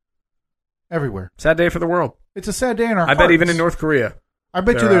 Everywhere. Sad day for the world. It's a sad day in our I bet even in North Korea. I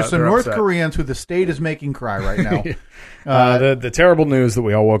bet you there's some they're North upset. Koreans who the state is making cry right now. The terrible news that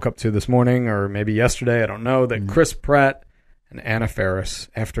we all woke up to this morning, or maybe yesterday, I don't know, that Chris Pratt and Anna Faris,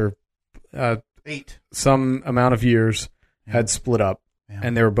 after 8 some amount of years, had split up,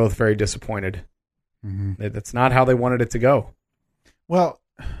 and they were both very disappointed. That's not how they wanted it to go. Well,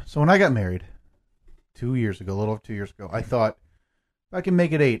 so when I got married 2 years ago, a little over 2 years ago, I thought, if I can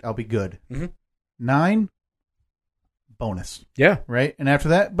make it 8, I'll be good. 9, bonus. Yeah. Right? And after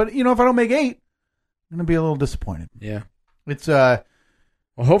that, but if I don't make 8, I'm going to be a little disappointed. Yeah. It's well,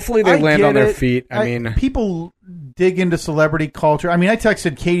 hopefully they land on their feet. I mean, people dig into celebrity culture. I mean, I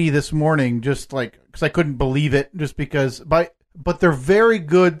texted Katie this morning just because I couldn't believe it, just because. But they're very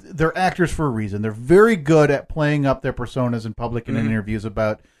good. They're actors for a reason. They're very good at playing up their personas in public and in interviews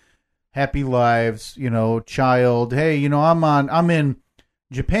about happy lives. Child. Hey, I'm in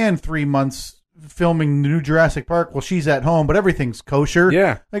Japan 3 months filming the new Jurassic Park. Well, she's at home, but everything's kosher.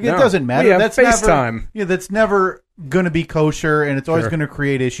 Yeah. It doesn't matter. We have That's FaceTime. That's never going to be kosher, and it's always going to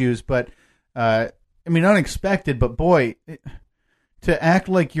create issues. But, unexpected, but boy, to act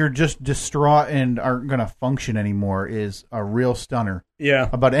like you're just distraught and aren't going to function anymore is a real stunner. Yeah.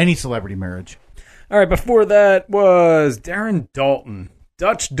 About any celebrity marriage. All right, before that was Darren Dalton.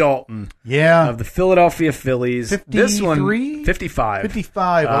 Dutch Dalton. Yeah. Of the Philadelphia Phillies. 53? This one, 55.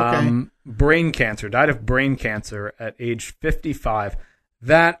 55, okay. Brain cancer. Died of brain cancer at age 55.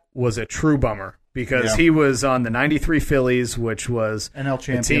 That was a true bummer because he was on the 93 Phillies, which was NL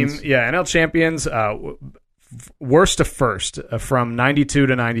champions. NL champions. Worst to first from 92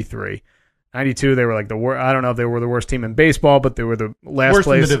 to 93. 92, they were like the worst. I don't know if they were the worst team in baseball, but they were the last worst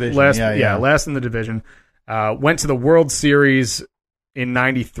place. In the division. Last in the division. Went to the World Series in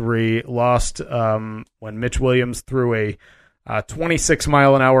 93. Lost when Mitch Williams threw a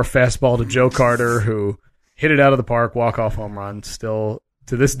 26-mile-an-hour fastball to Joe Carter, who hit it out of the park, walk-off home run. Still,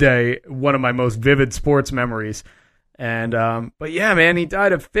 to this day, one of my most vivid sports memories. And but yeah, man, he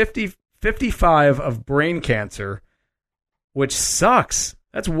died of 55 of brain cancer, which sucks.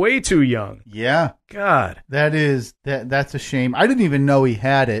 That's way too young. Yeah. God. That's a shame. I didn't even know he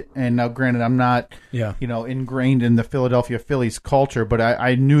had it. And now, granted, I'm not ingrained in the Philadelphia Phillies culture, but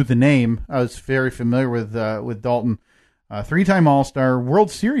I knew the name. I was very familiar with Dalton. 3-time All-Star, World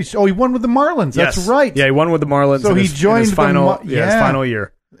Series. Oh, he won with the Marlins. Yes. That's right. Yeah, he won with the Marlins. So he joined his final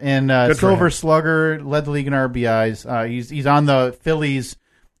year. And Silver Slugger, led the league in RBIs. He's on the Phillies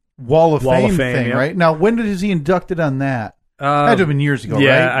Wall of Fame thing, yeah. right? Now, when was he inducted on that? Had to have been years ago, right?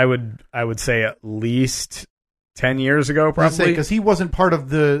 Yeah, I would say at least 10 years ago, probably. Because he wasn't part of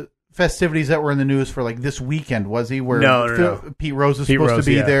the festivities that were in the news for this weekend, was he? Where no. Pete Rose was supposed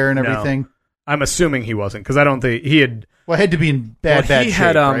to be there and everything. No. I'm assuming he wasn't because I don't think he had. Well, it had to be in bad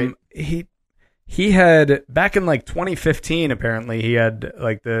shape, right? He had back in 2015. Apparently, he had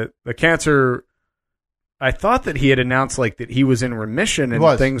the cancer. I thought that he had announced that he was in remission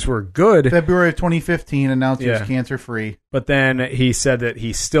and things were good. February of 2015 announced he was cancer free. But then he said that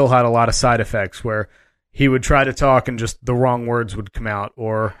he still had a lot of side effects where he would try to talk and just the wrong words would come out,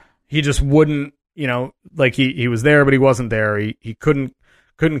 or he just wouldn't. He was there but he wasn't there. He couldn't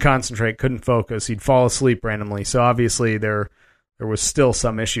concentrate, couldn't focus. He'd fall asleep randomly. So obviously there was still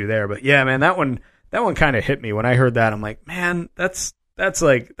some issue there. But yeah, man, that one kind of hit me when I heard that. I'm like, man, that's that's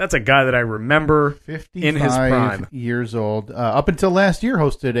a guy that I remember 55 in his prime. years old. Up until last year,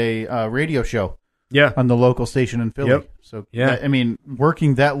 hosted a radio show. Yeah. On the local station in Philly. Yep. So Yeah. I mean,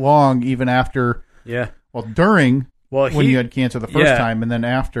 working that long, even after. Yeah. Well, during when you had cancer the first time, and then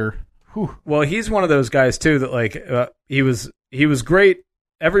after. Whew. Well, he's one of those guys too that like he was great.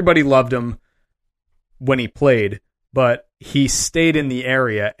 Everybody loved him when he played, but he stayed in the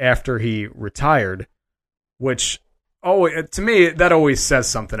area after he retired, which to me that always says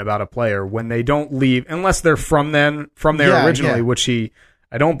something about a player when they don't leave unless they're from there originally, which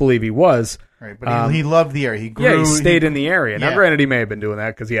I don't believe he was. Right, but he loved the area. He grew. Yeah, he stayed in the area. Now, Yeah. granted, he may have been doing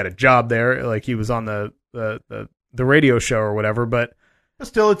that because he had a job there, like he was on the radio show or whatever. But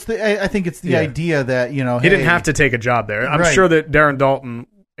still, I think it's the idea that he didn't have to take a job there. I'm Right. sure that Darren Daulton,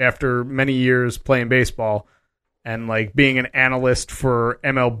 after many years playing baseball and like being an analyst for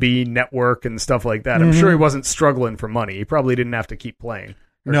MLB Network and stuff like that, I'm sure he wasn't struggling for money. He probably didn't have to keep playing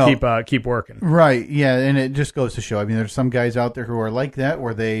or keep working. Right, yeah, and it just goes to show. I mean, there's some guys out there who are like that,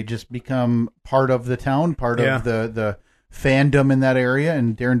 where they just become part of the town, part of the fandom in that area,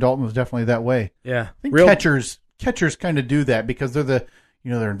 and Darren Daulton was definitely that way. Yeah, I think catchers kind of do that because they're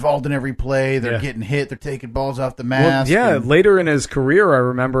they're involved in every play, they're getting hit, they're taking balls off the mask. Well, later in his career, I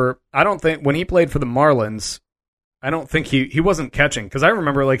remember. I don't think when he played for the Marlins, I don't think he wasn't catching because I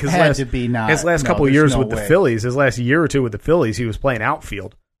remember like his last couple of years with the Phillies, his last year or two with the Phillies, he was playing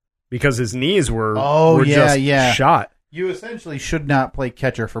outfield because his knees were just shot. You essentially should not play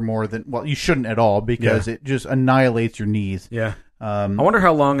catcher for more than you shouldn't at all because it just annihilates your knees. Yeah. I wonder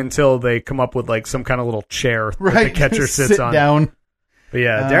how long until they come up with like some kind of little chair that the catcher sits on. Down. But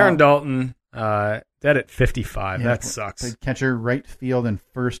yeah, Darren Daulton, dead at 55. That sucks. Played catcher, right field, and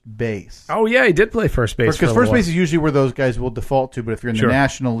first base. Oh yeah, he did play first base. Because first base is usually where those guys will default to. But if you're in the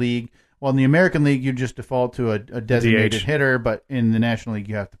National League, in the American League, you just default to a designated hitter. But in the National League,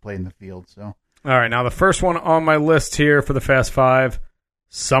 you have to play in the field. So all right, now the first one on my list here for the Fast Five,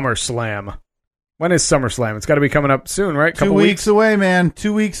 SummerSlam. When is SummerSlam? It's got to be coming up soon, right? 2 weeks away, man.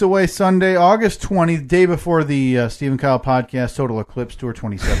 2 weeks away, Sunday, August 20th, day before the Stephen Kyle Podcast Total Eclipse Tour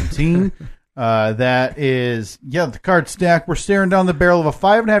 2017. That is, the card stack. We're staring down the barrel of a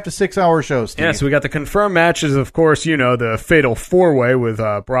 5.5 to 6 hour show, Steve. Yeah, so we got the confirmed matches, of course, the Fatal 4-Way with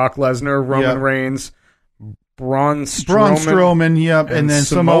Brock Lesnar, Roman Reigns, Braun Strowman, yep, and then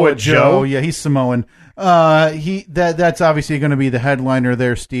Samoa Joe. Yeah, he's Samoan. That's obviously going to be the headliner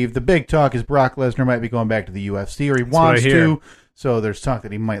there, Steve. The big talk is Brock Lesnar might be going back to the UFC, or he wants to. So there's talk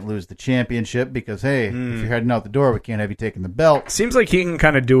that he might lose the championship because, hey, if you're heading out the door, we can't have you taking the belt. Seems like he can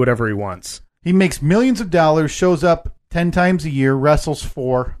kind of do whatever he wants. He makes millions of dollars, shows up 10 times a year, wrestles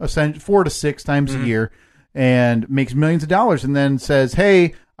 4 to 6 times a year, and makes millions of dollars, and then says,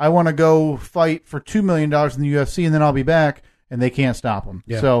 hey, I want to go fight for $2 million in the UFC, and then I'll be back, and they can't stop him.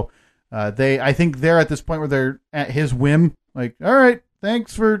 Yeah. So I think they're at this point where they're at his whim, like, all right,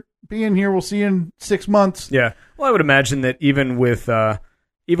 thanks for being here. We'll see you in 6 months. Yeah. Well, I would imagine that even with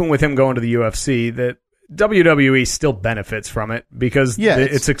him going to the UFC, that WWE still benefits from it because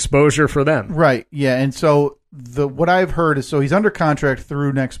it's exposure for them. Right. Yeah. And so what I've heard is he's under contract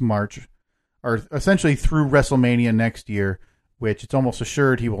through next March, or essentially through WrestleMania next year, which it's almost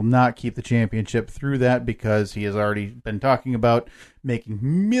assured he will not keep the championship through that because he has already been talking about making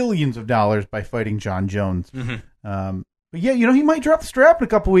millions of dollars by fighting John Jones. Mm-hmm. But yeah, he might drop the strap in a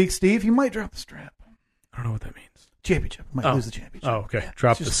couple weeks, Steve. He might drop the strap. I don't know what that means. Championship. Might lose the championship. Oh, okay.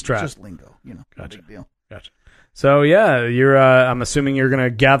 Drop the strap. Just lingo. Gotcha. No big deal. Gotcha. So yeah, you're. I'm assuming you're going to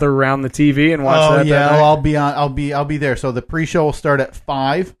gather around the TV and watch that. Oh yeah, I'll be there. So the pre-show will start at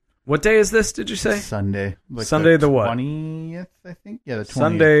 5. What day is this? Did you say Sunday? Sunday the what? 20th, I think. Yeah, the 20th.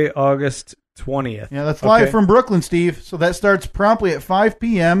 Sunday, August 20th. Yeah, that's live from Brooklyn, Steve. So that starts promptly at 5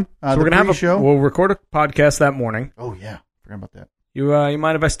 p.m. So we're gonna have we'll record a podcast that morning. Oh yeah, forgot about that. You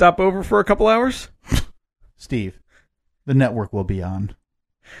mind if I stop over for a couple hours? Steve, the network will be on.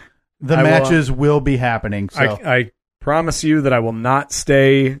 The matches will be happening. So I promise you that I will not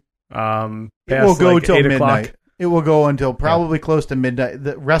stay. Past it will go till 8 midnight. o'clock. It will go until probably close to midnight.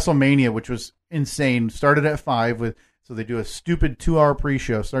 The WrestleMania, which was insane, started at 5 so they do a stupid 2-hour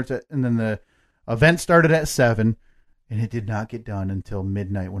pre-show. And then the event started at 7, and it did not get done until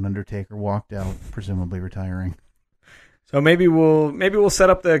midnight when Undertaker walked out, presumably retiring. So maybe we'll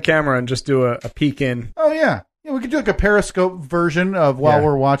set up the camera and just do a peek in. Oh yeah, we could do like a Periscope version of while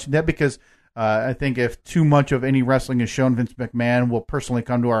we're watching that because I think if too much of any wrestling is shown, Vince McMahon will personally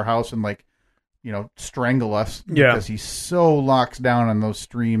come to our house and strangle us because he so locks down on those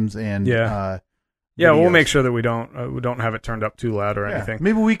streams and Yeah, we'll videos. make sure that we don't have it turned up too loud or anything.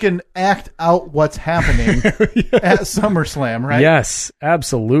 Maybe we can act out what's happening at SummerSlam, right? Yes,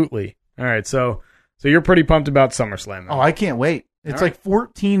 absolutely. All right, so you're pretty pumped about SummerSlam. Then. Oh, I can't wait. It's All right. like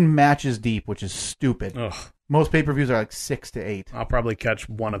 14 matches deep, which is stupid. Ugh. Most pay-per-views are like 6 to 8. I'll probably catch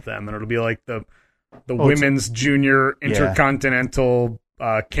one of them, and it'll be like the it's- women's junior Yeah. intercontinental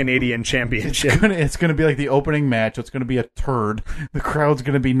Canadian championship. It's gonna be like the opening match. It's gonna be a turd. The crowd's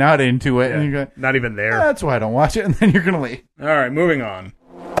gonna be not into it, and you're going, Not even there. that's why I don't watch it. And then you're gonna leave. All right, moving on.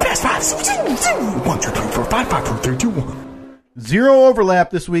 Fast 5, 1, 2, 3, 4, 5, 5, 4, 3, 2, 1. 0 overlap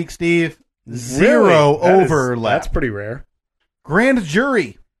this week, Steve. 0 Really? overlap. That's pretty rare. Grand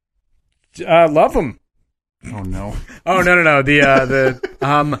jury. Love them. Oh no. Oh no.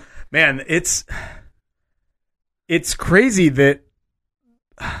 The man, it's crazy that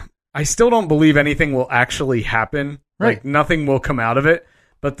I still don't believe anything will actually happen. Right. Like nothing will come out of it.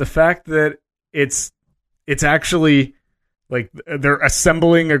 But the fact that it's actually like they're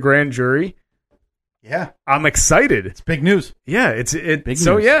assembling a grand jury, Yeah, I'm excited. it's big news. Yeah, it's Big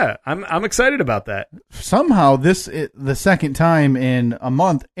so news. yeah, I'm excited about that. Somehow the second time in a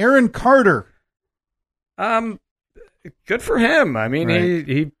month, Aaron Carter. Good for him. I mean, Right.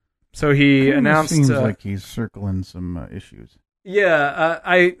 he Kinda announced. Seems like he's circling some issues. Yeah,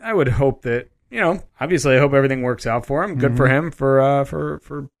 I would hope that, obviously I hope everything works out for him. Good for him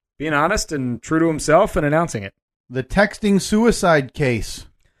for being honest and true to himself and announcing it. The texting suicide case.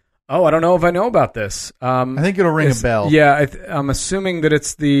 Oh, I don't know if I know about this. I think it'll ring a bell. Yeah, I'm assuming that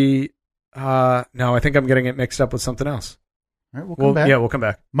it's the. No, I think I'm getting it mixed up with something else. All right, we'll come back. Yeah, we'll come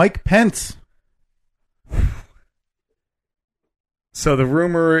back. Mike Pence. So the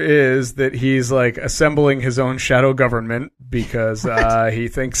rumor is that he's like assembling his own shadow government because he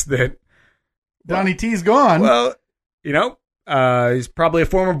thinks that. Donnie T's gone. Well, he's probably a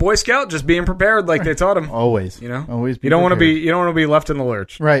former Boy Scout, just being prepared like they taught him. Always. You Always. don't want to be left in the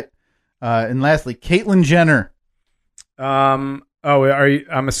lurch. Right. And lastly, Caitlyn Jenner. I'm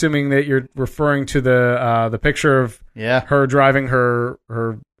assuming that you're referring to the picture of Yeah. her driving her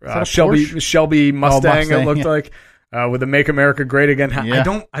that a Shelby Porsche? Mustang. Mustang, It looked yeah. like with the "Make America Great Again."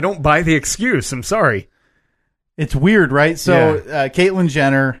 Yeah. I don't buy the excuse. I'm sorry. It's weird, right? So Caitlyn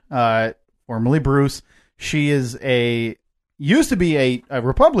Jenner, formerly Bruce, she used to be a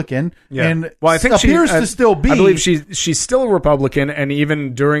Republican, and Well, I think appears to still be. I believe she's still a Republican, and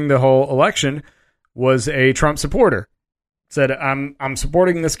even during the whole election, was a Trump supporter. Said, "I'm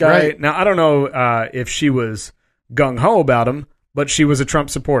supporting this guy." Right. Now, I don't know if she was gung ho about him, but she was a Trump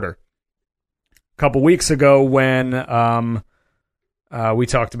supporter. A couple weeks ago, when we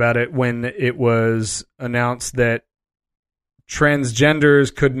talked about it, when it was announced that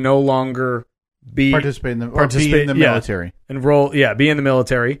transgenders could no longer be participate in the military. be in the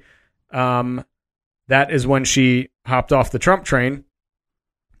military. That is when she hopped off the Trump train,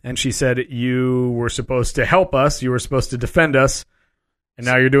 and she said, "You were supposed to help us. You were supposed to defend us, and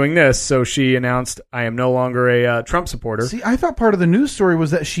now you're doing this." So she announced, "I am no longer a Trump supporter." See, I thought part of the news story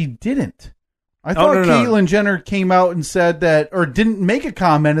was that she didn't. I thought no. Caitlyn Jenner came out and said that, or didn't make a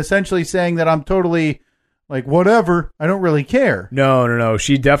comment, essentially saying that I'm totally like whatever. I don't really care. No.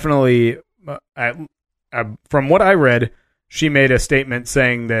 She definitely, from what I read, she made a statement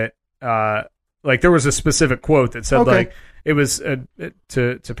saying that, like, there was a specific quote that said, Okay. like, it was,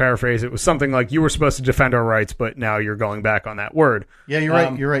 to paraphrase, it was something like, "You were supposed to defend our rights, but now you're going back on that word." Yeah, you're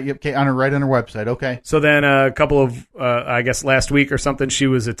right. You're right. Yep, okay, on her website. Okay. So then a couple of, I guess last week or something, she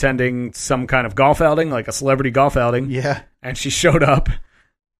was attending some kind of golf outing, like a celebrity golf outing. Yeah. And she showed up,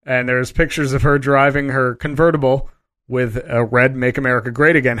 and there's pictures of her driving her convertible with a red "Make America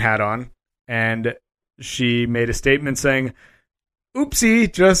Great Again" hat on. And she made a statement saying,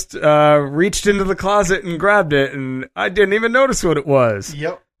 "Oopsie, just reached into the closet and grabbed it, and I didn't even notice what it was.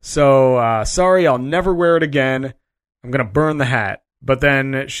 Yep. So sorry, I'll never wear it again. I'm gonna burn the hat." But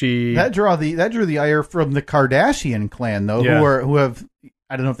then she That drew the ire from the Kardashian clan, though, Yeah. who have,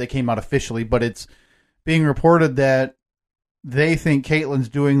 I don't know if they came out officially, but it's being reported that they think Caitlyn's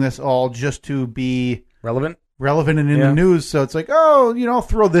doing this all just to be relevant. relevant and in Yeah. the news. So it's like, oh, I'll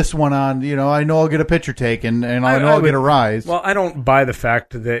throw this one on. I know I'll get a picture taken, and I know I'll get a rise. Well, I don't buy the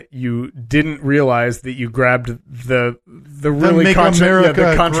fact that you didn't realize that you grabbed the really Make America the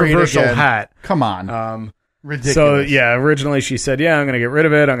Great controversial Again. hat. Come on. Ridiculous. So yeah, originally she said, "Yeah, I'm going to get rid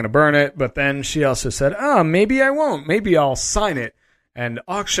of it. I'm going to burn it." But then she also said, "Oh, maybe I won't. Maybe I'll sign it and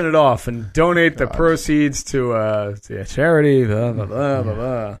auction it off and donate the proceeds to a charity." Blah blah blah blah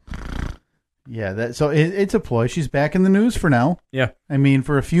blah. Yeah, so it's a ploy. She's back in the news for now. Yeah, I mean,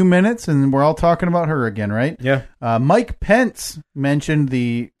 for a few minutes, and we're all talking about her again, right? yeah. Mike Pence mentioned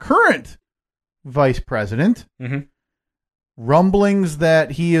the current vice president. Mhm. Rumblings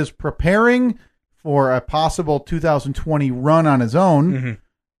that he is preparing for a possible 2020 run on his own. Mhm.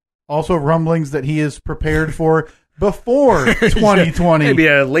 Also rumblings that he is prepared for before 2020 Maybe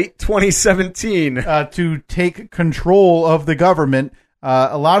a late 2017. to take control of the government.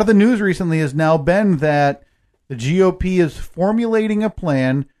 A lot of the news recently has now been that the GOP is formulating a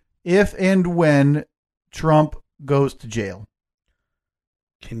plan if and when Trump goes to jail.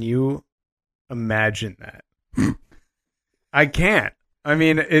 Can you imagine that? I can't. I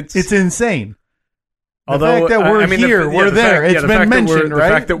mean, it's insane. The although fact that we're here, we're there. It's been mentioned, right?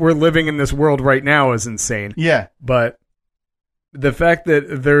 The fact that we're living in this world right now is insane. Yeah. But the fact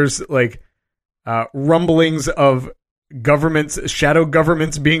that there's like rumblings of governments, shadow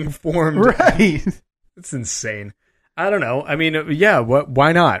governments being formed, Right. it's insane. I don't know. I mean, yeah.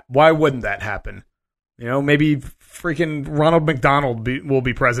 Why not? Why wouldn't that happen? You know, maybe freaking Ronald McDonald will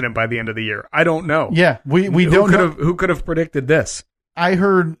be president by the end of the year. I don't know. Yeah, we don't know. Who could have predicted this? I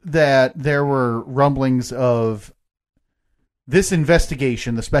heard that there were rumblings of this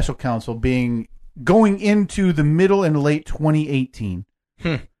investigation, the special counsel, going into the middle and late 2018.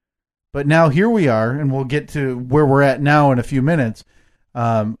 But now here we are, and we'll get to where we're at now in a few minutes.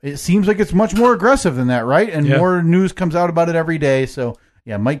 It seems like it's much more aggressive than that, right? And more news comes out about it every day. So,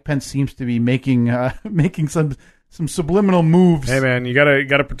 yeah, Mike Pence seems to be making some subliminal moves. Hey, man, you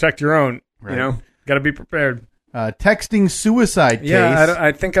gotta protect your own. Right. You know, gotta be prepared. Texting suicide case. Yeah,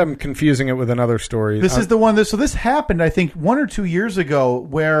 I think I'm confusing it with another story. This is the one. So this happened, I think, 1 or 2 years ago,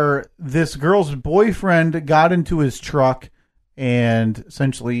 where this girl's boyfriend got into his truck and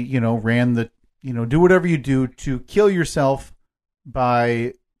essentially, ran the, do whatever you do to kill yourself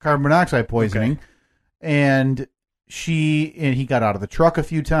by carbon monoxide poisoning. Okay. And he got out of the truck a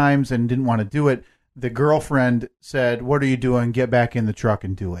few times and didn't want to do it. The girlfriend said, "What are you doing? Get back in the truck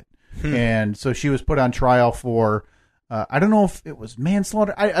and do it." And so she was put on trial for, I don't know if it was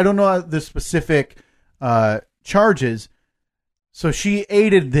manslaughter. I don't know the specific charges. So she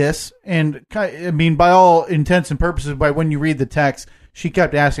aided this. And I mean, by all intents and purposes, by when you read the text, she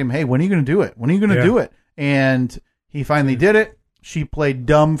kept asking him, "Hey, when are you going to do it? When are you going to do it?" And he finally did it. She played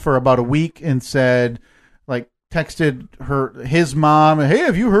dumb for about a week and said, texted his mom, "Hey,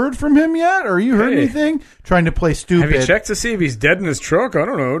 have you heard from him yet? Or you heard anything?" Trying to play stupid. Have you checked to see if he's dead in his truck? I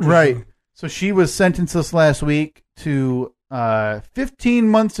don't know. Right. So she was sentenced this last week to 15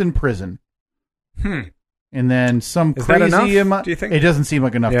 months in prison. And then some Is that crazy enough, amount. do you think? It doesn't seem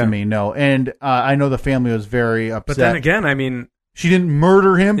like enough to me, no. And I know the family was very upset. But then again, I mean, she didn't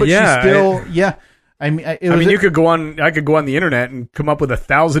murder him, but she still, I mean, you could go on. I could go on the internet and come up with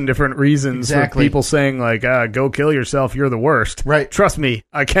 1,000 different reasons for people saying like, "Go kill yourself. You're the worst." Right? Trust me,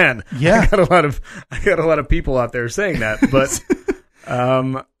 I can. Yeah, I got a lot of people out there saying that. But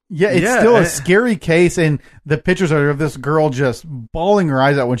it's still a scary case, and the pictures are of this girl just bawling her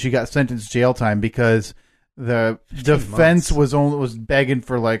eyes out when she got sentenced jail time because the defense was begging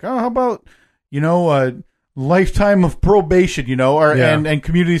for like, "Oh, how about a lifetime of probation, and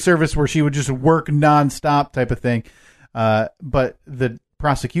community service where she would just work nonstop type of thing." But the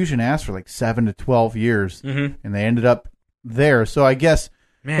prosecution asked for like 7 to 12 years, and they ended up there. So I guess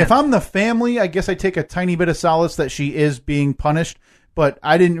if I'm the family, I guess I take a tiny bit of solace that she is being punished. But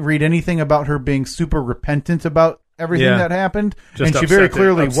I didn't read anything about her being super repentant about everything that happened, and she very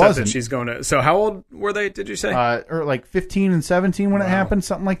clearly wasn't. She's going to. So how old were they? Did you say? Or like 15 and 17 when it happened,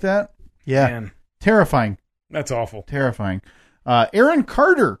 something like that. Yeah, man. Terrifying. That's awful. Terrifying. Aaron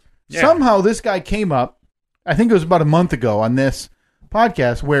Carter. Yeah. Somehow this guy came up, I think it was about a month ago on this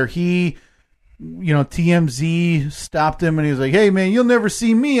podcast, where he, TMZ stopped him and he was like, "Hey, man, you'll never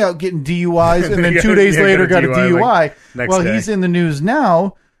see me out getting DUIs." And then 2 days later got a DUI. Well, he's in the news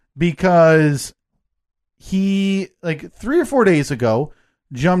now because he, 3 or 4 days ago,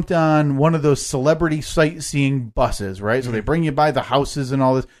 jumped on one of those celebrity sightseeing buses, right? So they bring you by the houses and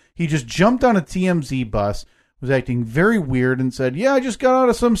all this. He just jumped on a TMZ bus, was acting very weird, and said, "Yeah, I just got out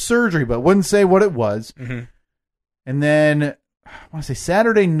of some surgery," but wouldn't say what it was. And then, I want to say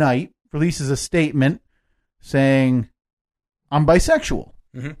Saturday night, releases a statement saying, "I'm bisexual."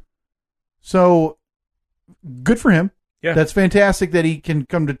 So, good for him. Yeah. That's fantastic that he can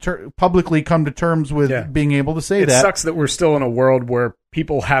publicly come to terms with being able to say that. It sucks that we're still in a world where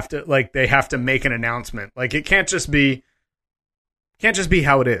people have to, they have to make an announcement. It can't just be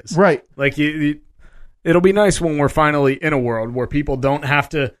how it is. Right. It'll be nice when we're finally in a world where people don't have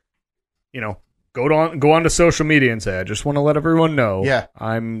to, go on to social media and say, "I just want to let everyone know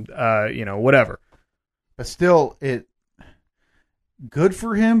I'm, whatever." But still, good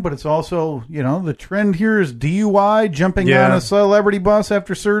for him, but it's also, the trend here is DUI, jumping on a celebrity bus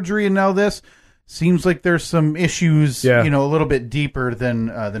after surgery, and now this. seems like there's some issues, Yeah. a little bit deeper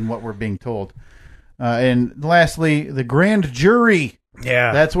than what we're being told. And lastly, the grand jury.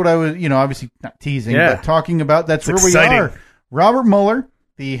 Yeah. That's what I was, obviously not teasing, Yeah. but talking about. That's It's where exciting. we are. Robert Mueller,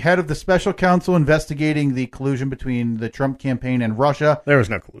 the head of the special counsel investigating the collusion between the Trump campaign and Russia, There was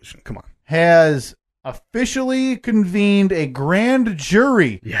no collusion. Come on. has officially convened a grand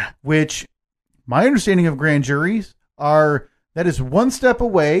jury. Yeah. Which, my understanding of grand juries that is one step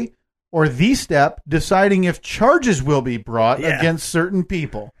away, or the step, deciding if charges will be brought Yeah. against certain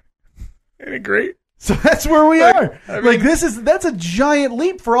people. Ain't it great? So that's where we are. I mean- That's a giant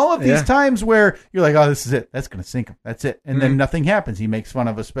leap for all of these Yeah. times where you're like, oh, this is it. That's going to sink him. That's it. And Mm-hmm. then nothing happens. He makes fun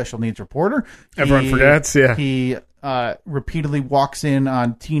of a special needs reporter. Everyone forgets, yeah. He repeatedly walks in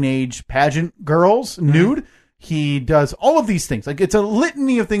on teenage pageant girls Mm-hmm. nude. He does all of these things. Like, it's a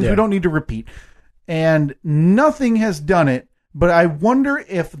litany of things Yeah. we don't need to repeat. And nothing has done it. But I wonder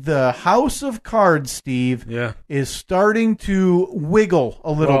if the House of Cards, Steve, Yeah. is starting to wiggle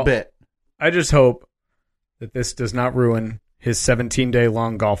a little Well, bit. I just hope that this does not ruin his 17-day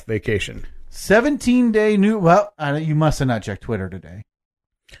long golf vacation. 17-day new. Well, you must have not checked Twitter today.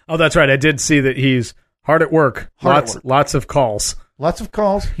 Oh, that's right. I did see that he's hard at work. Hard at work. Lots of calls. Lots of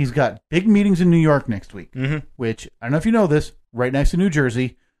calls. He's got big meetings in New York next week, which I don't know if you know this. Right next to New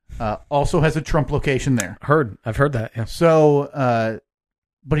Jersey, also has a Trump location there. I've heard that. Yeah. So,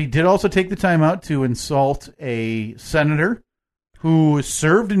 but he did also take the time out to insult a senator who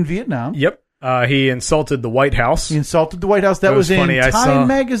served in Vietnam. Yep. He insulted the White House. He insulted the White House. That That was was in funny. I Time saw-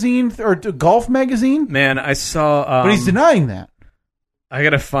 magazine or Golf magazine. Man, I saw. But he's denying that. I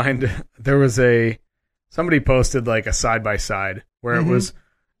gotta find. There was somebody posted like a side by side where it was.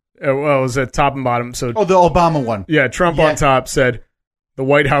 It was a top and bottom. So Oh, the Obama one. yeah, Trump Yeah. on top said, "The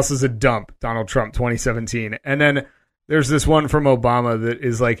White House is a dump." Donald Trump, 2017, and then there's this one from Obama that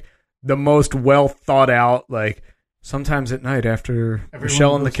is like the most well thought out. Like sometimes at night after Everyone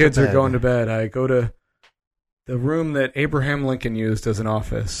Michelle and the goes to kids are bed. going to bed, I go to the room that Abraham Lincoln used as an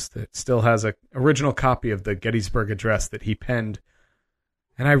office that still has a original copy of the Gettysburg Address that he penned.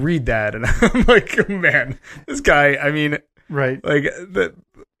 And I read that, and I'm like, man, this guy. I mean, Right. like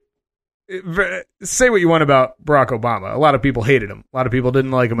say what you want about Barack Obama. A lot of people hated him. A lot of people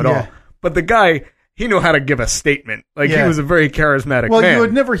didn't like him at Yeah. all. But the guy, he knew how to give a statement. Like Yeah. he was a very charismatic Well, man. you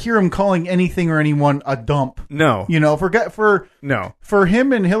would never hear him calling anything or anyone a dump. No, For no.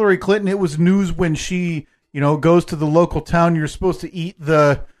 him and Hillary Clinton, it was news when she, goes to the local town. You're supposed to eat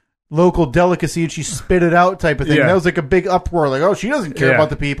the local delicacy, and she spit it out, type of thing. Yeah. That was like a big uproar. Like, oh, she doesn't care Yeah. about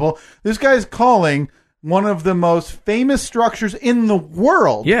the people. This guy's calling one of the most famous structures in the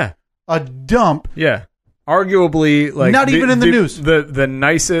world Yeah, a dump. yeah. Arguably, like Not even in the news. The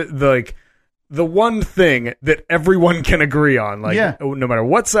nicest, the one thing that everyone can agree on. Like, Yeah. no matter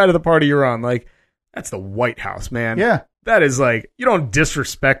what side of the party you're on, like that's the White House, man. Yeah. That is like you don't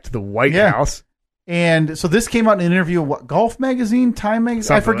disrespect the White Yeah. House. And so this came out in an interview. What, Golf magazine, Time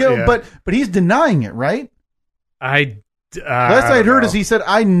magazine? I Something, forget, yeah. but he's denying it, right? Last Last I had heard is he said,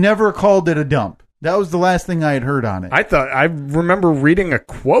 I never called it a dump. That was the last thing I had heard on it. I remember reading a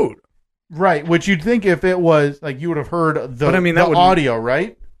quote. Right, which you'd think if it was, like, you would have heard the, But I mean, that the wouldn't- audio,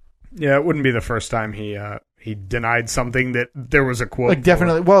 right? Yeah, it wouldn't be the first time he denied something that there was a quote. Like,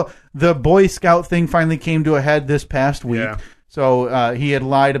 definitely. Well, the Boy Scout thing finally came to a head this past week. Yeah. So he had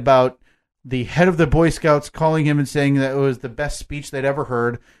lied about the head of the Boy Scouts calling him and saying that it was the best speech they'd ever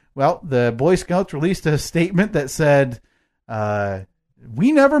heard. Well, the Boy Scouts released a statement that said,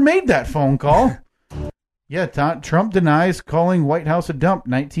 we never made that phone call. Yeah, Trump denies calling White House a dump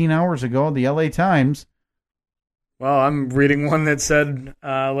 19 hours ago, the LA Times. Well, I'm reading one that said,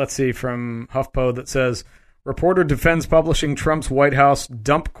 let's see, from HuffPo that says, reporter defends publishing Trump's White House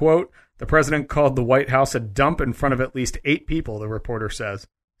dump quote. The president called the White House a dump in front of at least 8 people, the reporter says.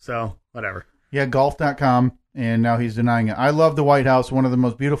 So, whatever. Yeah, golf.com, and now he's denying it. I love the White House, one of the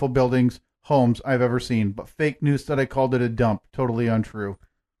most beautiful homes I've ever seen, but fake news said I called it a dump. Totally untrue.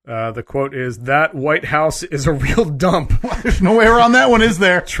 The quote is, that White House is a real dump. There's no way around that one, is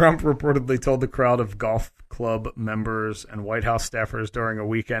there? Trump reportedly told the crowd of golf club members and White House staffers during a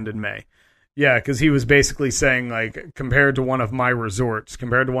weekend in May. Yeah, because he was basically saying, like, compared to one of my resorts,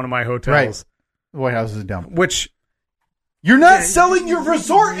 compared to one of my hotels, Right. The White House is a dump. which... You're not selling your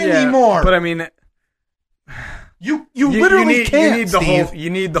resort anymore. But I mean, you literally can't, you need the Steve. whole. You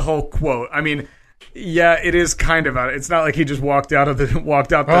need the whole quote. I mean, yeah, it is kind of out. It's not like he just walked out this place.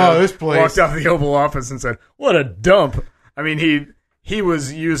 walked out of the Oval Office and said, "What a dump." I mean, he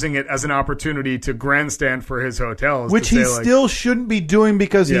was using it as an opportunity to grandstand for his hotels, Which to he say, like, still shouldn't be doing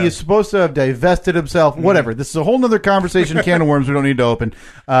because he Yeah. is supposed to have divested himself. Whatever. This is a whole nother conversation, can of worms we don't need to open.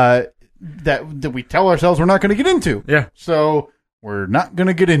 that we tell ourselves we're not going to get into. Yeah. So we're not going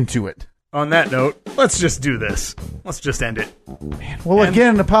to get into it. On that note, let's just do this. Let's just end it. Well,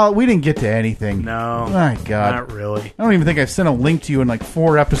 again, Apollo, we didn't get to anything. No. My God. Not really. I don't even think I've sent a link to you in like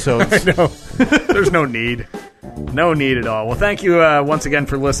 4 episodes. No. There's no need. No need at all. Well, thank you once again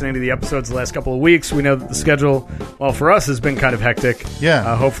for listening to the episodes the last couple of weeks. We know that the schedule, well, for us, has been kind of hectic.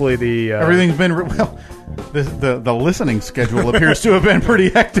 Yeah. Hopefully the... Everything's been... The listening schedule appears to have been pretty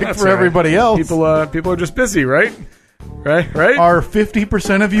hectic for everybody else. People are just busy, right? Right? Are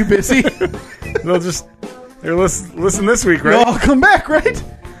 50% of you busy? They'll listen this week, right? They'll all come back, right?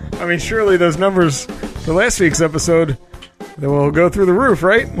 I mean, surely those numbers for last week's episode, they will go through the roof,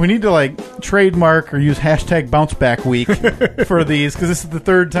 right? We need to trademark or use hashtag bounce back week for these, because this is the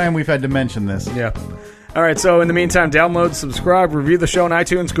 3rd time we've had to mention this. Yeah. All right, so in the meantime, download, subscribe, review the show on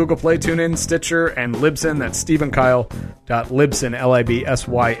iTunes, Google Play, TuneIn, Stitcher, and Libsyn. That's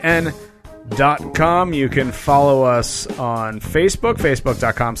StephenKyle.Libsyn, LIBSYN.com. You can follow us on Facebook,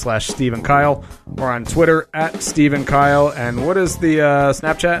 Facebook.com/StephenKyle, or on Twitter @StephenKyle. And what is the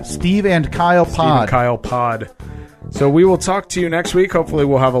Snapchat? Steve and Kyle Pod. Steve and Kyle Pod. So we will talk to you next week. Hopefully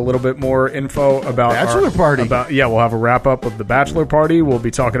we'll have a little bit more info about Bachelor party. We'll have a wrap-up of the Bachelor party. We'll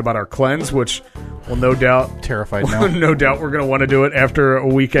be talking about our cleanse, which will no doubt... Terrified now. No doubt we're going to want to do it after a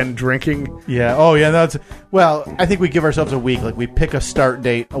weekend drinking. Yeah. Oh, yeah. Well, I think we give ourselves a week. We pick a start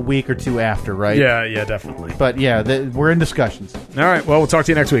date a week or 2 after, right? Yeah, definitely. But, yeah, we're in discussions. All right. Well, we'll talk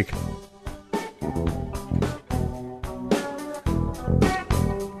to you next week.